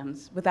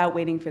symptoms, without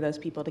waiting for those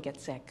people to get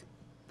sick.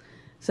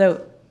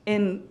 So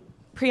in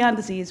prion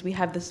disease, we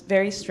have this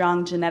very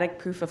strong genetic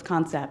proof of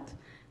concept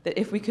that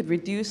if we could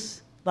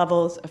reduce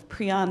levels of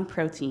prion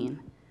protein,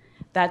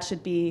 that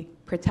should be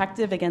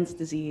protective against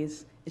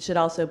disease. It should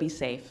also be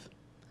safe.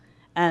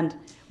 And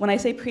when I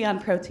say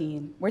prion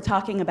protein, we're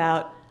talking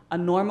about a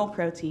normal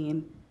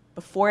protein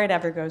before it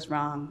ever goes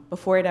wrong,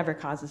 before it ever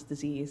causes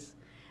disease.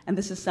 And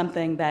this is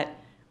something that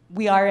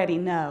we already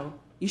know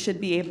you should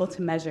be able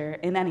to measure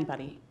in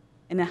anybody,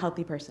 in a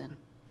healthy person.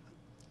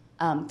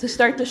 To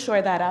start to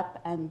shore that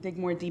up and dig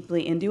more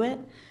deeply into it,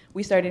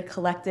 we started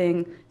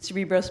collecting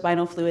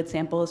cerebrospinal fluid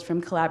samples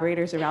from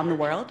collaborators around the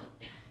world.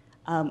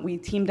 We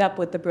teamed up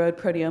with the Broad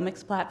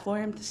proteomics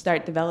platform to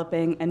start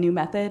developing a new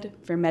method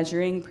for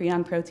measuring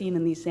prion protein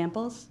in these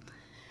samples.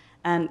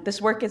 And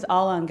this work is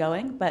all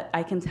ongoing, but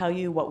I can tell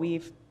you what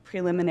we've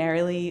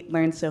preliminarily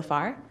learned so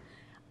far.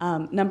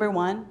 Number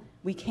one,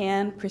 we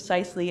can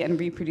precisely and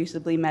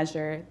reproducibly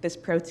measure this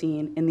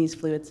protein in these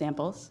fluid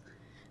samples.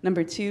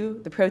 Number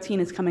two, the protein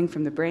is coming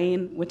from the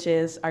brain, which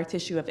is our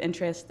tissue of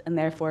interest, and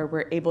therefore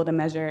we're able to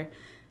measure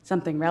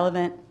something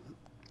relevant.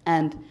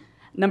 And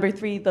number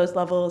three, those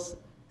levels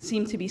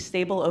seem to be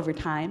stable over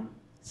time.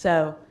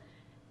 So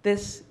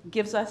this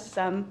gives us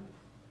some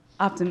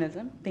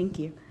optimism, thank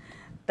you,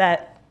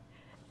 that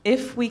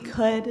if we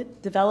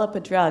could develop a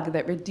drug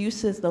that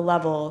reduces the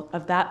level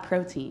of that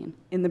protein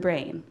in the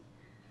brain,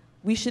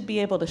 we should be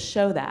able to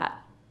show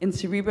that in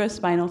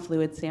cerebrospinal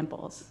fluid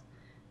samples.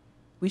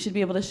 We should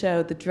be able to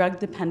show the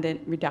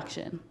drug-dependent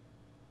reduction.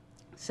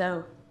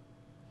 So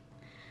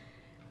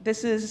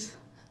this is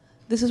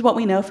what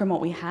we know from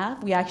what we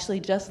have. We actually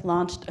just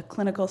launched a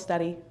clinical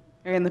study,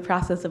 or in the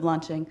process of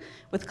launching,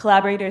 with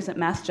collaborators at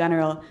Mass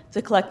General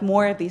to collect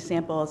more of these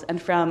samples and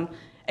from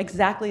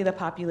exactly the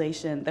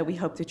population that we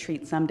hope to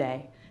treat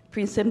someday,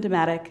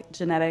 pre-symptomatic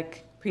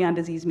genetic prion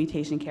disease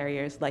mutation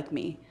carriers like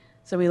me.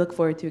 So we look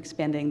forward to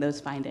expanding those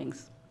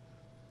findings.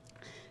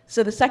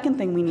 So the second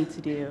thing we need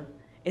to do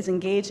is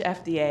engage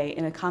FDA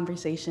in a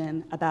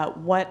conversation about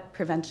what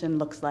prevention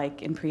looks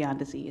like in prion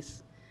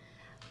disease.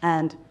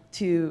 And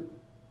to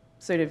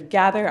sort of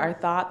gather our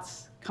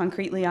thoughts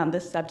concretely on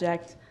this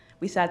subject,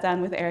 we sat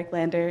down with Eric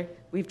Lander.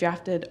 We've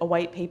drafted a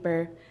white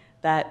paper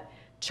that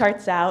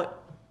charts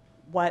out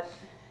what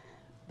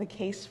the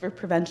case for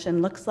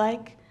prevention looks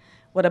like,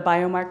 what a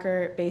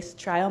biomarker-based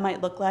trial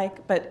might look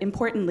like, but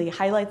importantly,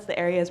 highlights the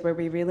areas where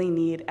we really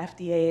need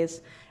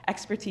FDA's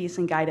expertise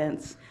and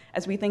guidance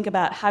as we think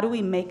about how do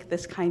we make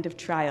this kind of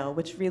trial,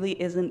 which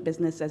really isn't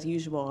business as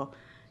usual,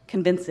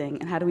 convincing,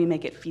 and how do we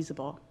make it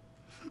feasible.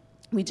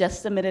 We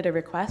just submitted a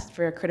request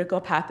for a critical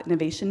path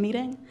innovation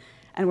meeting,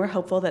 and we're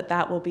hopeful that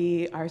that will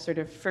be our sort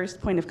of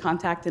first point of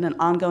contact in an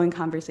ongoing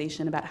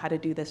conversation about how to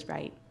do this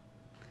right.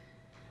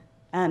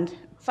 And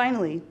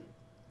finally,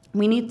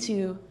 we need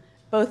to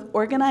both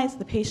organize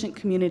the patient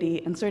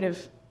community and sort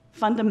of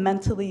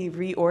fundamentally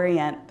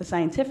reorient the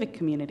scientific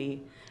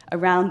community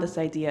around this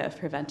idea of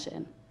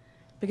prevention.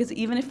 Because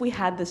even if we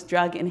had this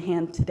drug in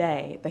hand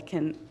today that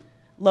can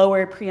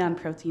lower prion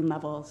protein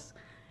levels,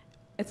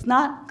 it's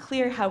not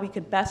clear how we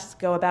could best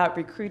go about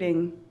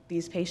recruiting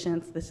these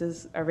patients. This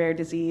is a rare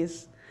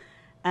disease.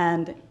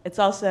 And it's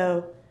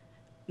also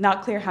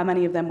not clear how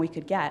many of them we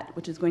could get,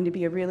 which is going to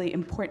be a really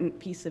important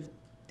piece of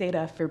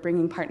data for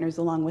bringing partners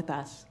along with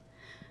us.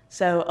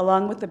 So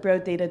along with the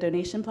Broad Data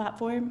Donation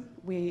Platform,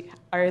 we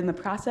are in the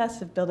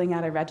process of building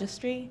out a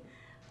registry.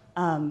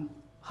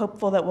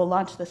 Hopeful that we'll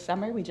launch this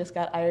summer. We just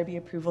got IRB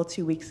approval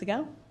 2 weeks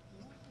ago.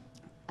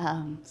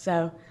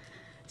 So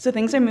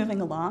things are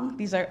moving along.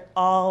 These are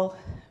all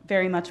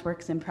very much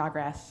works in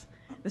progress.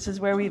 This is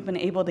where we've been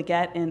able to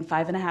get in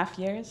 5.5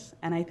 years,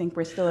 and I think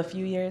we're still a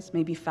few years,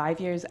 maybe 5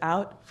 years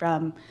out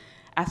from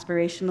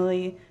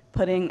aspirationally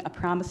putting a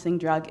promising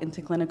drug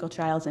into clinical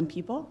trials in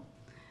people.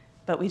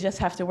 but we just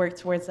have to work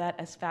towards that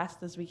as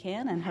fast as we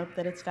can and hope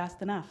that it's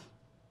fast enough.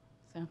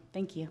 So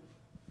thank you.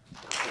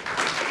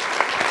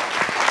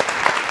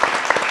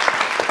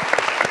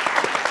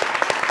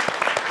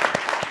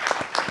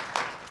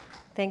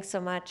 Thanks so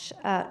much.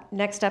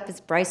 Next up is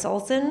Bryce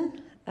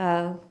Olson,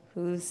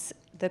 who's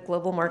the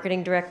Global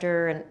Marketing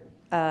Director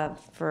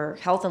for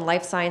Health and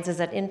Life Sciences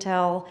at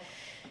Intel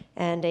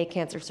and a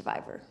cancer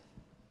survivor.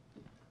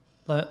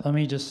 Let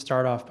me just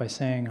start off by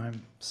saying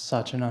I'm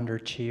such an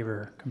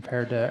underachiever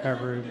compared to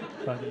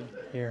everybody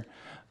here.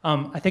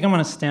 I think I'm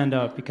going to stand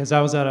up because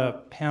I was at a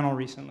panel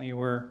recently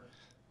where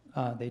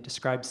they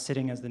described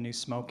sitting as the new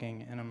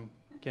smoking, and I'm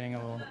getting a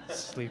little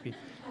sleepy.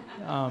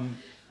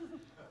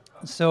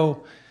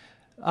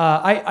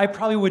 I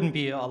probably wouldn't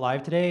be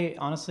alive today,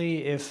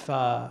 honestly, if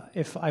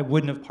I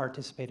wouldn't have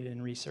participated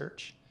in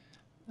research.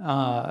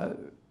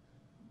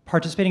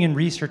 Participating in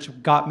research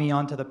got me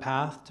onto the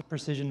path to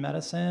precision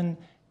medicine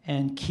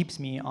and keeps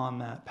me on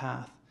that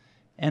path.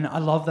 And I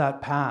love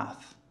that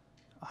path.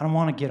 I don't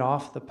want to get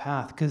off the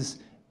path because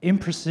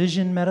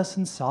imprecision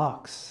medicine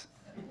sucks.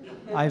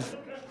 I've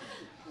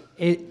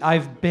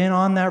been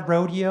on that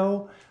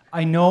rodeo.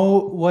 I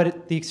know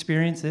what the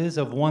experience is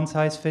of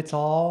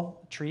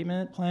one-size-fits-all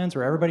treatment plans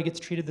where everybody gets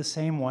treated the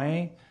same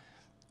way,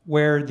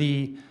 where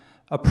the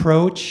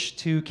approach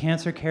to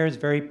cancer care is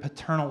very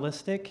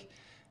paternalistic.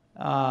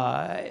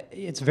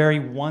 It's very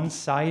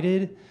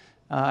one-sided.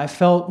 I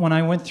felt when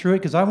I went through it,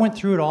 because I went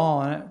through it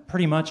all,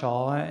 pretty much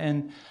all,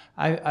 and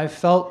I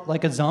felt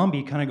like a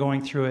zombie kind of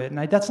going through it. And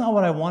that's not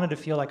what I wanted to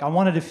feel like. I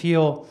wanted to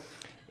feel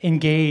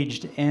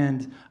engaged,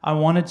 and I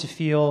wanted to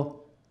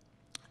feel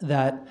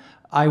that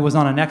I was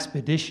on an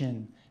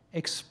expedition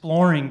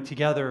exploring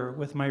together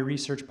with my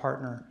research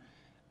partner,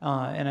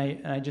 and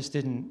I just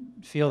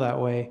didn't feel that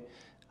way.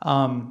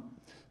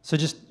 So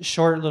just a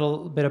short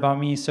little bit about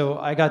me. So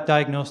I got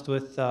diagnosed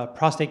with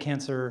prostate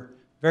cancer,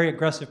 very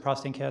aggressive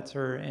prostate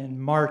cancer, in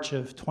March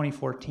of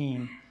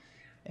 2014.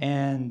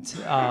 And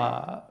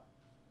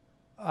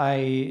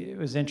it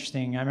was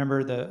interesting. I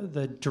remember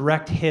the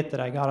direct hit that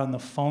I got on the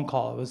phone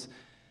call. It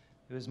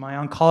was my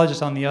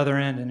oncologist on the other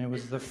end, and it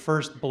was the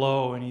first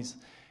blow, and he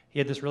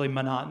had this really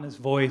monotonous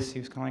voice. He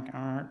was kind of like,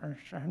 I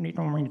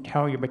don't mean to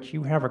tell you, but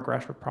you have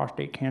aggressive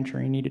prostate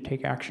cancer. You need to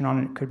take action on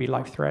it. It could be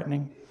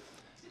life-threatening.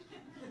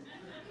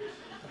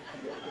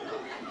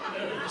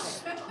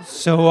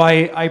 So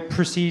I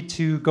proceed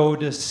to go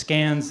to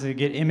scans to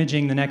get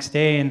imaging the next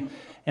day, and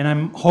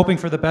I'm hoping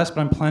for the best,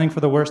 but I'm planning for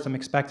the worst. I'm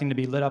expecting to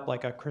be lit up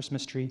like a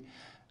Christmas tree.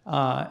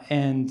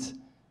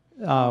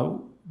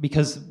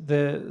 Because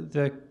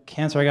the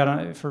cancer I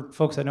got, for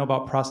folks that know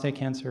about prostate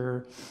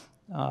cancer,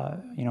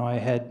 I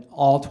had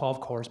all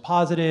 12 cores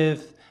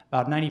positive.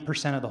 About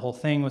 90% of the whole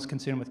thing was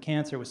consumed with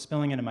cancer. It was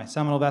spilling into my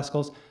seminal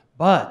vesicles.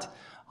 But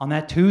on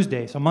that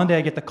Tuesday, so Monday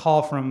I get the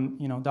call from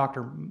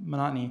Dr.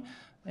 Monotony,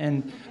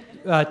 and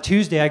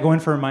Tuesday I go in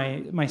for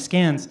my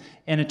scans,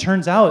 and it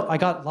turns out I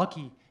got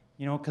lucky,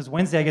 because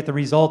Wednesday I get the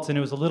results, and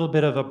it was a little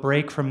bit of a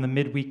break from the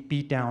midweek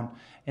beatdown,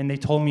 and they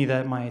told me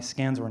that my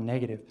scans were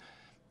negative.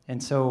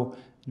 And so,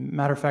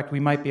 matter of fact, we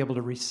might be able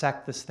to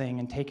resect this thing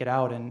and take it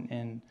out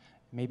and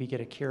maybe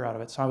get a cure out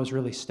of it. So I was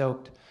really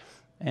stoked.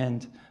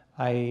 And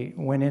I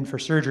went in for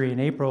surgery in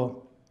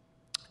April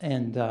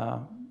and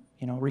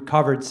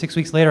recovered. 6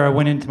 weeks later, I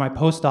went into my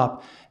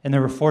post-op, and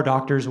there were 4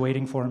 doctors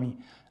waiting for me.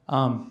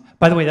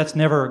 By the way, that's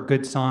never a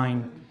good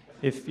sign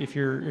if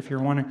you're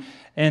wondering.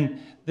 And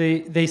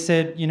they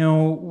said,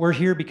 we're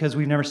here because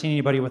we've never seen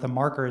anybody with a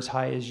marker as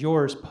high as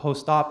yours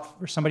post-op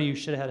for somebody who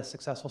should have had a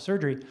successful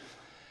surgery.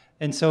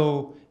 And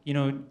so,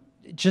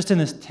 just in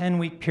this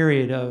 10-week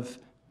period of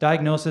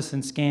diagnosis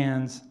and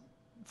scans,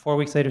 4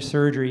 weeks later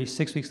surgery,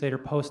 6 weeks later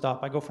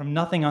post-op, I go from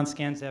nothing on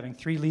scans to having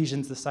 3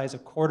 lesions the size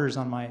of quarters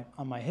on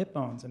my hip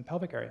bones and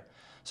pelvic area.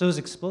 So it was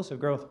explosive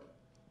growth.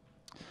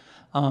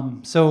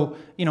 What do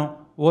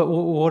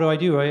I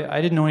do?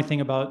 I didn't know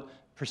anything about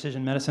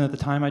precision medicine at the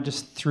time. I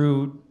just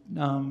threw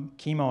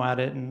chemo at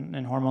it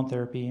and hormone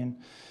therapy.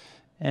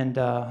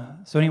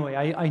 So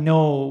anyway, I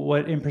know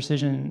what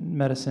imprecision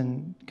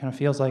medicine kind of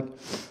feels like.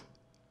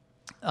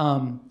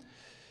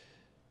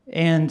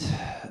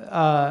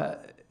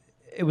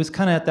 It was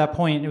kind of at that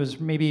point, it was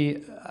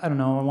maybe, I don't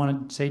know, I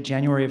want to say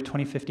January of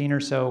 2015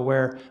 or so,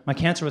 where my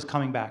cancer was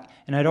coming back.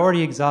 And I'd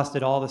already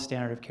exhausted all the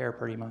standard of care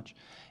pretty much.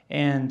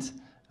 And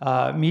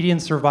median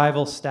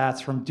survival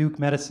stats from Duke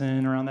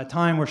Medicine around that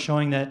time were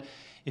showing that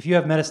if you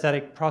have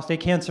metastatic prostate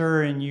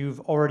cancer and you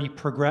have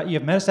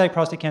metastatic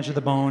prostate cancer of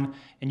the bone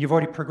and you've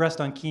already progressed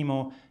on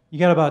chemo, you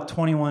got about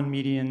 21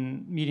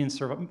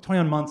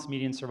 months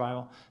median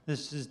survival.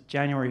 This is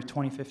January of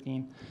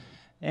 2015.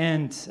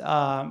 And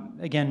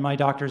again, my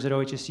doctors at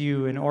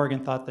OHSU in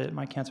Oregon thought that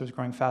my cancer was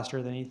growing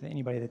faster than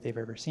anybody that they've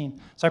ever seen.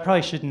 So I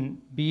probably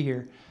shouldn't be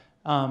here.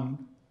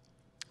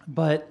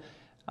 But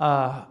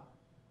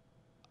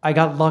I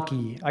got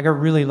lucky. I got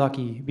really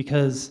lucky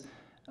because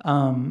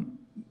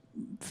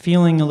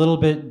feeling a little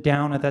bit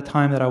down at that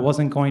time that I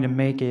wasn't going to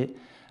make it,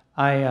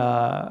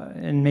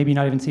 and maybe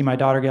not even see my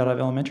daughter get out of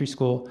elementary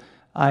school,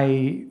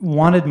 I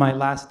wanted my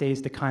last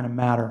days to kind of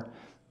matter.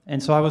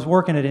 And so I was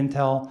working at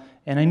Intel,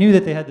 and I knew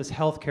that they had this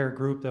healthcare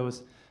group that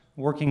was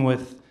working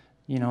with,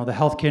 the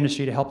healthcare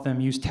industry to help them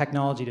use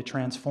technology to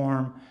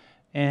transform.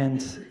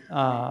 And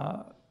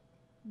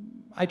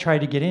I tried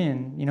to get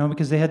in,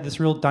 because they had this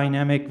real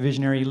dynamic,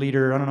 visionary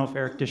leader. I don't know if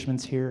Eric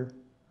Dishman's here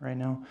right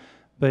now,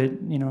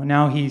 but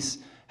now he's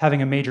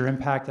having a major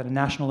impact at a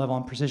national level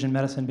on precision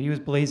medicine. But he was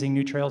blazing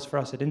new trails for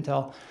us at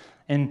Intel,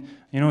 and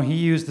he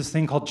used this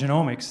thing called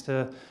genomics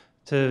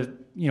to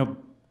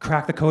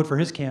crack the code for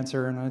his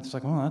cancer. And I was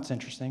like, oh, that's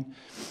interesting.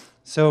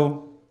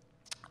 So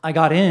I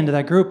got into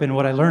that group, and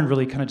what I learned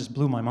really kind of just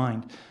blew my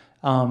mind.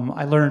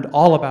 I learned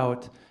all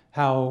about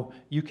how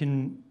you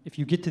can, if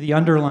you get to the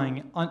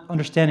underlying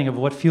understanding of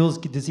what fuels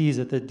disease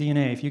at the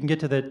DNA, if you can get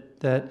to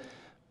that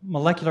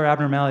molecular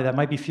abnormality that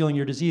might be fueling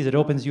your disease, it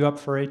opens you up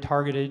for a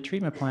targeted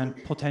treatment plan,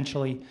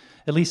 potentially,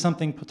 at least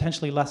something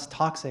potentially less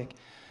toxic.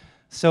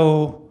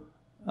 So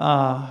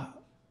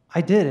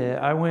I did it.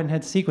 I went and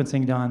had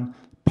sequencing done.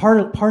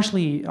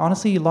 Partially,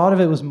 honestly, a lot of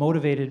it was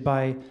motivated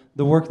by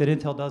the work that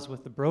Intel does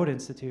with the Broad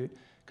Institute,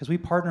 because we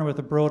partner with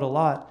the Broad a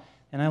lot,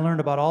 and I learned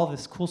about all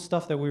this cool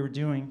stuff that we were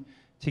doing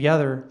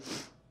together.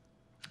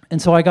 And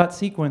so I got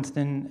sequenced,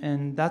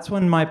 and that's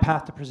when my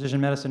path to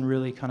precision medicine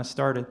really kind of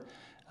started.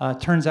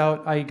 Turns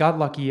out I got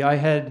lucky. I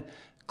had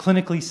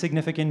clinically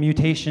significant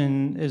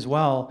mutation as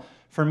well.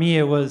 For me,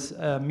 it was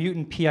a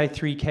mutant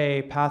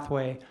PI3K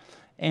pathway,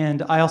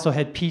 and I also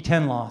had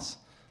P10 loss,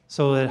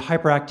 so that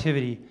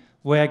hyperactivity.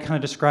 The way I kind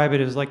of describe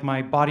it is like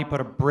my body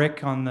put a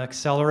brick on the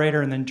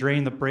accelerator and then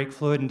drained the brake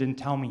fluid and didn't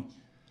tell me.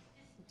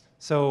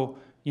 So,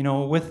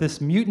 with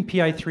this mutant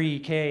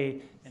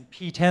PI3K and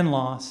P10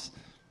 loss,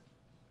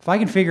 if I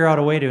can figure out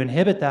a way to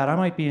inhibit that, I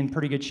might be in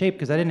pretty good shape,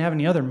 because I didn't have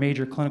any other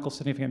major clinical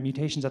significant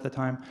mutations at the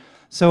time.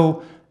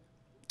 So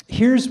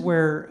here's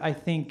where I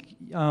think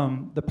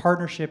the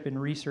partnership in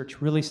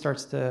research really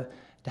starts to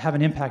have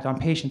an impact on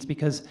patients,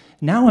 because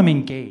now I'm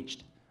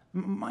engaged.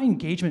 My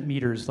engagement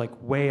meter is like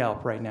way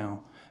up right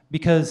now,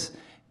 because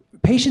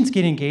patients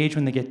get engaged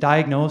when they get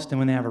diagnosed and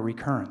when they have a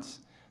recurrence.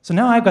 So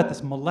now I've got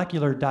this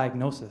molecular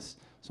diagnosis.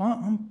 So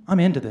I'm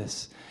into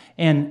this.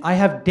 And I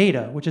have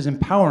data, which is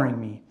empowering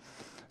me.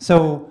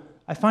 So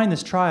I find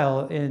this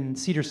trial in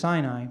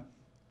Cedars-Sinai,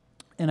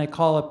 and I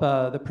call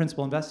up the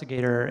principal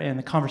investigator, and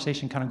the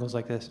conversation kind of goes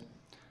like this.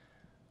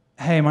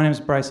 Hey, my name is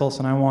Bryce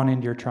Olson. I want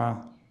into your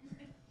trial.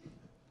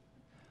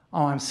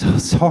 Oh, I'm so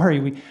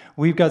sorry.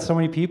 We've got so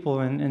many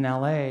people in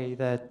LA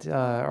that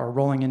are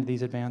rolling into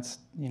these advanced,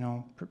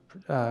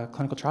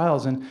 clinical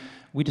trials, and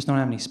we just don't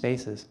have any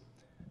spaces.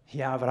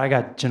 Yeah, but I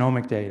got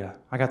genomic data.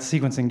 I got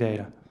sequencing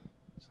data.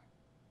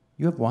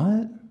 You have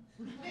what?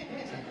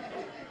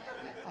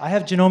 I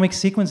have genomic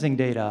sequencing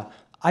data.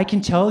 I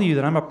can tell you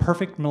that I'm a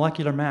perfect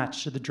molecular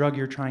match to the drug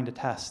you're trying to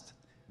test.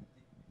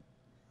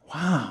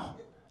 Wow,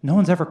 no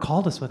one's ever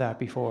called us with that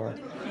before.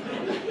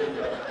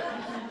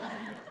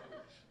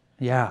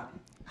 Yeah.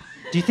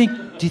 Do you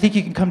think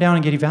you can come down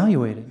and get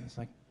evaluated? It's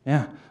like,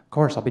 yeah, of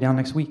course, I'll be down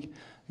next week.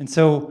 And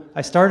so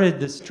I started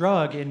this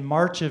drug in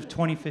March of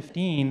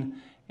 2015,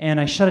 and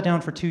I shut it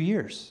down for 2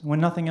 years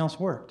when nothing else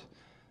worked.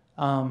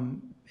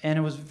 And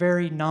it was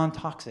very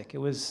non-toxic. It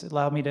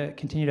allowed me to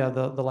continue to have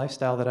the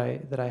lifestyle that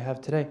I have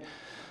today.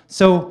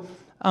 So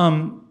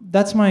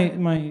that's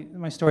my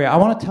story. I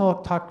want to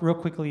talk real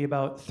quickly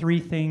about 3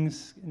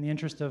 things in the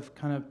interest of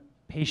kind of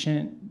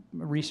patient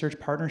research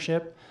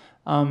partnership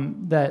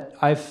that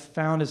I've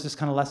found as just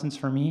kind of lessons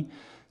for me.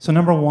 So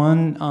number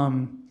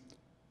 1,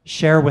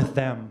 share with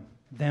them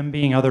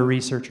being other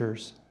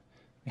researchers.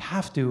 We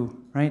have to,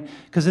 right?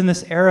 Because in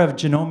this era of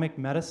genomic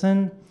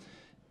medicine,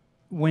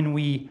 when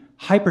we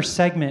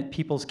hypersegment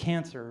people's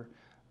cancer,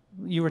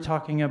 you were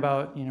talking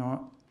about,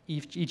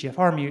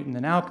 EGFR mutant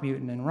and ALK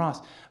mutant and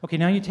ROS. Okay,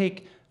 now you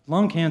take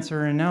lung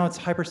cancer, and now it's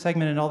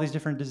hypersegmented in all these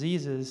different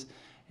diseases.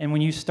 And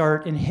when you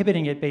start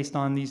inhibiting it based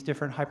on these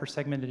different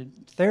hypersegmented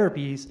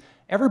therapies,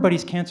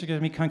 everybody's cancer is going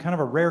to become kind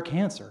of a rare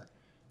cancer,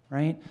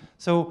 right?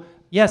 So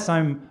yes,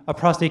 I'm a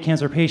prostate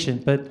cancer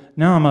patient, but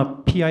now I'm a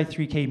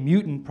PI3K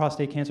mutant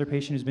prostate cancer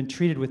patient who's been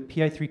treated with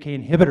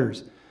PI3K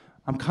inhibitors.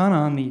 I'm kind of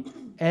on the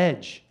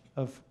edge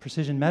of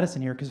precision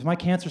medicine here, because if my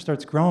cancer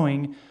starts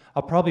growing,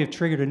 I'll probably have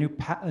triggered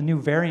a new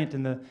variant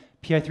in the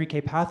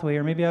PI3K pathway,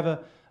 or maybe I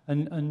have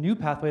a new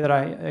pathway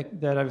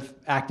that I've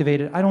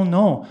activated. I don't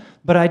know,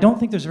 but I don't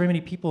think there's very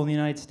many people in the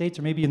United States,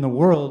 or maybe in the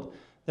world,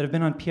 that have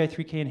been on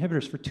PI3K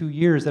inhibitors for 2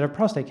 years that have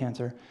prostate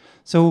cancer.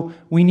 So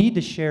we need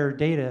to share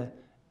data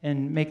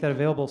and make that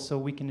available so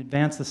we can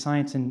advance the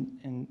science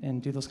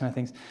and do those kind of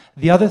things.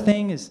 The other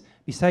thing is,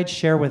 besides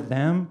share with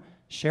them,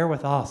 share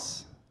with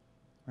us,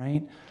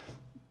 right?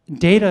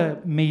 Data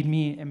made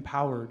me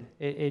empowered.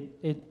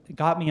 It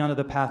got me onto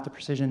the path to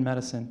precision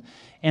medicine.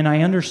 And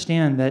I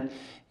understand that,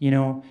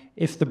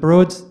 if the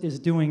Broads is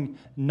doing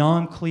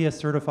non-CLIA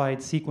certified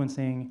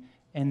sequencing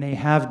and they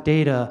have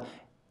data,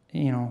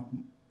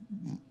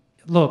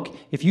 look,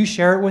 if you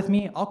share it with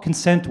me, I'll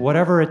consent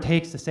whatever it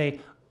takes to say,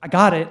 I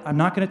got it, I'm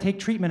not going to take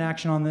treatment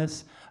action on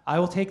this. I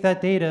will take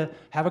that data,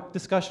 have a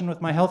discussion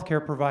with my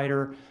healthcare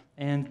provider,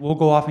 and we'll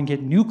go off and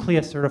get new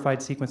CLIA certified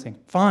sequencing.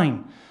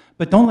 Fine.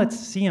 But don't let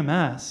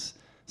CMS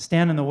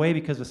stand in the way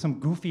because of some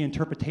goofy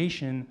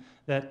interpretation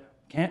that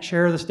can't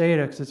share this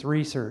data because it's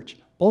research.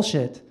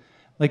 Bullshit.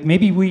 Like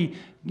maybe we,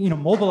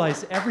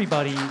 mobilize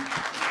everybody.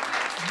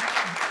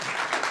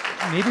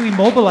 Maybe we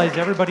mobilize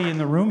everybody in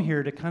the room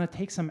here to kind of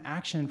take some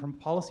action from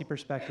a policy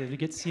perspective to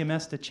get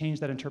CMS to change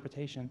that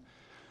interpretation.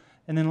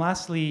 And then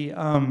lastly,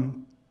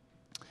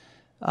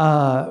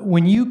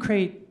 when you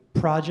create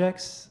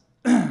projects,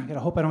 I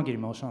hope I don't get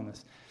emotional on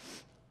this.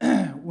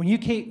 When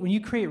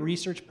you create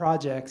research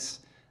projects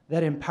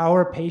that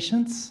empower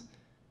patients,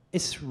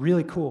 it's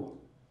really cool.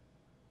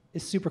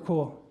 It's super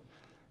cool.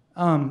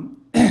 And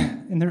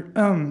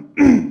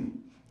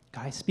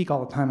I speak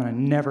all the time and I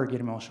never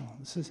get emotional.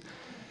 This is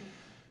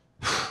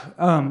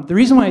the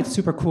reason why it's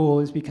super cool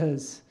is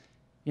because,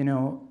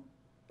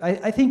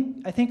 I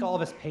think all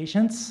of us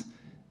patients,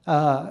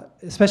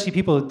 especially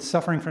people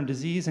suffering from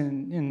disease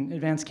and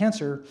advanced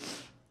cancer,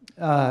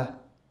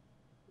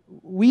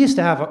 we used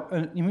to have,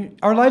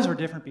 our lives were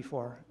different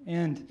before,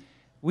 and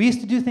we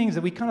used to do things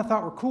that we kind of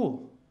thought were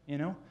cool,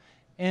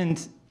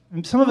 and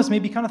some of us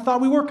maybe kind of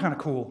thought we were kind of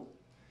cool.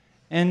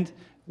 And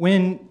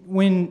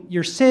when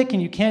you're sick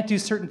and you can't do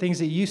certain things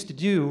that you used to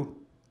do,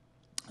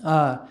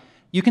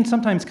 you can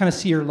sometimes kind of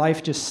see your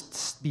life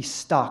just be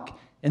stuck,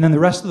 and then the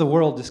rest of the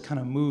world just kind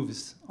of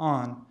moves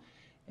on.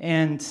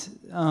 And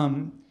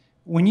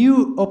when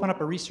you open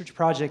up a research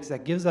project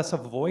that gives us a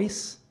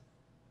voice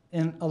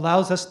and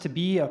allows us to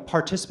be a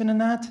participant in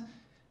that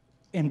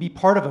and be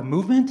part of a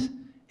movement,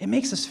 it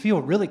makes us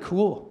feel really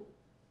cool,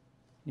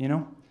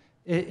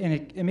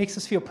 It makes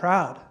us feel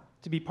proud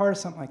to be part of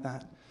something like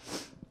that.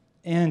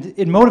 And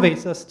it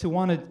motivates us to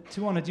want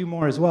to do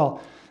more as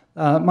well.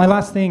 My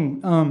last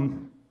thing,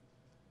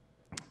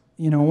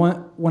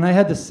 when I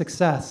had this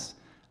success,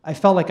 I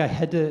felt like I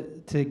had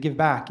to give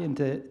back and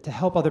to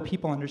help other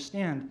people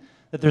understand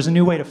that there's a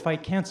new way to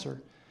fight cancer.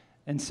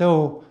 And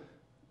so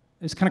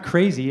it's kind of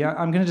crazy.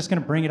 I'm just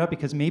going to bring it up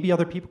because maybe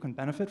other people can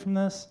benefit from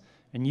this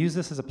and use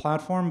this as a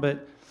platform.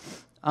 But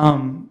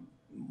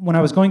when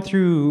I was going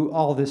through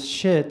all this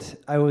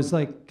shit, I was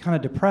like kind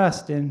of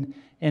depressed. And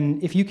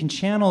if you can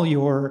channel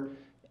your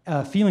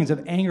feelings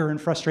of anger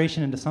and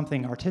frustration into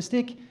something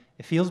artistic,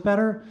 it feels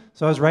better.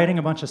 So I was writing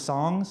a bunch of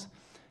songs.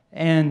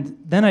 And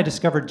then I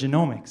discovered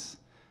genomics.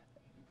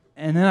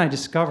 And then I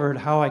discovered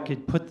how I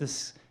could put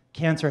this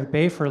cancer at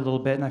bay for a little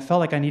bit. And I felt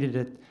like I needed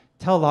to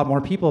tell a lot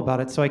more people about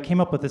it. So I came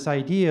up with this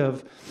idea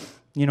of,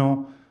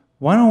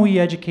 why don't we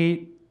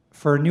educate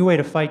for a new way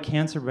to fight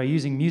cancer by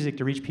using music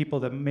to reach people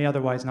that may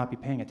otherwise not be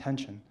paying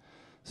attention.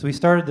 So we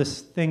started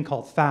this thing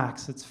called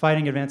FACS. It's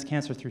Fighting Advanced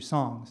Cancer Through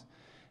Songs.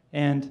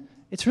 And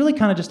it's really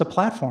kind of just a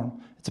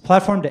platform. It's a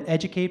platform to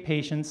educate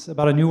patients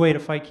about a new way to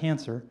fight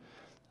cancer.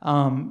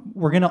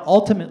 We're going to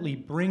ultimately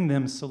bring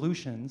them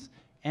solutions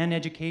and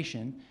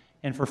education.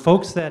 And for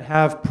folks that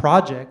have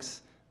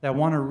projects that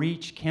want to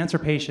reach cancer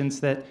patients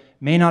that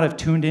may not have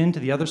tuned in to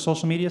the other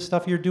social media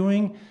stuff you're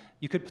doing,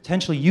 you could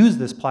potentially use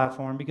this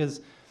platform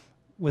because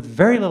with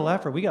very little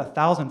effort, we got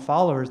 1,000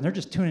 followers and they're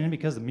just tuning in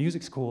because the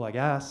music's cool, I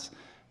guess,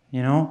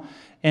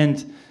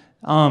 And,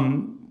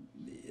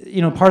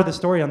 part of the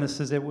story on this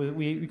is that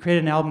we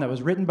created an album that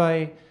was written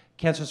by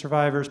cancer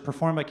survivors,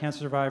 performed by cancer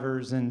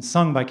survivors, and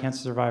sung by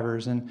cancer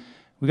survivors. And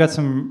we got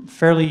some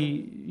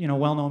fairly,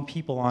 well-known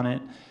people on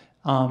it.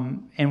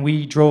 And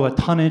we drove a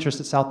ton of interest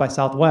at South by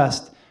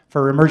Southwest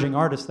for emerging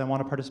artists that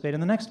want to participate in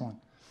the next one.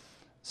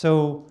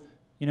 So,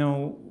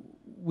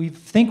 we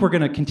think we're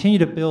going to continue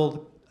to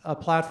build a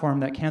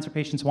platform that cancer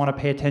patients want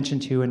to pay attention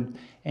to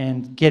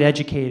and get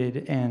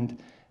educated and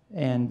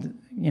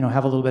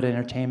have a little bit of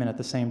entertainment at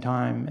the same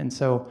time. And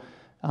so,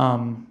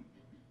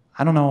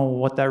 I don't know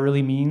what that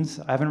really means.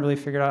 I haven't really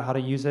figured out how to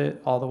use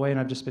it all the way, and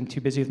I've just been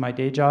too busy with my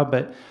day job.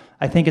 But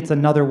I think it's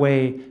another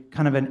way,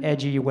 kind of an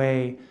edgy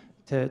way,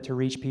 to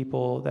reach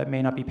people that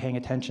may not be paying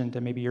attention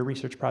to maybe your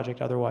research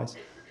project otherwise.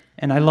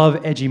 And I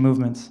love edgy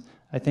movements.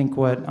 I think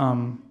what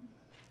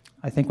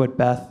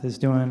Beth is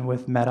doing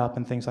with MedUp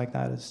and things like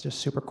that is just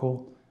super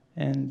cool.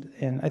 And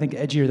I think the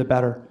edgier the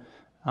better.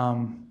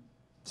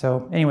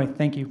 So anyway,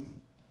 thank you.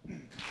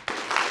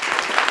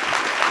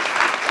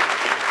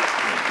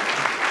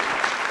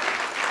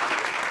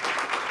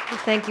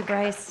 Thank you,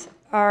 Bryce.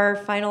 Our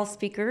final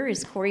speaker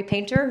is Corey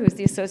Painter, who's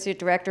the Associate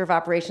Director of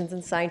Operations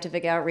and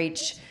Scientific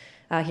Outreach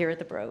here at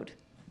the Broad.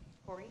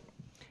 Corey?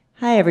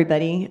 Hi,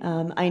 everybody.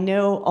 I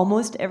know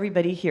almost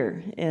everybody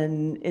here,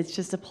 and it's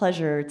just a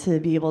pleasure to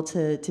be able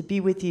to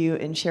be with you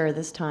and share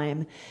this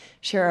time,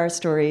 share our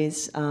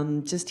stories,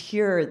 just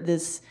hear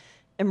this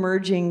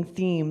emerging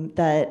theme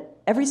that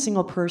every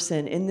single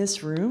person in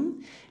this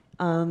room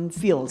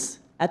feels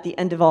at the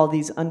end of all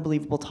these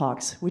unbelievable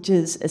talks, which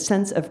is a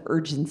sense of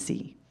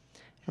urgency.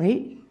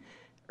 Right?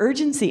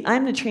 Urgency.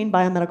 I'm a trained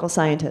biomedical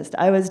scientist.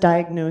 I was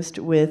diagnosed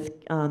with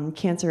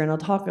cancer, and I'll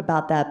talk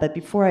about that. But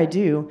before I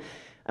do,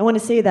 I want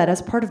to say that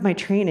as part of my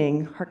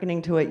training,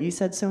 hearkening to what you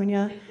said,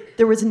 Sonia,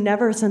 there was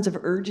never a sense of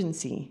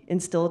urgency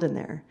instilled in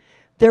there.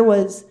 There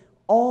was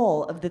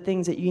all of the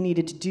things that you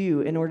needed to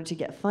do in order to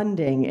get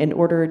funding, in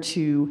order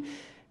to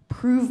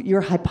prove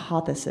your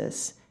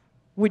hypothesis.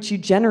 which you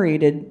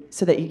generated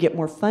so that you get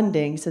more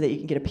funding so that you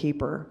can get a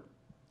paper.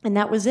 And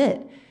that was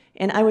it.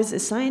 And I was a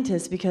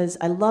scientist because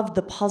I loved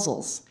the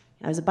puzzles.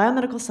 I was a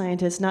biomedical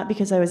scientist, not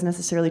because I was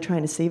necessarily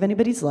trying to save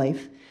anybody's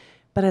life,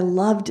 but I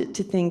loved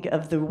to think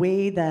of the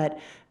way that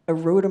a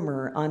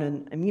rotamer on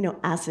an amino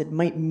acid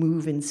might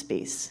move in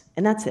space.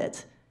 And that's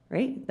it,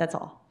 right? That's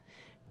all.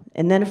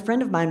 And then a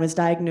friend of mine was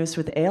diagnosed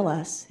with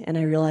ALS, and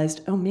I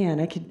realized, oh man,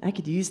 I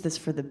could use this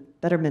for the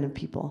betterment of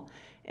people.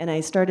 And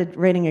I started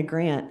writing a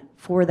grant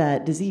for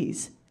that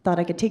disease. Thought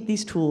I could take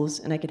these tools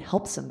and I could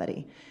help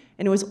somebody.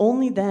 And it was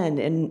only then,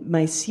 in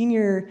my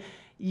senior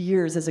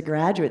years as a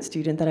graduate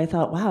student, that I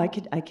thought, wow,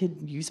 I could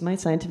use my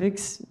scientific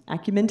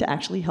acumen to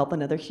actually help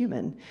another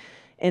human.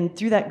 And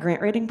through that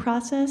grant writing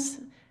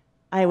process,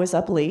 I was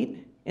up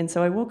late, and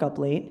so I woke up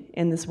late.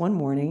 And this one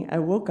morning, I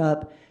woke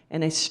up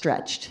and I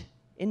stretched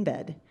in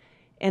bed.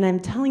 And I'm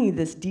telling you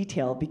this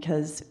detail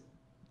because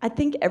I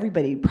think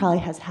everybody probably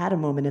has had a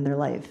moment in their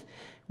life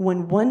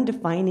when one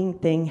defining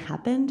thing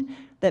happened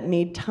that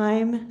made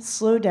time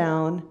slow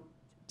down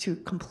to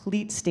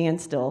complete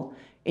standstill.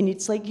 And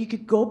it's like you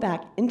could go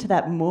back into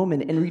that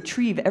moment and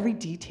retrieve every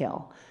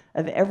detail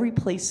of every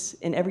place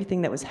and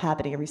everything that was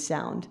happening, every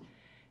sound.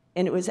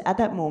 And it was at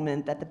that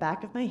moment that the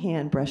back of my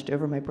hand brushed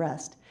over my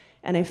breast,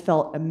 and I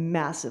felt a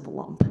massive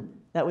lump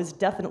that was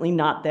definitely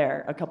not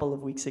there a couple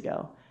of weeks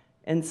ago.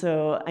 And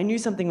so I knew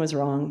something was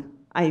wrong.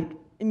 I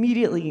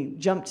immediately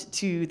jumped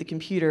to the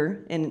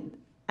computer, and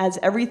as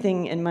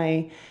everything in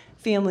my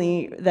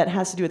family that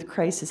has to do with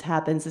crisis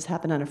happens, this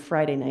happened on a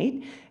Friday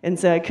night. And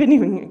so I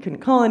couldn't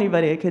call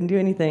anybody, I couldn't do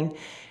anything.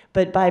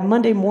 But by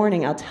Monday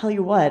morning, I'll tell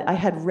you what, I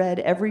had read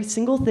every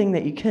single thing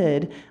that you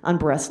could on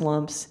breast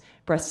lumps,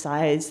 breast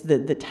size,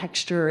 the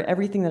texture,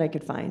 everything that I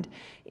could find.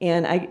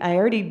 And I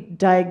already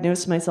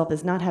diagnosed myself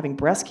as not having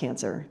breast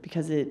cancer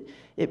because it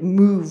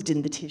moved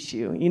in the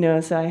tissue, you know,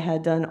 so I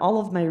had done all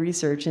of my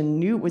research and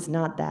knew it was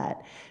not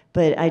that,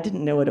 but I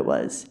didn't know what it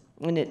was.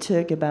 And it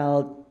took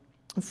about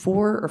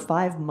 4 or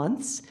 5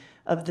 months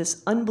of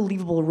this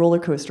unbelievable roller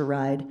coaster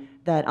ride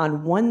that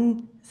on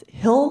one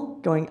hill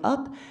going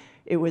up,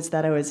 it was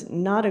that I was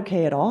not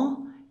okay at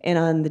all, and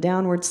on the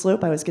downward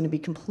slope, I was going to be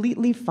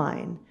completely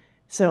fine.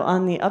 So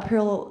on the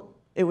uphill,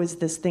 it was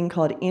this thing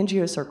called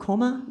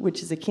angiosarcoma,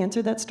 which is a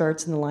cancer that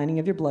starts in the lining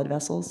of your blood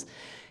vessels.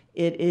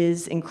 It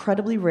is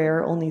incredibly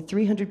rare. Only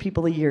 300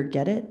 people a year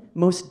get it.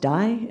 Most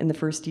die in the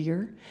first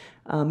year.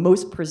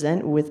 Most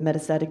present with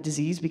metastatic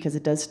disease because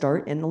it does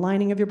start in the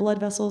lining of your blood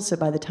vessels. So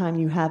by the time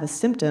you have a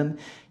symptom,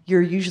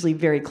 you're usually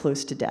very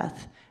close to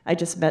death. I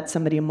just met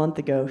somebody a month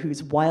ago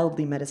who's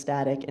wildly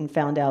metastatic and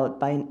found out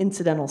by an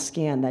incidental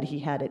scan that he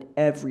had it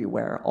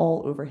everywhere,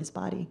 all over his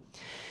body.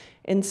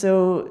 And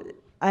so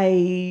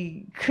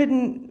I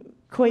couldn't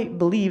quite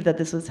believe that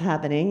this was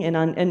happening.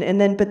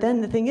 But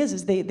then the thing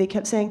is they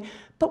kept saying,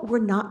 but we're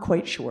not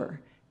quite sure,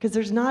 because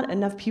there's not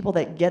enough people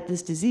that get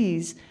this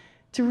disease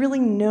to really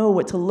know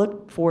what to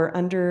look for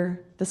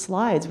under the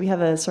slides. We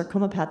have a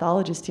sarcoma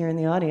pathologist here in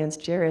the audience,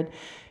 Jared,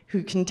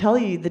 who can tell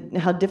you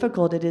how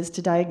difficult it is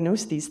to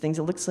diagnose these things.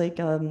 It looks like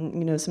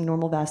some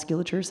normal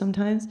vasculature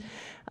sometimes.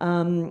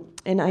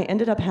 And I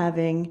ended up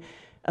having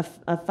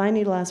a fine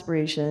needle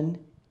aspiration,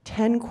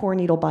 10 core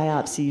needle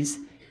biopsies,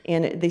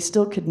 and they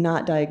still could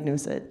not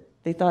diagnose it.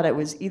 They thought it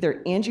was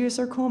either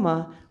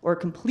angiosarcoma or a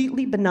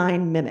completely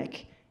benign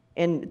mimic.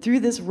 And through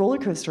this roller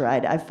coaster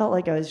ride, I felt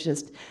like I was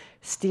just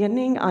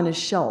standing on a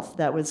shelf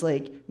that was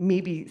like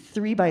maybe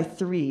 3 by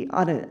 3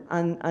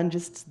 on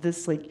just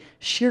this like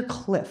sheer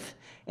cliff,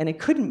 and I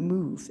couldn't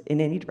move in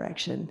any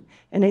direction.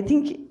 And I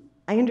think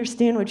I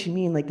understand what you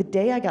mean. Like the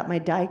day I got my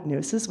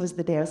diagnosis was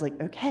the day I was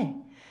like, okay,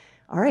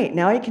 all right,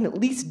 now I can at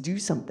least do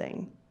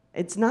something.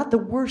 It's not the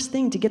worst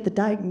thing to get the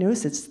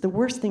diagnosis. It's the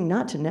worst thing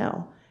not to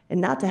know and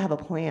not to have a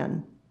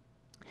plan.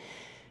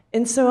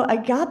 And so I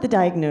got the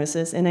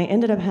diagnosis, and I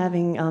ended up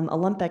having a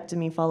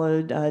lumpectomy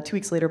followed 2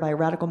 weeks later by a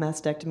radical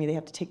mastectomy. They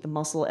have to take the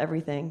muscle,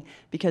 everything,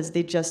 because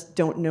they just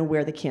don't know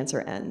where the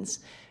cancer ends.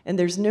 And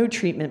there's no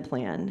treatment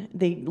plan.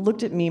 They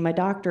looked at me, my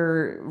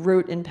doctor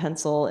wrote in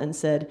pencil and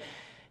said,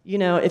 you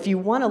know, if you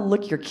want to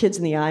look your kids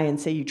in the eye and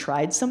say you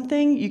tried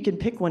something, you can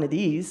pick one of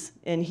these.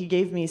 And he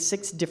gave me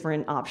 6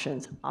 different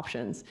options,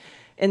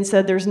 and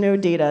said there's no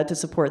data to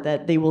support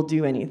that they will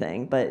do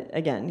anything. But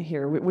again,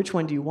 here, which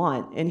one do you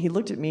want? And he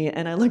looked at me,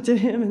 and I looked at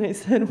him, and I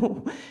said,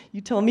 well,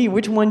 you tell me,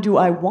 which one do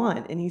I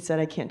want? And he said,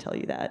 I can't tell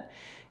you that.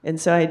 And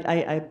so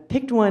I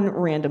picked one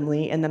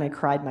randomly, and then I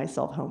cried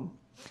myself home.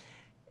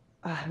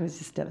 It was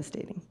just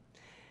devastating.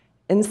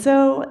 And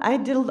so I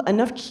did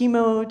enough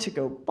chemo to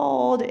go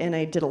bald, and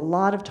I did a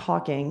lot of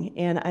talking,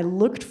 and I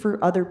looked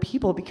for other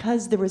people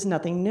because there was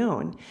nothing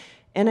known.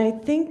 And I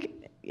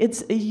think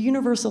it's a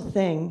universal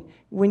thing.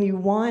 When you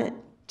want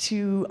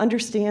to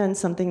understand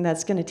something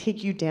that's going to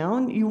take you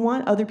down, you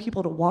want other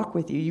people to walk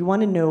with you. You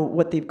want to know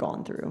what they've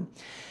gone through.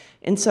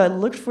 And so I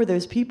looked for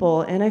those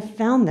people, and I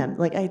found them.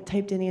 Like, I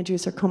typed in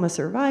angiosarcoma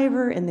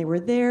survivor, and they were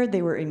there.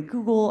 They were in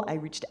Google. I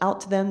reached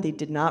out to them. They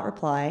did not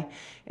reply.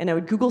 And I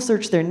would Google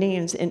search their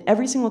names, and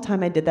every single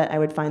time I did that, I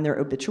would find their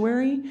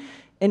obituary.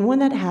 And when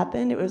that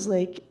happened, it was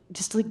like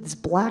just like this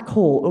black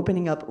hole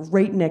opening up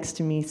right next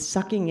to me,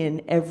 sucking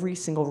in every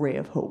single ray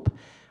of hope.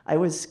 I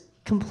was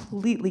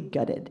completely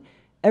gutted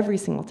every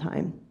single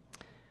time.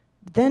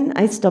 Then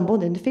I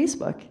stumbled into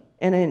Facebook.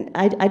 And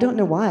I don't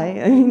know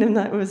why. I mean,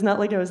 it was not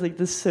like I was like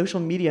this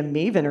social media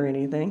maven or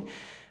anything,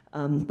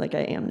 like I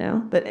am now.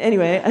 But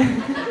anyway,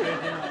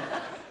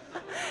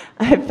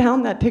 I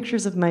found that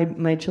pictures of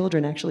my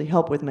children actually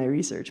help with my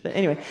research. But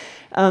anyway,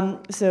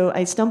 so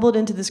I stumbled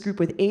into this group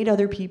with 8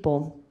 other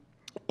people,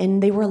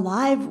 and they were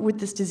alive with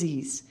this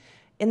disease.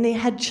 And they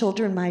had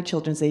children my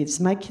children's age.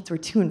 So my kids were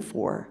 2 and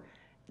 4.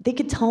 They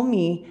could tell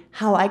me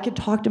how I could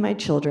talk to my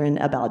children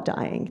about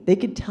dying. They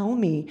could tell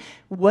me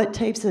what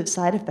types of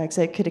side effects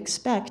I could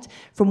expect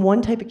from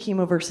one type of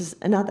chemo versus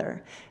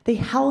another. They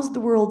housed the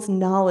world's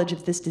knowledge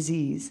of this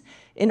disease.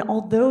 And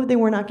although they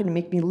were not going to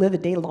make me live a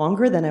day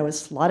longer than I was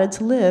slotted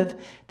to live,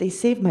 they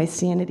saved my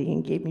sanity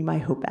and gave me my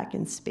hope back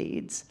in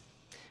spades.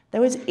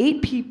 That was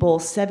 8 people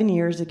 7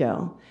 years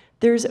ago.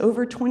 There's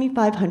over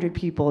 2,500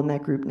 people in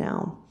that group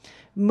now.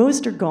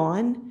 Most are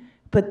gone.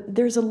 But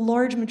there's a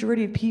large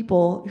majority of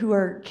people who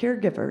are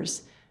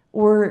caregivers,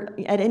 or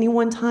at any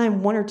one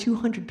time, 100 or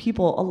 200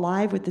 people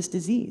alive with this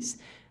disease.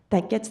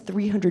 That gets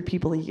 300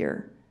 people a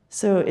year.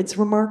 So it's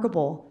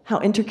remarkable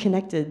how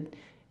interconnected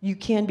you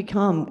can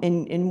become.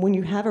 And when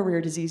you have a rare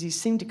disease, you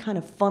seem to kind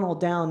of funnel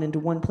down into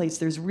one place.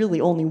 There's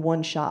really only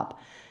one shop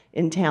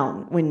in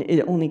town when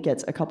it only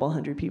gets a couple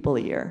hundred people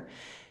a year.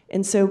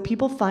 And so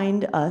people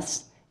find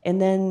us, and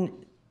then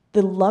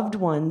the loved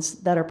ones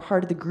that are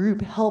part of the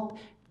group help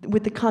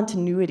with the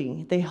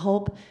continuity. They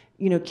help,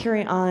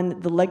 carry on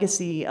the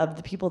legacy of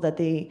the people that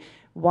they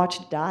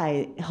watched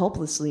die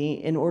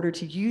helplessly in order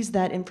to use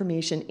that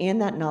information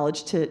and that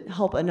knowledge to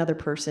help another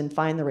person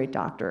find the right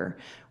doctor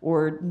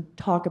or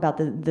talk about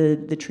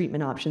the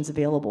treatment options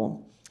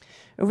available.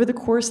 Over the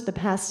course of the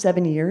past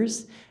 7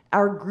 years,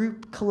 our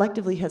group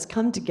collectively has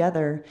come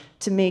together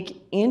to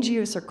make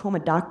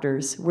angiosarcoma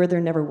doctors where there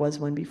never was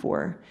one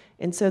before.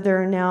 And so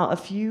there are now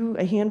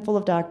a handful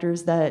of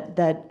doctors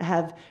that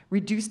have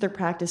reduced their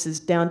practices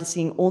down to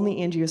seeing only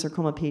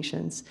angiosarcoma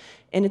patients.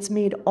 And it's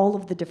made all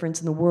of the difference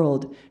in the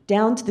world,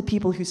 down to the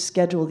people who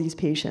schedule these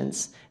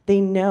patients. They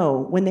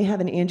know when they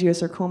have an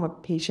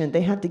angiosarcoma patient,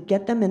 they have to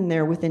get them in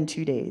there within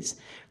 2 days.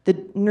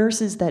 The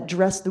nurses that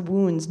dress the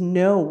wounds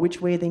know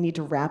which way they need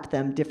to wrap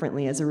them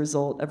differently as a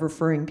result of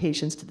referring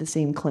patients to the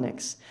same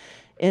clinics.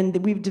 And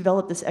we've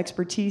developed this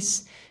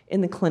expertise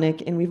in the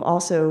clinic, and we've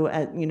also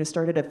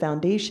started a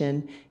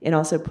foundation and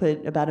also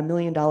put about $1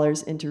 million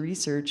into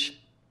research,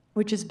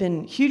 which has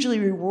been hugely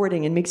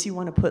rewarding and makes you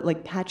want to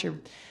pat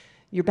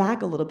your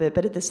back a little bit.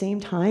 But at the same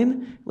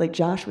time, like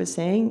Josh was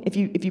saying, if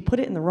you put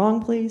it in the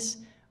wrong place,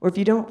 or if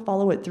you don't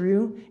follow it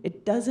through,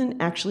 it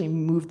doesn't actually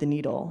move the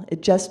needle.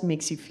 It just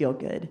makes you feel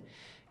good.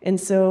 And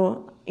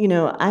so,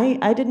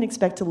 I didn't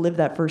expect to live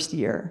that first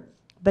year,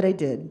 but I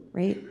did,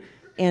 right?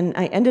 And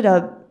I ended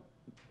up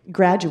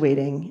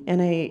graduating,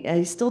 and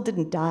I still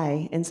didn't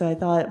die. And so I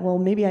thought, well,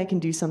 maybe I can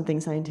do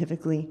something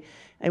scientifically.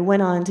 I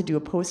went on to do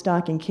a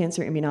postdoc in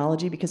cancer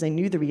immunology because I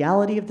knew the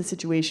reality of the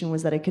situation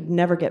was that I could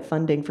never get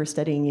funding for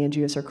studying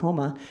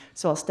angiosarcoma.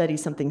 So I'll study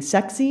something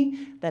sexy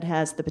that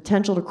has the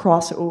potential to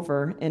cross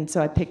over. And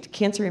so I picked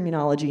cancer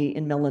immunology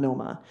and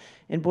melanoma.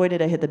 And boy,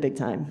 did I hit the big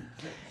time.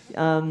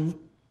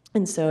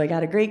 And so I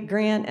got a great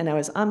grant, and I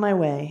was on my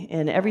way,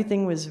 and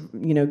everything was,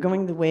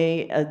 going the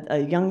way a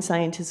young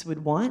scientist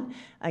would want.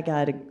 I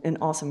got an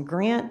awesome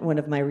grant. One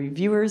of my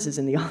reviewers is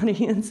in the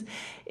audience,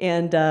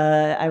 and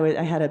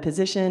I had a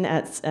position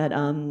at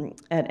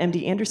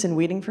MD Anderson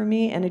waiting for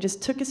me, and I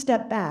just took a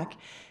step back,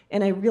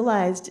 and I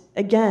realized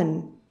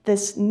again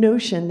this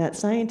notion that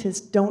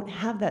scientists don't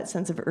have that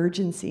sense of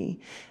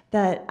urgency,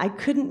 that I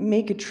couldn't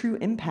make a true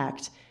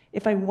impact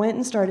if I went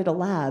and started a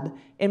lab,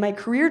 and my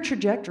career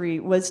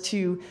trajectory was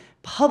to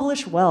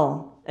publish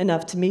well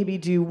enough to maybe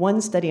do one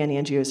study on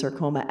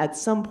angiosarcoma at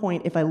some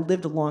point if I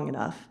lived long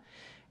enough.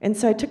 And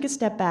so I took a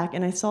step back,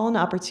 and I saw an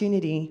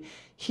opportunity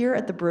here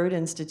at the Broad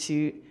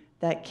Institute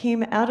that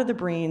came out of the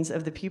brains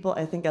of the people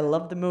I think I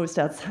love the most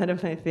outside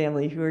of my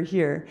family who are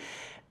here,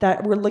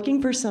 that were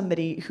looking for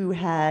somebody who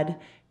had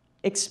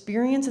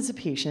experience as a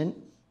patient,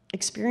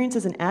 experience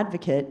as an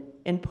advocate,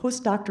 and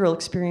postdoctoral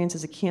experience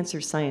as a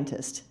cancer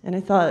scientist. And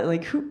I thought,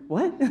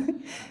 what? Are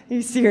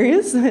you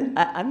serious?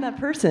 I'm that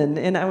person,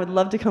 and I would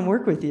love to come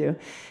work with you.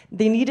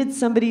 They needed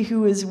somebody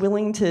who was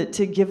willing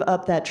to give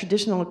up that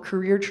traditional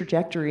career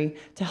trajectory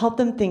to help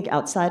them think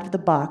outside of the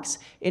box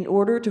in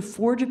order to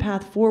forge a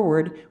path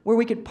forward where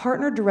we could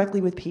partner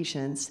directly with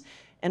patients.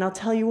 And I'll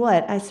tell you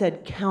what, I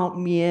said, count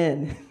me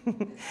in.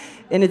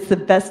 And it's the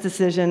best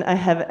decision I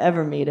have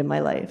ever made in my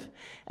life.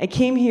 I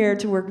came here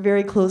to work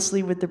very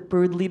closely with the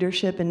Broad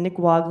leadership, and Nick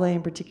Wagley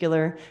in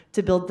particular,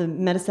 to build the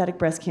Metastatic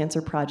Breast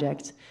Cancer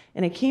Project.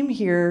 And I came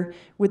here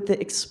with the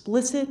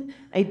explicit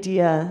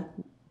idea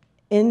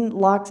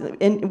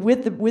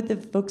with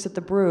the folks at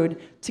the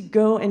Broad to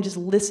go and just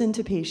listen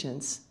to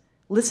patients,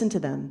 listen to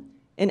them,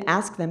 and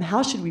ask them,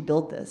 how should we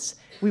build this?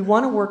 We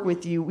want to work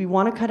with you. We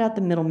want to cut out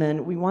the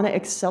middlemen. We want to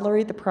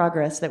accelerate the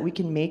progress that we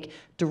can make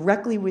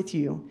directly with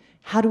you.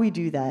 How do we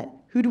do that?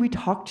 Who do we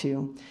talk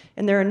to?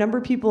 And there are a number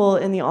of people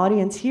in the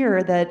audience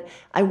here that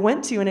I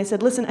went to and I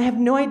said, listen, I have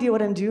no idea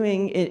what I'm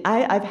doing.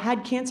 I've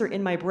had cancer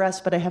in my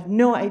breast, but I have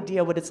no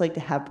idea what it's like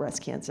to have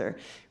breast cancer.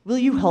 Will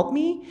you help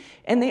me?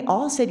 And they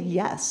all said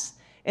yes.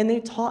 And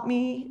they taught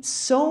me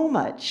so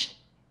much.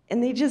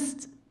 And they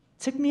just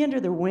took me under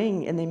their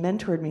wing and they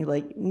mentored me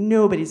like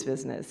nobody's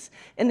business.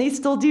 And they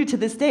still do to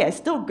this day. I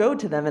still go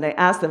to them and I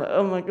ask them,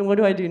 oh my God, what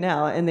do I do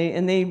now? And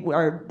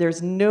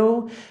there's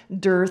no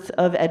dearth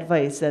of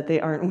advice that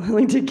they aren't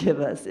willing to give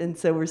us. And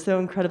so we're so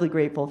incredibly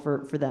grateful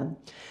for them.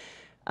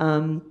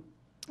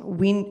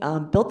 We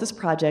built this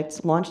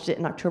project, launched it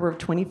in October of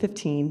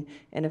 2015,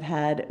 and have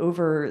had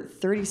over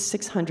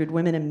 3,600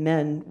 women and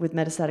men with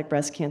metastatic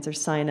breast cancer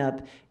sign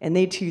up, and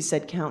they too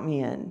said, count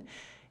me in.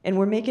 And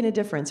we're making a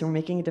difference, and we're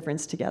making a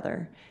difference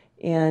together.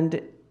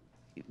 And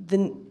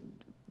the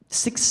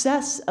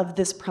success of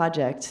this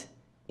project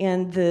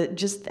and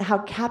just how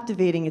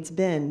captivating it's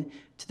been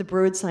to the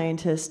Broad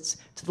scientists,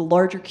 to the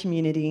larger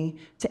community,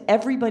 to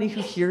everybody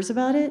who hears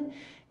about it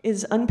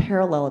is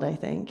unparalleled, I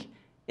think.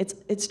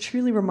 It's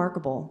truly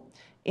remarkable.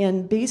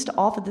 And based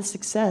off of the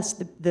success,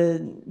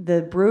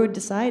 the Broad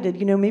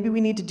decided, maybe we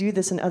need to do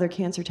this in other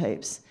cancer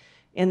types.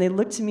 And they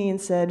looked to me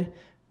and said,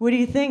 what do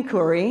you think,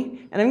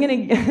 Corey? And I'm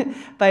going to,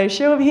 by a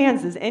show of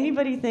hands, does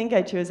anybody think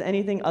I chose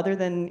anything other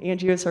than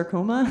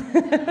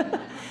angiosarcoma?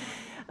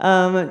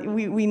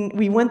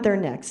 We went there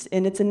next,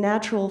 and it's a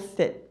natural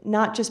fit,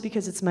 not just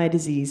because it's my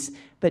disease,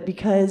 but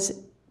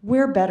because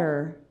we're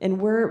better, and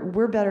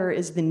we're better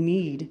is the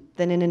need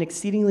than in an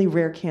exceedingly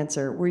rare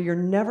cancer where you're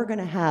never going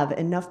to have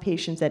enough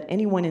patients at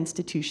any one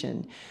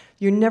institution.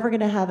 You're never going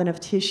to have enough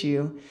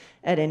tissue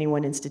at any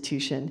one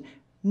institution.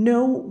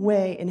 No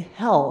way in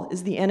hell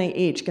is the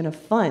NIH going to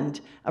fund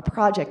a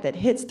project that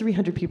hits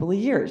 300 people a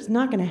year. It's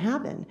not going to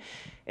happen.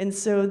 And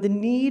so the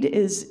need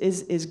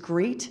is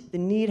great. The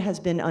need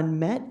has been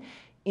unmet,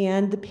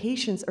 and the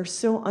patients are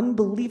so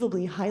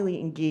unbelievably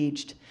highly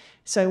engaged.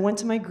 So I went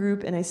to my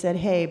group and I said,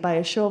 hey, by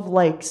a show of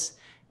likes,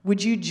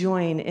 would you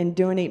join and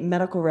donate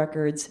medical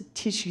records,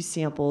 tissue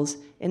samples,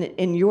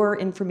 and your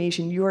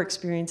information, your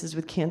experiences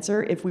with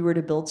cancer if we were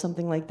to build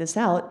something like this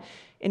out?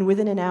 And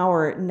within an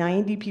hour,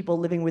 90 people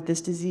living with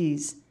this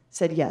disease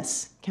said,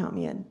 yes, count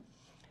me in.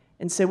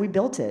 And so we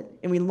built it,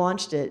 and we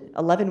launched it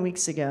 11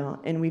 weeks ago,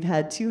 and we've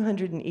had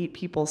 208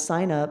 people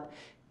sign up.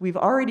 We've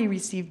already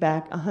received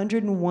back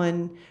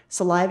 101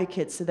 saliva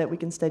kits so that we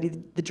can study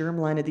the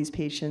germline of these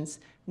patients,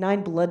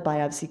 9 blood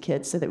biopsy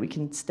kits so that we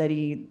can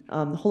study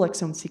whole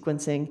exome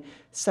sequencing,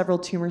 several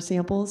tumor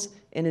samples,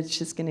 and it's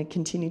just going to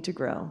continue to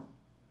grow.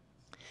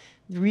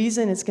 The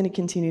reason it's going to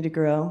continue to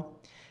grow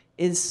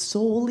is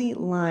solely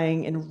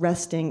lying and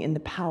resting in the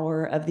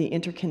power of the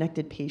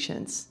interconnected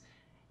patients.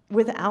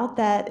 Without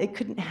that, it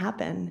couldn't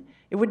happen.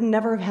 It would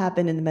never have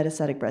happened in the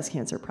Metastatic Breast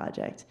Cancer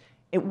Project.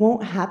 It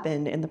won't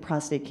happen in the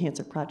Prostate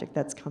Cancer Project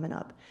that's coming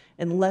up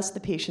unless the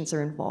patients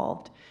are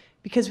involved.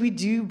 Because we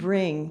do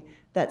bring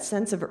that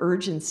sense of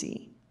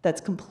urgency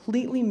that's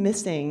completely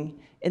missing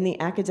in the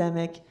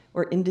academic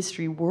or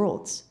industry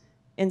worlds.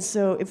 And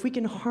so if we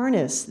can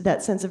harness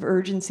that sense of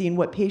urgency and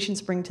what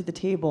patients bring to the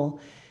table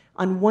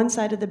on one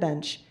side of the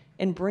bench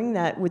and bring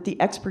that with the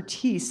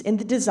expertise and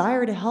the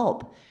desire to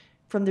help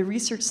from the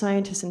research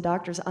scientists and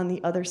doctors on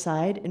the other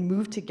side and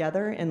move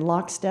together in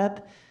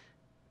lockstep,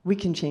 we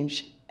can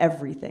change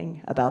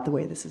everything about the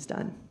way this is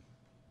done.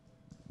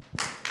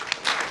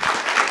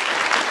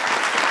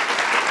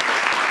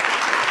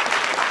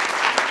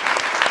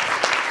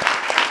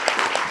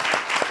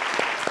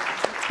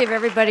 Let's give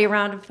everybody a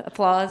round of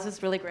applause.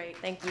 It's really great.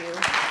 Thank you.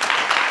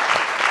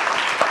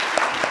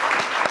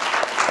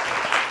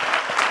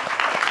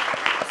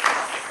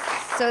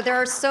 So there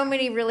are so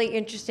many really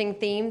interesting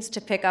themes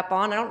to pick up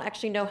on. I don't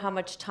actually know how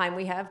much time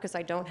we have because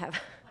I don't have.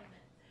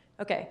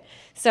 Okay,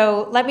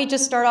 so let me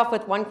just start off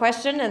with one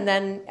question, and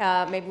then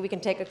maybe we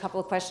can take a couple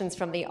of questions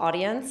from the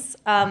audience.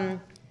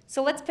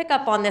 So let's pick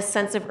up on this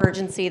sense of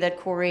urgency that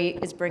Corey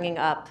is bringing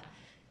up,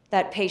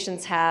 that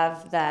patients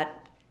have,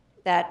 that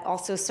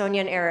also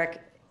Sonia and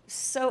Eric.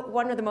 So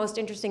one of the most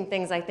interesting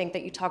things I think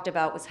that you talked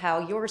about was how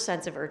your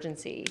sense of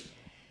urgency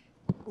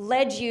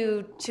led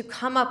you to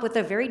come up with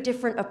a very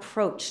different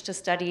approach to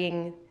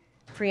studying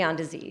prion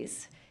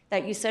disease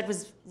that you said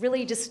was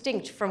really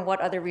distinct from what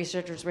other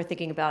researchers were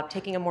thinking about,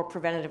 taking a more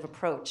preventative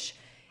approach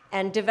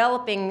and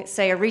developing,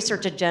 say, a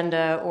research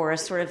agenda or a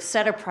sort of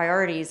set of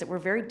priorities that were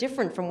very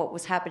different from what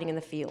was happening in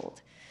the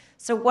field.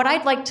 So what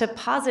I'd like to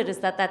posit is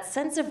that that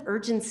sense of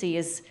urgency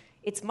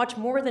it's much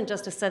more than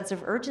just a sense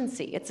of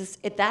urgency.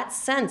 That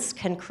sense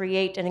can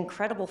create an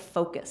incredible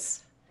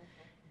focus.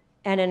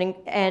 And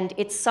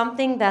it's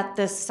something that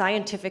the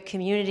scientific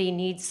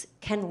community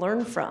can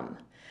learn from.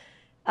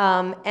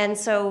 And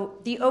so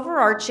the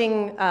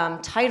overarching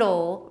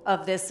title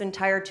of this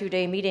entire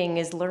 2-day meeting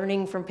is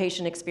Learning from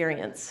Patient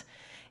Experience.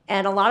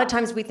 And a lot of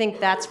times we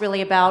think that's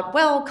really about,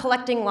 well,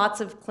 collecting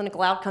lots of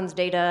clinical outcomes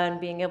data and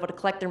being able to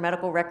collect their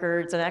medical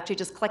records and actually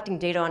just collecting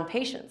data on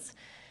patients.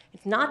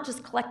 It's not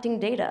just collecting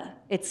data.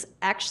 It's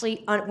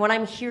actually, what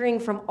I'm hearing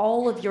from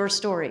all of your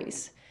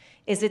stories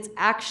is it's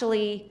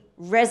actually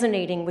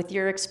resonating with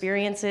your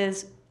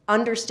experiences,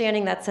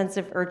 understanding that sense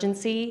of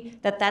urgency,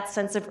 that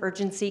sense of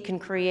urgency can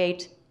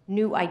create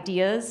new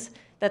ideas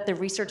that the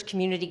research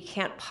community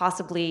can't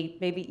possibly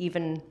maybe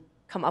even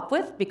come up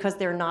with because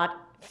they're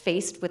not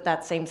faced with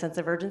that same sense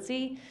of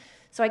urgency.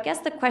 So I guess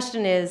the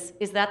question is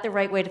that the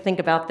right way to think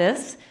about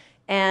this?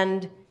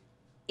 And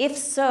if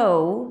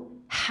so,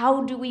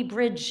 how do we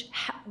bridge?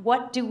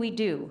 What do we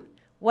do?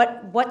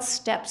 What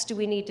steps do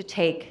we need to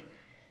take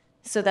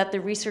so that the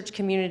research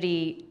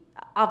community,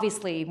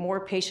 obviously more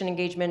patient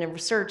engagement and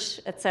research,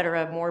 et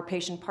cetera, more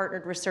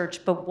patient-partnered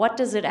research, but what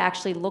does it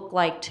actually look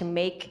like to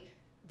make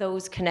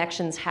those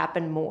connections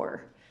happen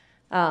more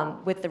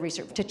with the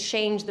research, to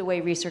change the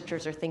way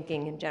researchers are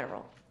thinking in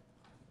general?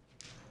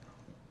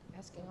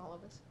 Asking all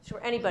of us.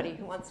 Sure, anybody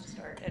who wants to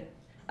start.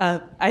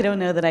 I don't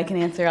know that I can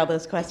answer all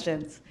those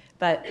questions,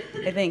 but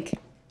I think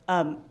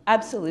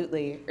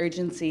absolutely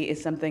urgency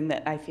is something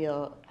that I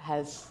feel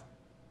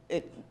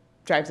it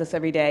drives us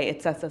every day.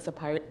 It sets us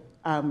apart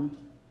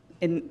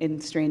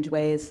in strange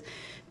ways.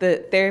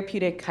 The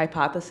therapeutic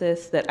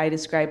hypothesis that I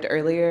described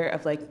earlier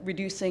of like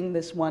reducing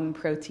this one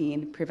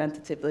protein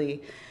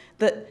preventatively,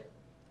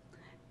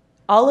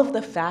 all of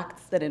the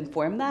facts that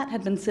inform that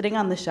had been sitting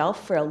on the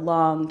shelf for a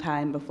long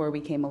time before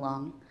we came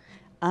along.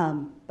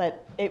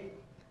 But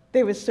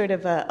there was sort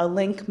of a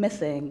link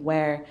missing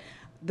where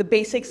the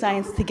basic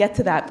science to get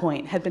to that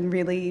point had been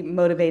really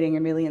motivating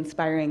and really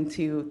inspiring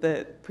to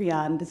the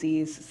prion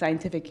disease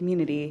scientific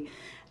community.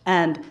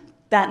 And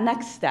that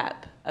next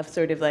step of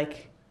sort of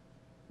like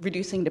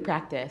reducing to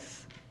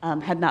practice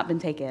had not been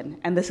taken.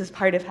 And this is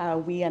part of how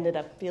we ended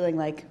up feeling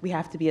like we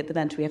have to be at the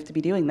bench, we have to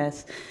be doing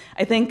this.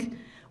 I think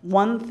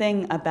one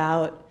thing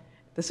about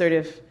the sort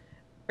of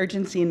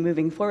urgency in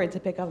moving forward, to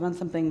pick up on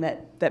something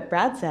that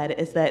Brad said,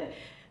 is that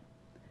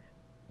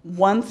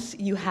once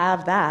you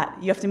have that,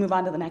 you have to move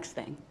on to the next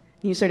thing.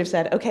 You sort of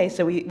said, okay,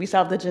 so we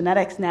solved the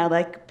genetics, now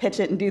like pitch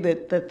it and do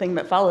the thing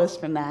that follows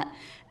from that.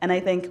 And I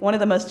think one of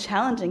the most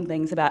challenging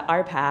things about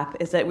our path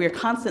is that we're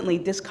constantly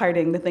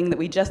discarding the thing that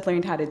we just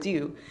learned how to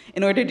do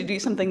in order to do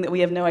something that we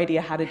have no idea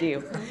how to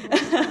do.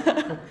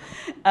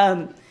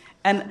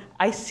 And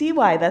I see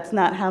why that's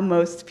not how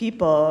most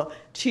people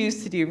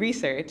choose to do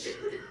research.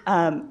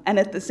 And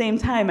at the same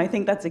time, I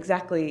think that's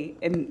exactly,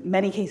 in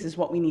many cases,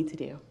 what we need to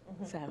do.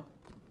 So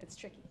it's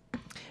tricky.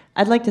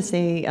 I'd like to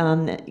say,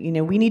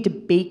 we need to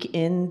bake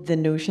in the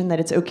notion that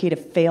it's okay to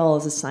fail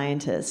as a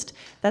scientist.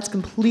 That's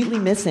completely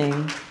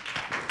missing.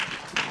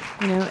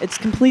 It's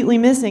completely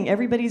missing.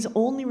 Everybody's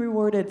only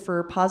rewarded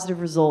for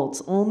positive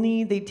results.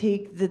 Only they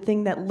take the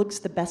thing that looks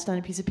the best on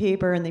a piece of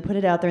paper and they put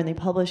it out there and they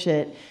publish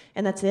it,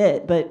 and that's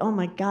it. But oh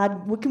my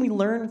God, what can we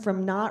learn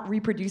from not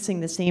reproducing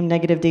the same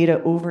negative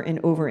data over and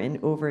over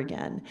and over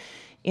again?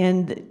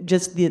 And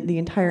just the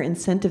entire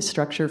incentive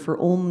structure for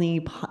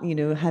only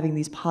having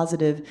these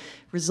positive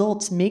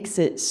results makes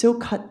it so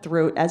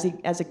cutthroat. As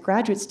a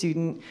graduate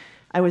student,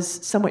 I was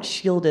somewhat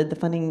shielded. The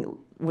funding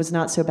was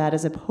not so bad.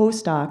 As a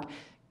postdoc,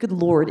 good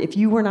Lord, if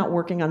you were not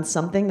working on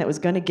something that was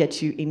going to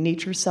get you a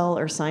Nature Cell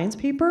or Science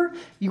paper,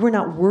 you were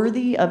not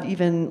worthy of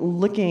even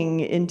looking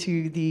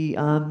into the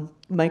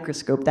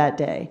microscope that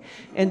day.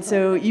 And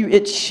so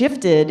it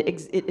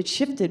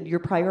shifted your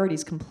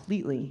priorities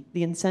completely.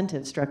 The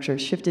incentive structure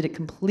shifted it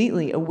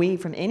completely away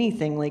from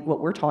anything like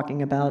what we're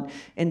talking about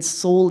and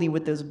solely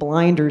with those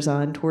blinders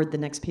on toward the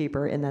next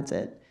paper, and that's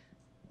it.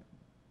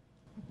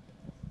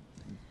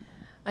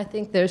 I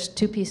think there's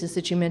two pieces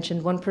that you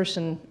mentioned. One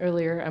person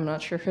earlier, I'm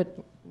not sure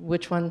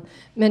which one,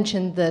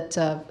 mentioned that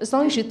as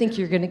long as you think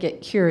you're going to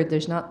get cured,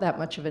 there's not that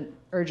much of an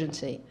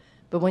urgency.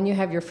 But when you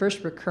have your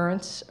first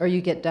recurrence or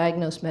you get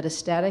diagnosed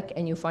metastatic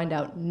and you find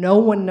out no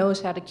one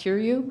knows how to cure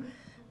you,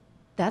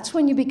 that's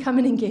when you become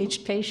an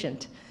engaged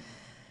patient.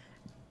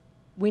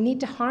 We need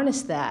to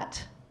harness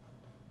that.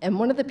 And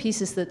one of the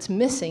pieces that's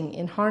missing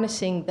in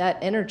harnessing that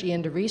energy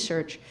into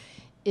research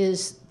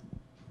is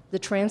the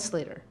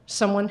translator,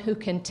 someone who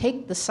can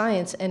take the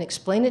science and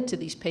explain it to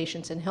these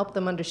patients and help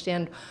them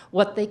understand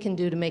what they can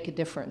do to make a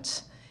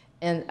difference.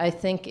 And I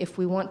think if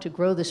we want to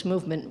grow this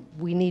movement,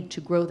 we need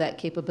to grow that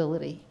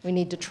capability. We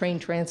need to train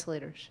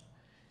translators.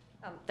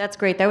 That's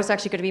great. That was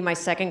actually going to be my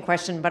second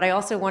question, but I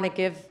also want to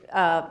give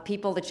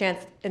people the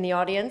chance in the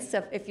audience.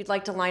 If you'd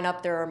like to line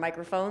up, there are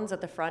microphones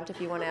at the front if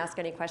you want to ask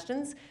any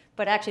questions.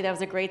 But actually, that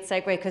was a great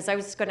segue, because I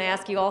was going to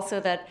ask you also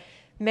that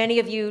many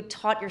of you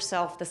taught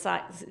yourself the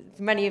science.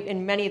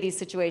 In many of these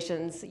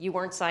situations, you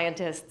weren't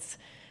scientists,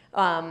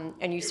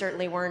 and you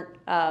certainly weren't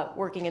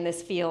working in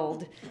this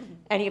field.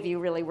 Any of you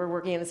really were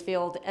working in this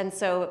field. And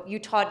so you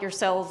taught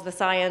yourselves the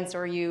science,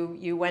 or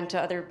you went to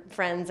other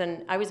friends.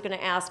 And I was going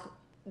to ask,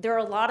 there are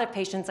a lot of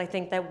patients, I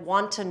think, that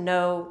want to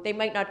know. They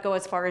might not go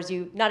as far as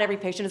you. Not every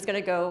patient is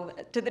going to go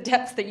to the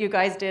depths that you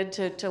guys did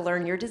to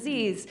learn your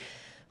disease.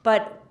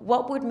 But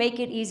what would make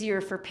it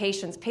easier for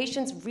patients?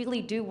 Patients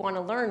really do want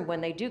to learn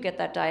when they do get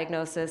that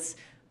diagnosis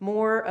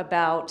more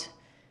about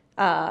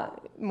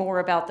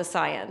the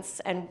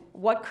science. And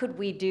what could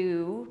we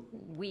do,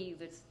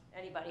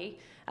 anybody,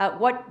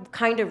 what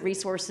kind of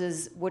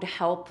resources would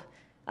help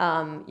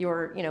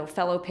your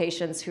fellow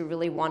patients who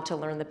really want to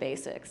learn the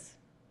basics?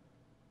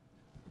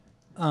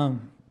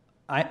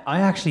 I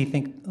actually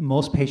think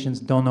most patients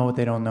don't know what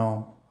they don't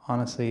know,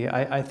 honestly.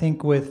 I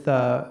think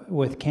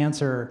with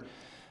cancer,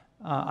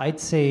 I'd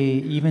say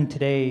even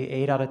today,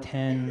 8 out of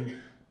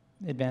 10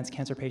 advanced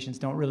cancer patients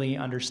don't really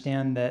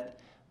understand that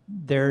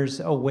there's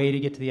a way to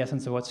get to the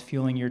essence of what's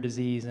fueling your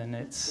disease, and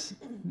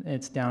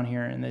it's down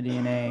here in the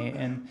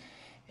DNA.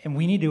 And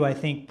we need to, I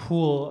think,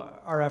 pool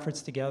our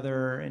efforts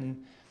together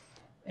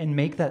and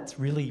make that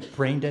really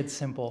brain dead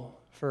simple.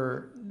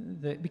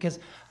 Because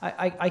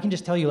I can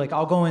just tell you, like,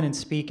 I'll go in and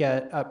speak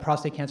at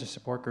prostate cancer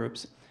support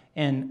groups,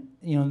 and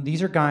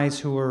these are guys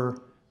who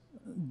are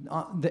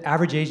the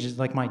average age is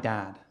like my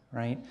dad,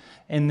 right?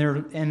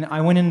 And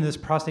I went into this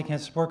prostate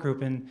cancer support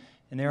group, and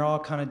they're all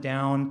kind of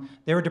down.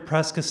 They were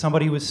depressed because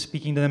somebody was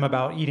speaking to them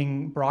about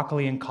eating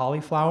broccoli and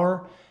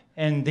cauliflower,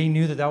 and they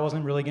knew that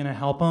wasn't really going to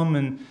help them,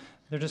 and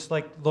they're just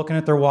like looking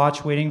at their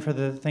watch, waiting for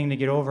the thing to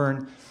get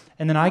over.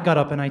 And then I got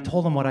up and I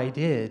told them what I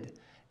did.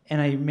 And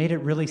I made it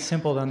really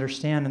simple to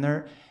understand,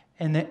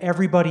 and then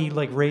everybody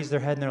like raised their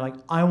head and they're like,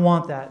 I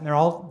want that.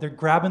 And they're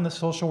grabbing the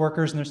social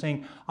workers and they're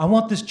saying, I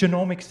want this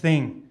genomics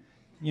thing.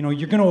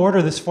 You're going to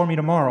order this for me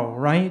tomorrow,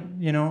 right?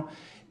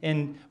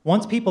 And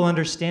once people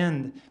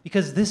understand,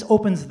 because this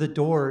opens the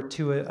door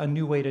to a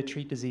new way to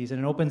treat disease,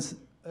 and it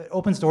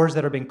opens doors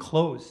that have been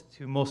closed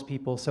to most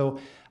people. So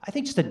I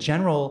think just a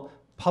general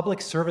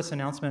public service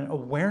announcement,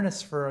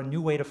 awareness for a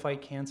new way to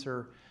fight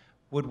cancer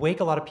would wake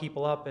a lot of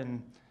people up,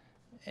 and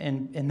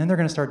then they're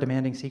going to start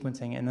demanding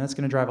sequencing, and that's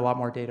going to drive a lot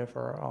more data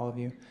for all of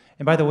you.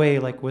 And by the way,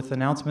 like with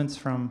announcements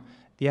from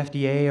the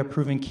FDA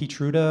approving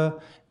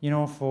Keytruda,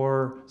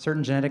 for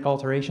certain genetic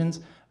alterations,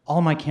 all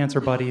my cancer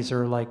buddies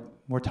are like,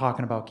 we're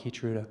talking about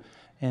Keytruda.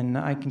 And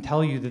I can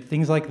tell you that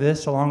things like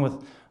this, along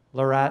with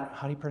Lorat,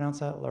 how do you pronounce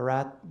that?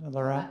 Lorat?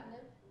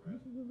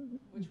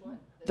 Which one?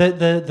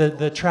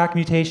 The track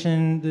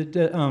mutation,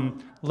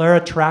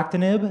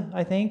 laratractinib,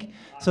 I think.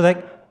 So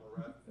that.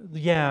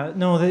 Yeah,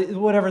 no,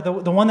 whatever, the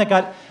one that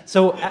got,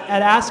 so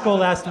at ASCO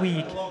last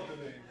week,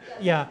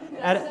 yeah,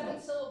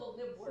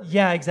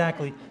 yeah,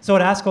 exactly. So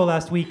at ASCO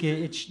last week,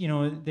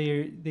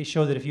 they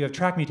showed that if you have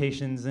track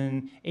mutations,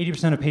 then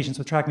 80% of patients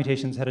with track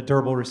mutations had a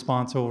durable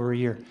response over a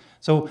year.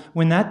 So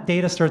when that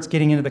data starts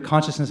getting into the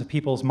consciousness of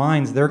people's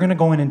minds, they're going to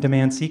go in and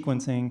demand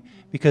sequencing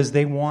because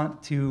they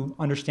want to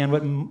understand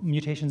what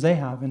mutations they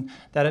have, and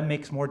that it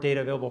makes more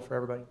data available for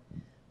everybody.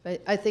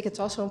 But I think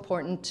it's also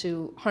important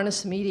to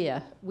harness the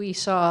media. We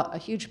saw a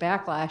huge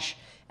backlash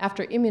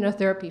after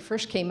immunotherapy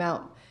first came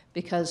out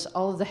because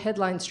all of the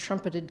headlines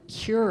trumpeted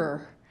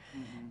cure.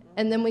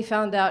 And then we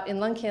found out in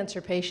lung cancer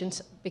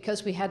patients,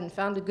 because we hadn't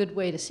found a good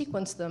way to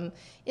sequence them,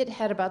 it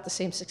had about the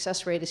same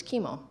success rate as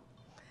chemo.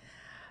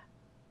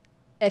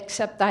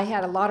 Except I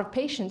had a lot of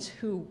patients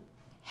who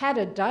had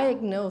a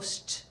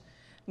diagnosed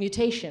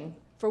mutation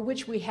for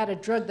which we had a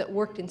drug that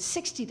worked in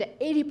 60 to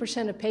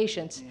 80% of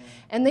patients,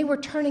 and they were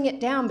turning it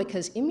down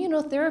because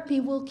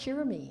immunotherapy will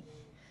cure me.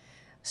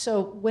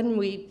 So when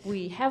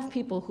we have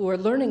people who are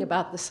learning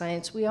about the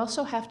science, we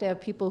also have to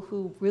have people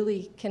who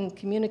really can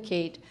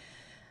communicate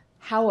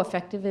how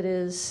effective it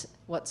is,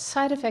 what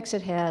side effects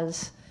it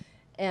has,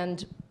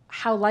 and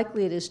how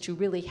likely it is to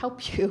really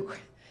help you.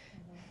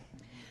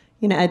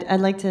 I'd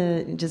like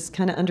to just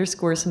kind of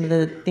underscore some of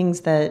the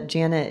things that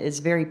Janet is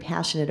very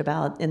passionate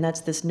about, and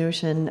that's this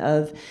notion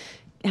of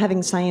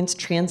having science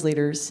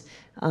translators.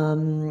 She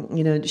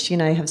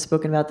and I have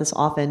spoken about this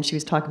often. She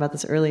was talking about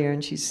this earlier,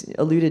 and she's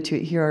alluded to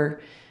it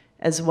here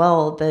as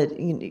well. But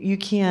you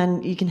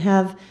can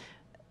have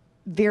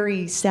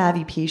very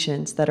savvy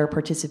patients that are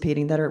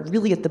participating, that are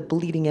really at the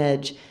bleeding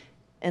edge.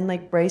 And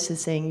like Bryce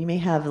is saying, you may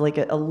have like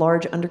a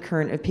large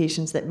undercurrent of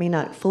patients that may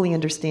not fully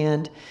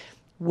understand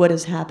what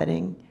is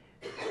happening.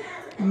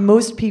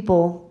 Most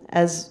people,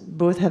 as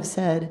both have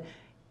said,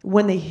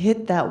 when they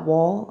hit that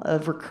wall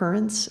of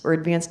recurrence or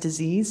advanced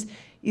disease,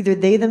 either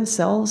they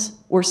themselves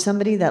or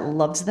somebody that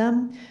loves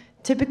them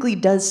typically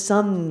does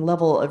some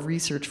level of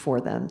research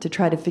for them to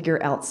try to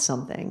figure out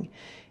something.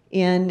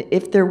 And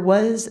if there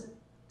was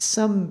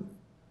some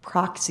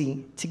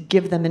proxy to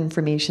give them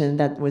information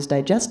that was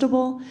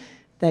digestible,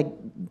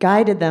 that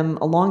guided them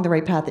along the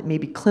right path. It may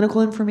be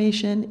clinical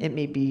information, it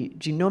may be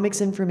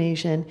genomics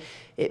information,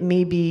 it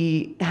may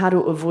be how to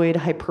avoid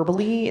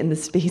hyperbole in the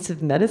space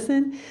of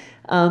medicine.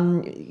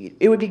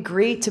 It would be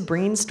great to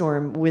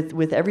brainstorm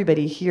with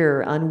everybody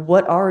here on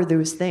what are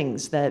those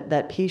things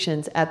that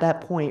patients at that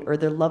point or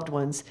their loved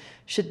ones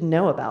should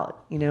know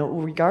about,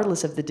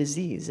 regardless of the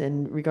disease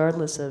and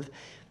regardless of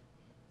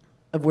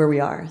where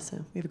we are. So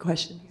we have a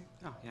question here.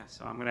 Oh, yeah,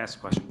 so I'm going to ask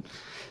a question.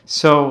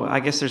 So I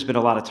guess there's been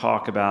a lot of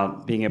talk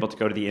about being able to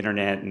go to the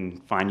internet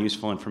and find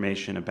useful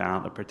information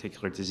about a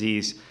particular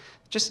disease.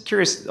 Just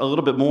curious a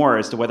little bit more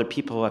as to whether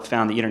people have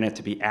found the internet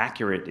to be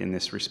accurate in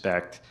this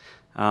respect.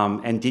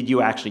 And did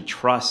you actually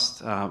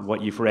trust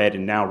what you've read?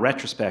 And now,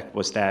 retrospect,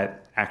 was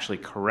that actually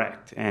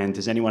correct? And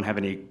does anyone have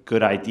any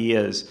good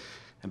ideas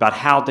about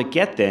how to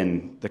get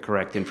then the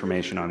correct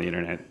information on the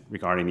internet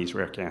regarding these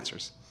rare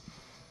cancers?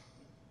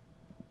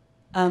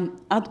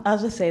 I'll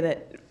just say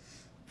that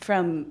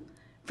from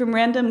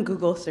random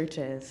Google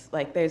searches,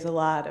 like there's a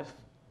lot of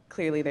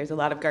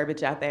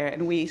garbage out there,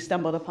 and we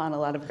stumbled upon a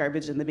lot of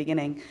garbage in the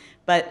beginning.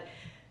 But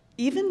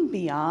even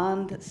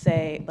beyond,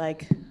 say,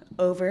 like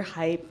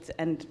overhyped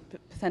and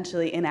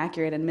potentially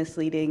inaccurate and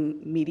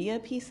misleading media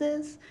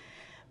pieces,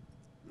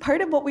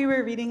 part of what we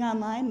were reading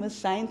online was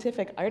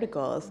scientific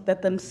articles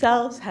that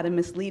themselves had a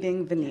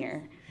misleading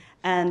veneer.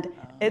 And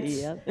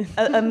it's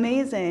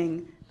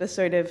amazing the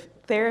sort of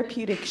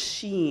therapeutic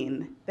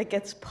sheen that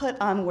gets put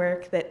on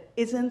work that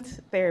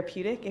isn't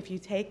therapeutic if you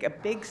take a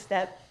big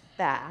step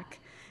back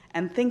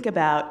and think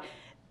about,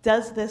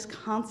 does this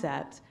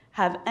concept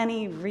have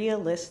any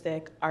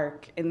realistic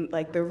arc in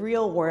like the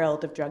real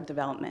world of drug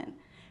development?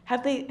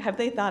 Have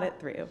they thought it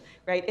through,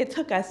 right? It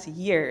took us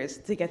years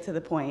to get to the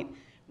point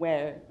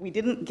where we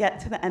didn't get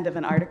to the end of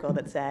an article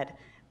that said,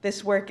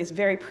 this work is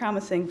very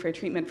promising for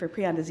treatment for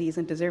prion disease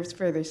and deserves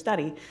further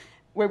study,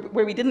 where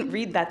we didn't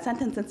read that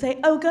sentence and say,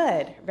 oh,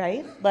 good,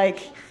 right? Like,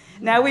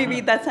 now we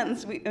read that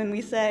sentence and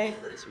we say,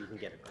 so you can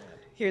get it.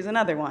 Here's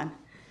another one.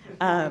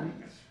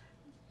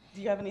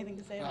 Do you have anything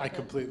to say about that? I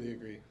completely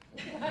agree.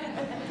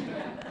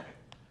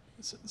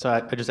 So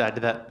I just add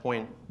to that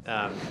point.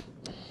 I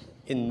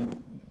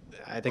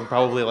think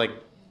probably like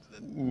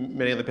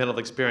many of the panel have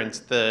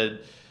experienced, the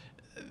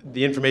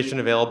information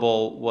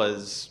available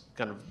was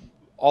kind of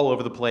all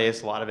over the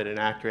place, a lot of it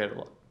inaccurate,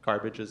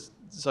 garbage, as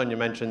Sonia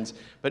mentions.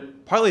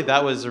 But partly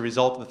that was a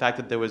result of the fact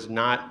that there was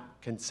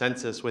not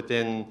consensus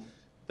within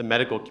the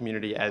medical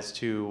community as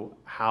to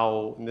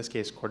how, in this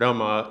case,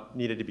 chordoma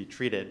needed to be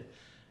treated.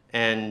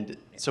 And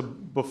so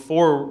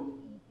before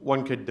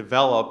one could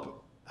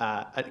develop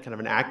a kind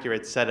of an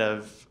accurate set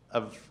of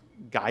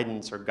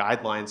guidance or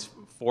guidelines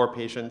for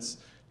patients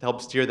to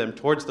help steer them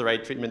towards the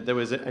right treatment, there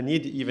was a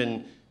need to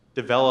even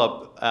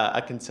develop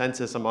a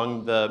consensus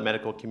among the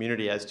medical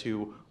community as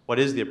to what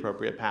is the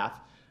appropriate path.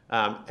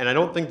 And I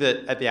don't think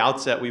that at the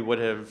outset we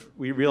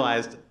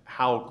realized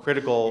how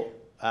critical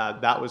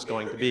that was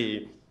going to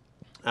be,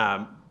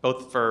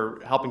 both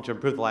for helping to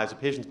improve the lives of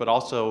patients, but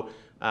also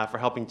for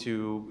helping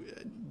to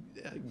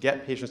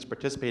get patients to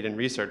participate in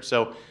research.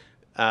 So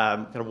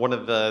kind of one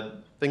of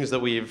the things that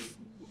we've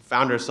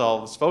found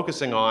ourselves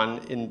focusing on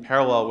in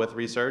parallel with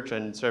research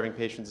and serving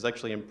patients is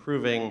actually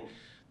improving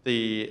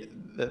the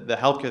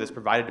healthcare that's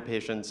provided to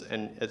patients,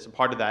 and as a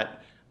part of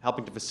that,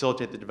 helping to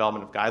facilitate the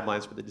development of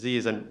guidelines for the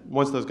disease. And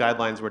once those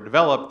guidelines were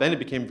developed, then it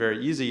became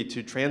very easy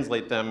to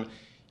translate them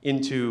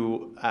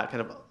into kind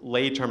of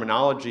lay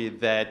terminology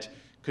that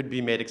could be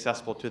made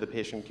accessible to the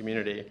patient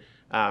community.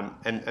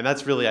 And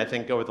that's really, I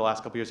think, over the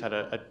last couple of years had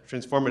a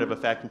transformative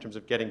effect in terms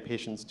of getting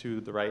patients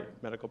to the right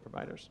medical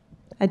providers.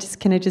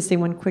 Can I just say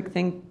one quick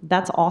thing?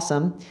 That's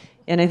awesome.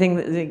 And I think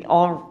that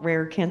all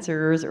rare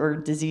cancers or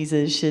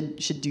diseases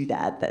should do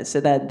that, so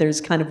that there's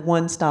kind of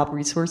one-stop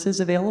resources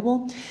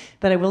available.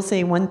 But I will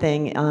say one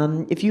thing.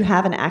 If you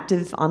have an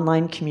active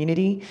online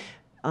community,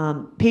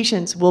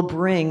 patients will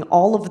bring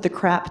all of the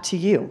crap to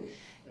you.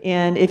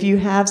 And if you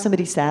have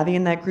somebody savvy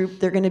in that group,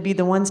 they're going to be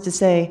the ones to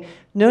say,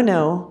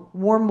 no,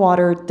 warm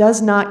water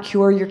does not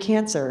cure your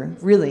cancer.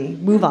 Really,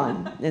 move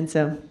on.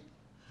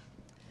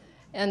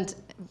 And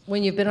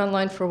when you've been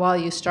online for a while,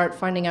 you start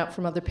finding out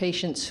from other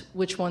patients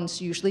which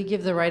ones usually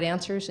give the right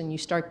answers, and you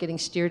start getting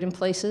steered in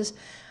places.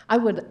 I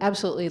would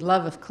absolutely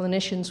love if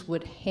clinicians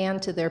would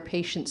hand to their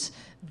patients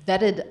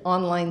vetted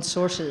online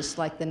sources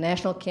like the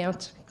National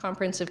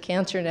Comprehensive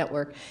Cancer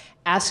Network,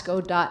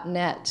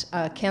 ASCO.net,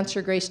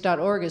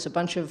 cancergrace.org is a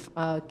bunch of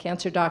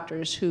cancer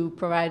doctors who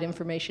provide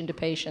information to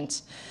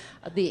patients.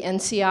 The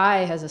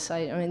NCI has a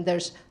site. I mean,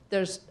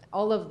 there's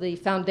all of the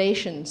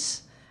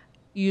foundations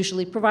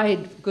usually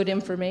provide good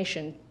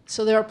information.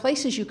 So there are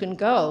places you can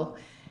go.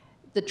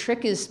 The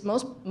trick is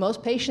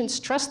most patients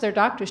trust their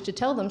doctors to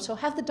tell them, so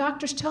have the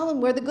doctors tell them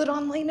where the good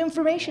online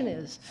information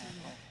is.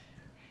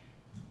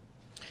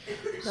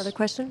 Another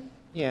question?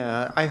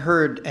 Yeah, I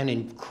heard an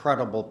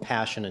incredible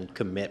passion and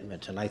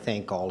commitment, and I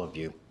thank all of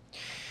you.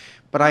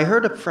 But I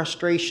heard a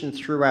frustration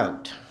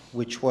throughout,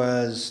 which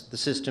was the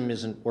system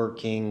isn't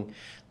working,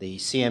 the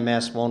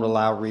CMS won't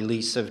allow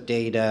release of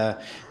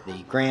data,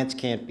 the grants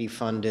can't be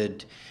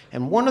funded.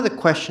 And one of the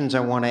questions I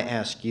want to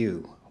ask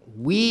you,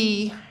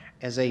 we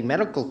as a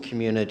medical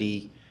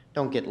community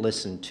don't get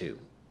listened to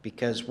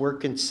because we're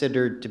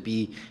considered to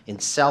be in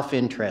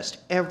self-interest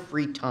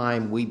every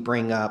time we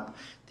bring up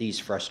these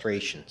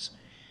frustrations.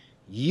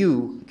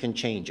 You can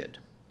change it.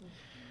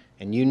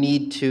 And you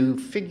need to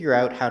figure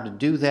out how to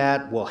do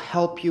that. We'll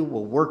help you,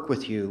 we'll work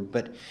with you,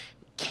 but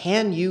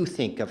Can you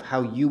think of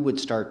how you would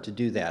start to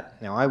do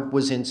that? Now, I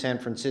was in San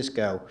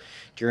Francisco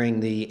during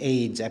the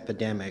AIDS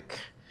epidemic,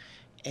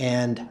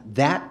 and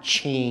that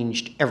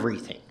changed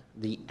everything.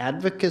 The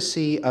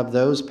advocacy of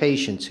those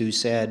patients who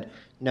said,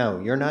 no,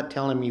 you're not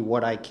telling me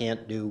what I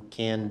can't do,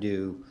 can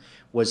do,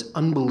 was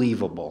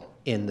unbelievable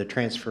in the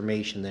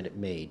transformation that it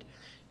made.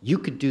 You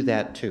could do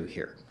that too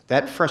here.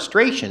 That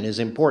frustration is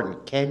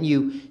important. Can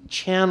you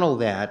channel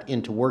that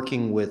into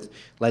working with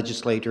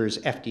legislators,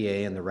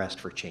 FDA, and the rest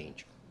for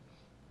change?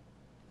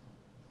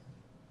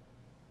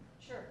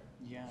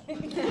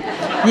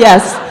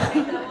 Yes.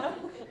 Is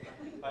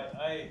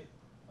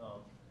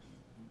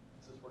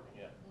this working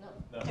yet?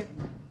 No.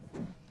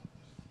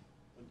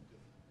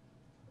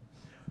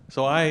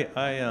 So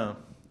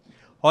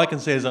all I can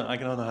say is I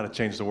don't know how to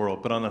change the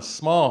world, but on a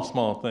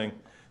small thing,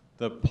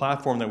 the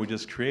platform that we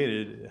just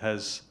created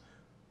has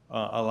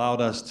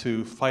allowed us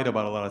to fight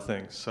about a lot of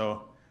things.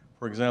 So,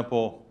 for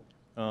example,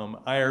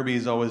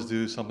 IRBs always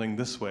do something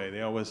this way.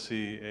 They always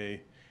see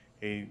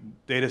a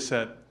data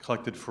set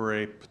collected for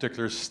a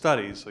particular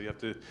study. So you have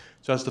to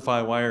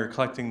justify why you're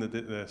collecting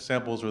the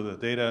samples or the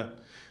data,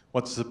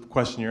 what's the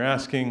question you're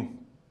asking,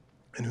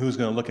 and who's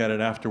going to look at it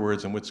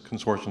afterwards, and which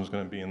consortium is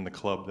going to be in the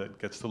club that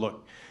gets to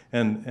look.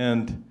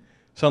 And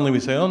suddenly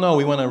we say, oh no,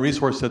 we want a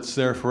resource that's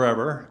there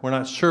forever. We're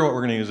not sure what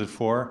we're going to use it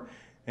for,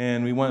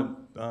 and we want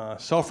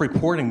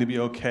self-reporting to be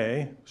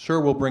okay.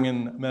 Sure, we'll bring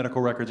in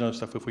medical records and other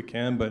stuff if we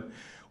can, but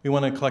we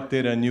want to collect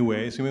data in new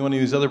ways, and we want to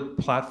use other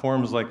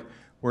platforms like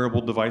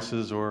wearable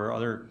devices or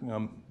other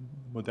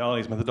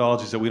modalities,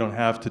 methodologies that we don't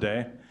have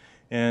today.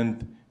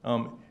 And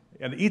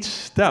at each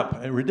step,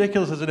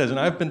 ridiculous as it is, and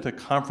I've been to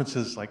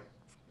conferences, like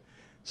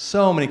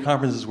so many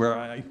conferences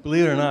where,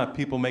 believe it or not,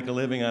 people make a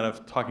living out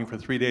of talking for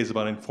 3 days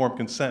about informed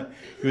consent.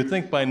 You would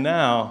think by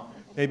now,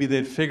 maybe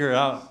they'd figure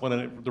out what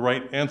the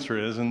right answer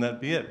is and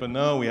that'd be it. But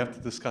no, we have to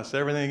discuss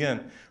everything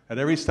again at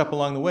every step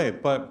along the way.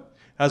 But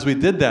as we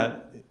did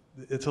that,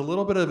 it's a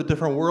little bit of a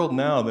different world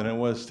now than it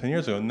was 10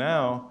 years ago.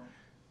 Now,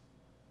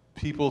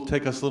 people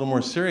take us a little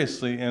more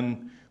seriously,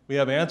 and we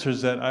have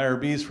answers that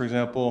IRBs, for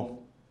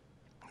example,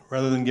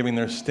 rather than giving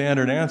their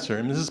standard answer,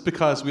 and this is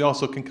because we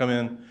also can come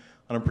in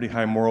on a pretty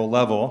high moral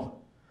level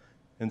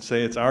and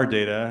say it's our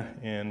data,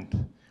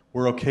 and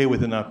we're okay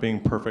with it not being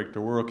perfect,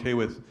 or we're okay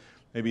with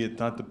maybe it's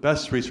not the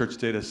best research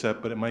data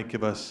set, but it might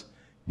give us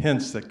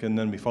hints that can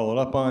then be followed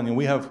up on, and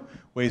we have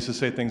ways to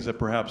say things that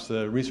perhaps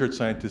the research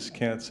scientists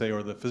can't say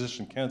or the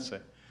physician can't say.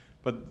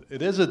 But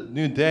it is a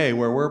new day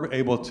where we're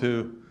able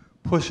to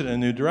push it in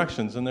new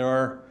directions. And there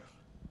are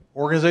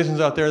organizations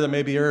out there that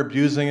maybe are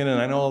abusing it, and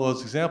I know all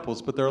those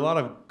examples, but there are a lot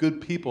of good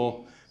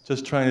people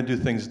just trying to do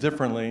things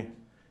differently.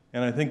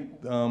 And I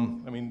think,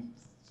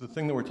 the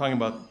thing that we're talking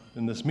about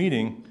in this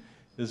meeting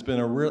has been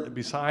a real,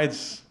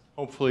 besides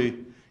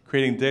hopefully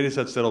creating data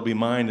sets that'll be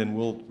mined and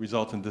will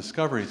result in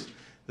discoveries,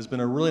 has been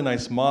a really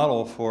nice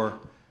model for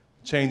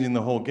changing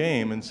the whole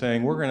game and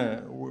saying we're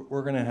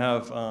gonna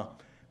have,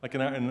 like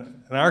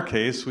in our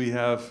case, we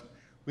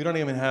don't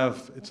even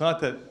have, it's not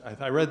that,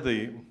 I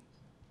read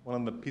one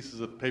of the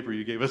pieces of paper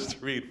you gave us to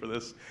read for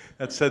this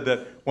that said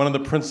that one of the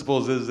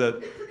principles is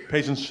that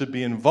patients should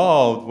be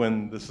involved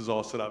when this is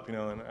all set up, and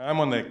I'm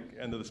on the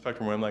end of the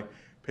spectrum where I'm like,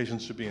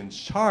 patients should be in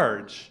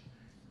charge,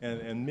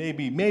 and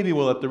maybe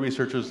we'll let the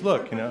researchers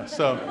look,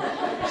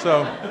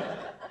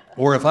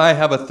 or if I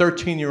have a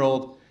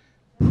 13-year-old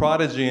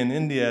prodigy in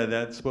India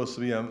that's supposed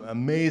to be an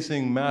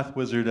amazing math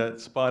wizard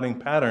at spotting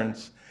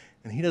patterns,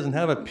 and he doesn't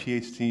have a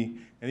PhD,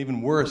 and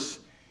even worse,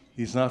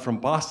 he's not from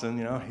Boston,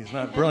 he's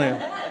not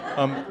brilliant.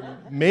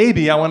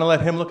 Maybe I want to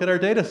let him look at our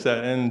data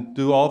set and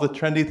do all the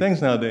trendy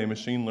things nowadays,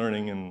 machine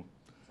learning and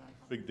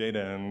big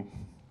data and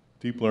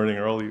deep learning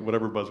or all the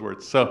whatever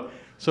buzzwords. So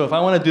if I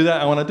want to do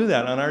that, I want to do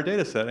that on our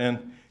data set.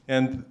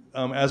 And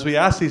as we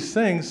ask these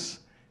things,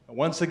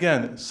 once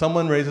again,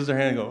 someone raises their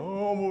hand and go,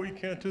 oh, well, we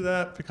can't do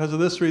that because of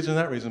this reason,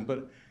 that reason.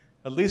 But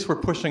at least we're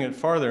pushing it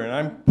farther. And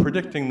I'm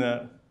predicting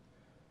that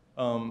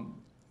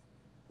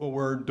what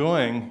we're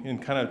doing in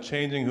kind of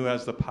changing who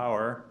has the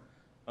power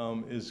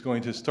is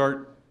going to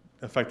start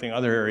affecting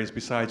other areas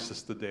besides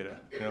just the data.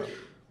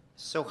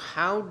 So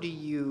how do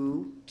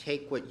you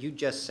take what you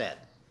just said,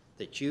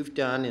 that you've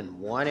done in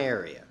one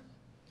area,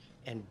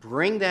 and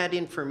bring that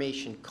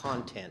information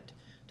content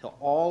to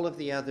all of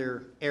the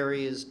other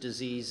areas,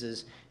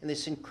 diseases, and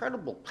this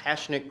incredible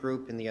passionate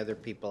group and the other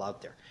people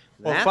out there?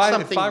 Well, if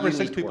 5 or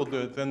 6 people do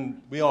it,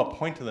 then we all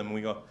point to them and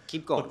we go,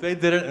 keep going. Look, they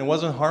did it and it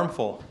wasn't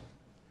harmful.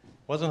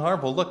 It wasn't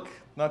harmful. Look,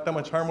 not that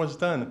much harm was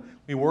done.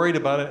 We worried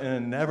about it and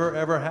it never,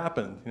 ever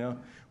happened.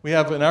 We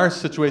have, in our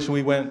situation,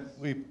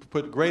 we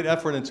put great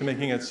effort into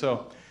making it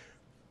so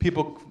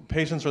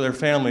patients or their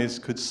families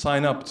could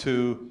sign up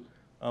to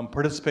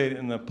participate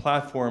in the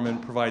platform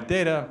and provide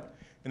data,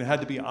 and it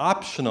had to be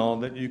optional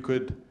that you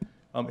could,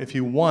 if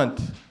you want,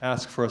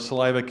 ask for a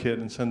saliva kit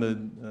and send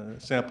a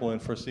sample in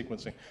for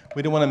sequencing.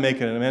 We didn't want to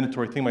make it a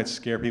mandatory thing. It might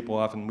scare people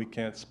off, and we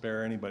can't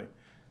spare anybody.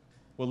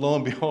 Well, lo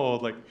and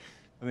behold, I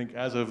think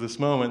as of this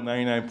moment,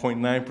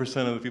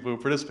 99.9% of the people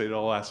who participated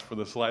all asked for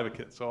the saliva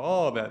kit. So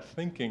all of that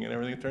thinking and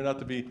everything turned out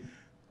to be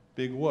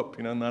big whoop,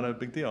 not a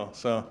big deal.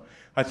 So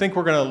I think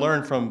we're going to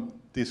learn from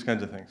these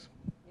kinds of things.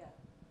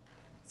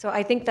 So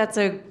I think that's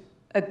a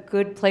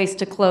good place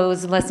to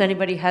close, unless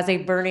anybody has a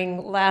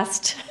burning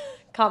last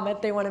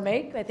comment they want to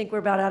make. I think we're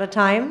about out of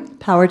time.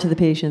 Power to the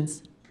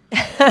patients.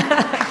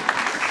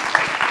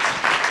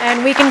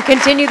 And we can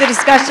continue the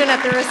discussion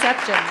at the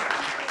reception.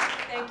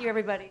 Thank you,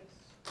 everybody.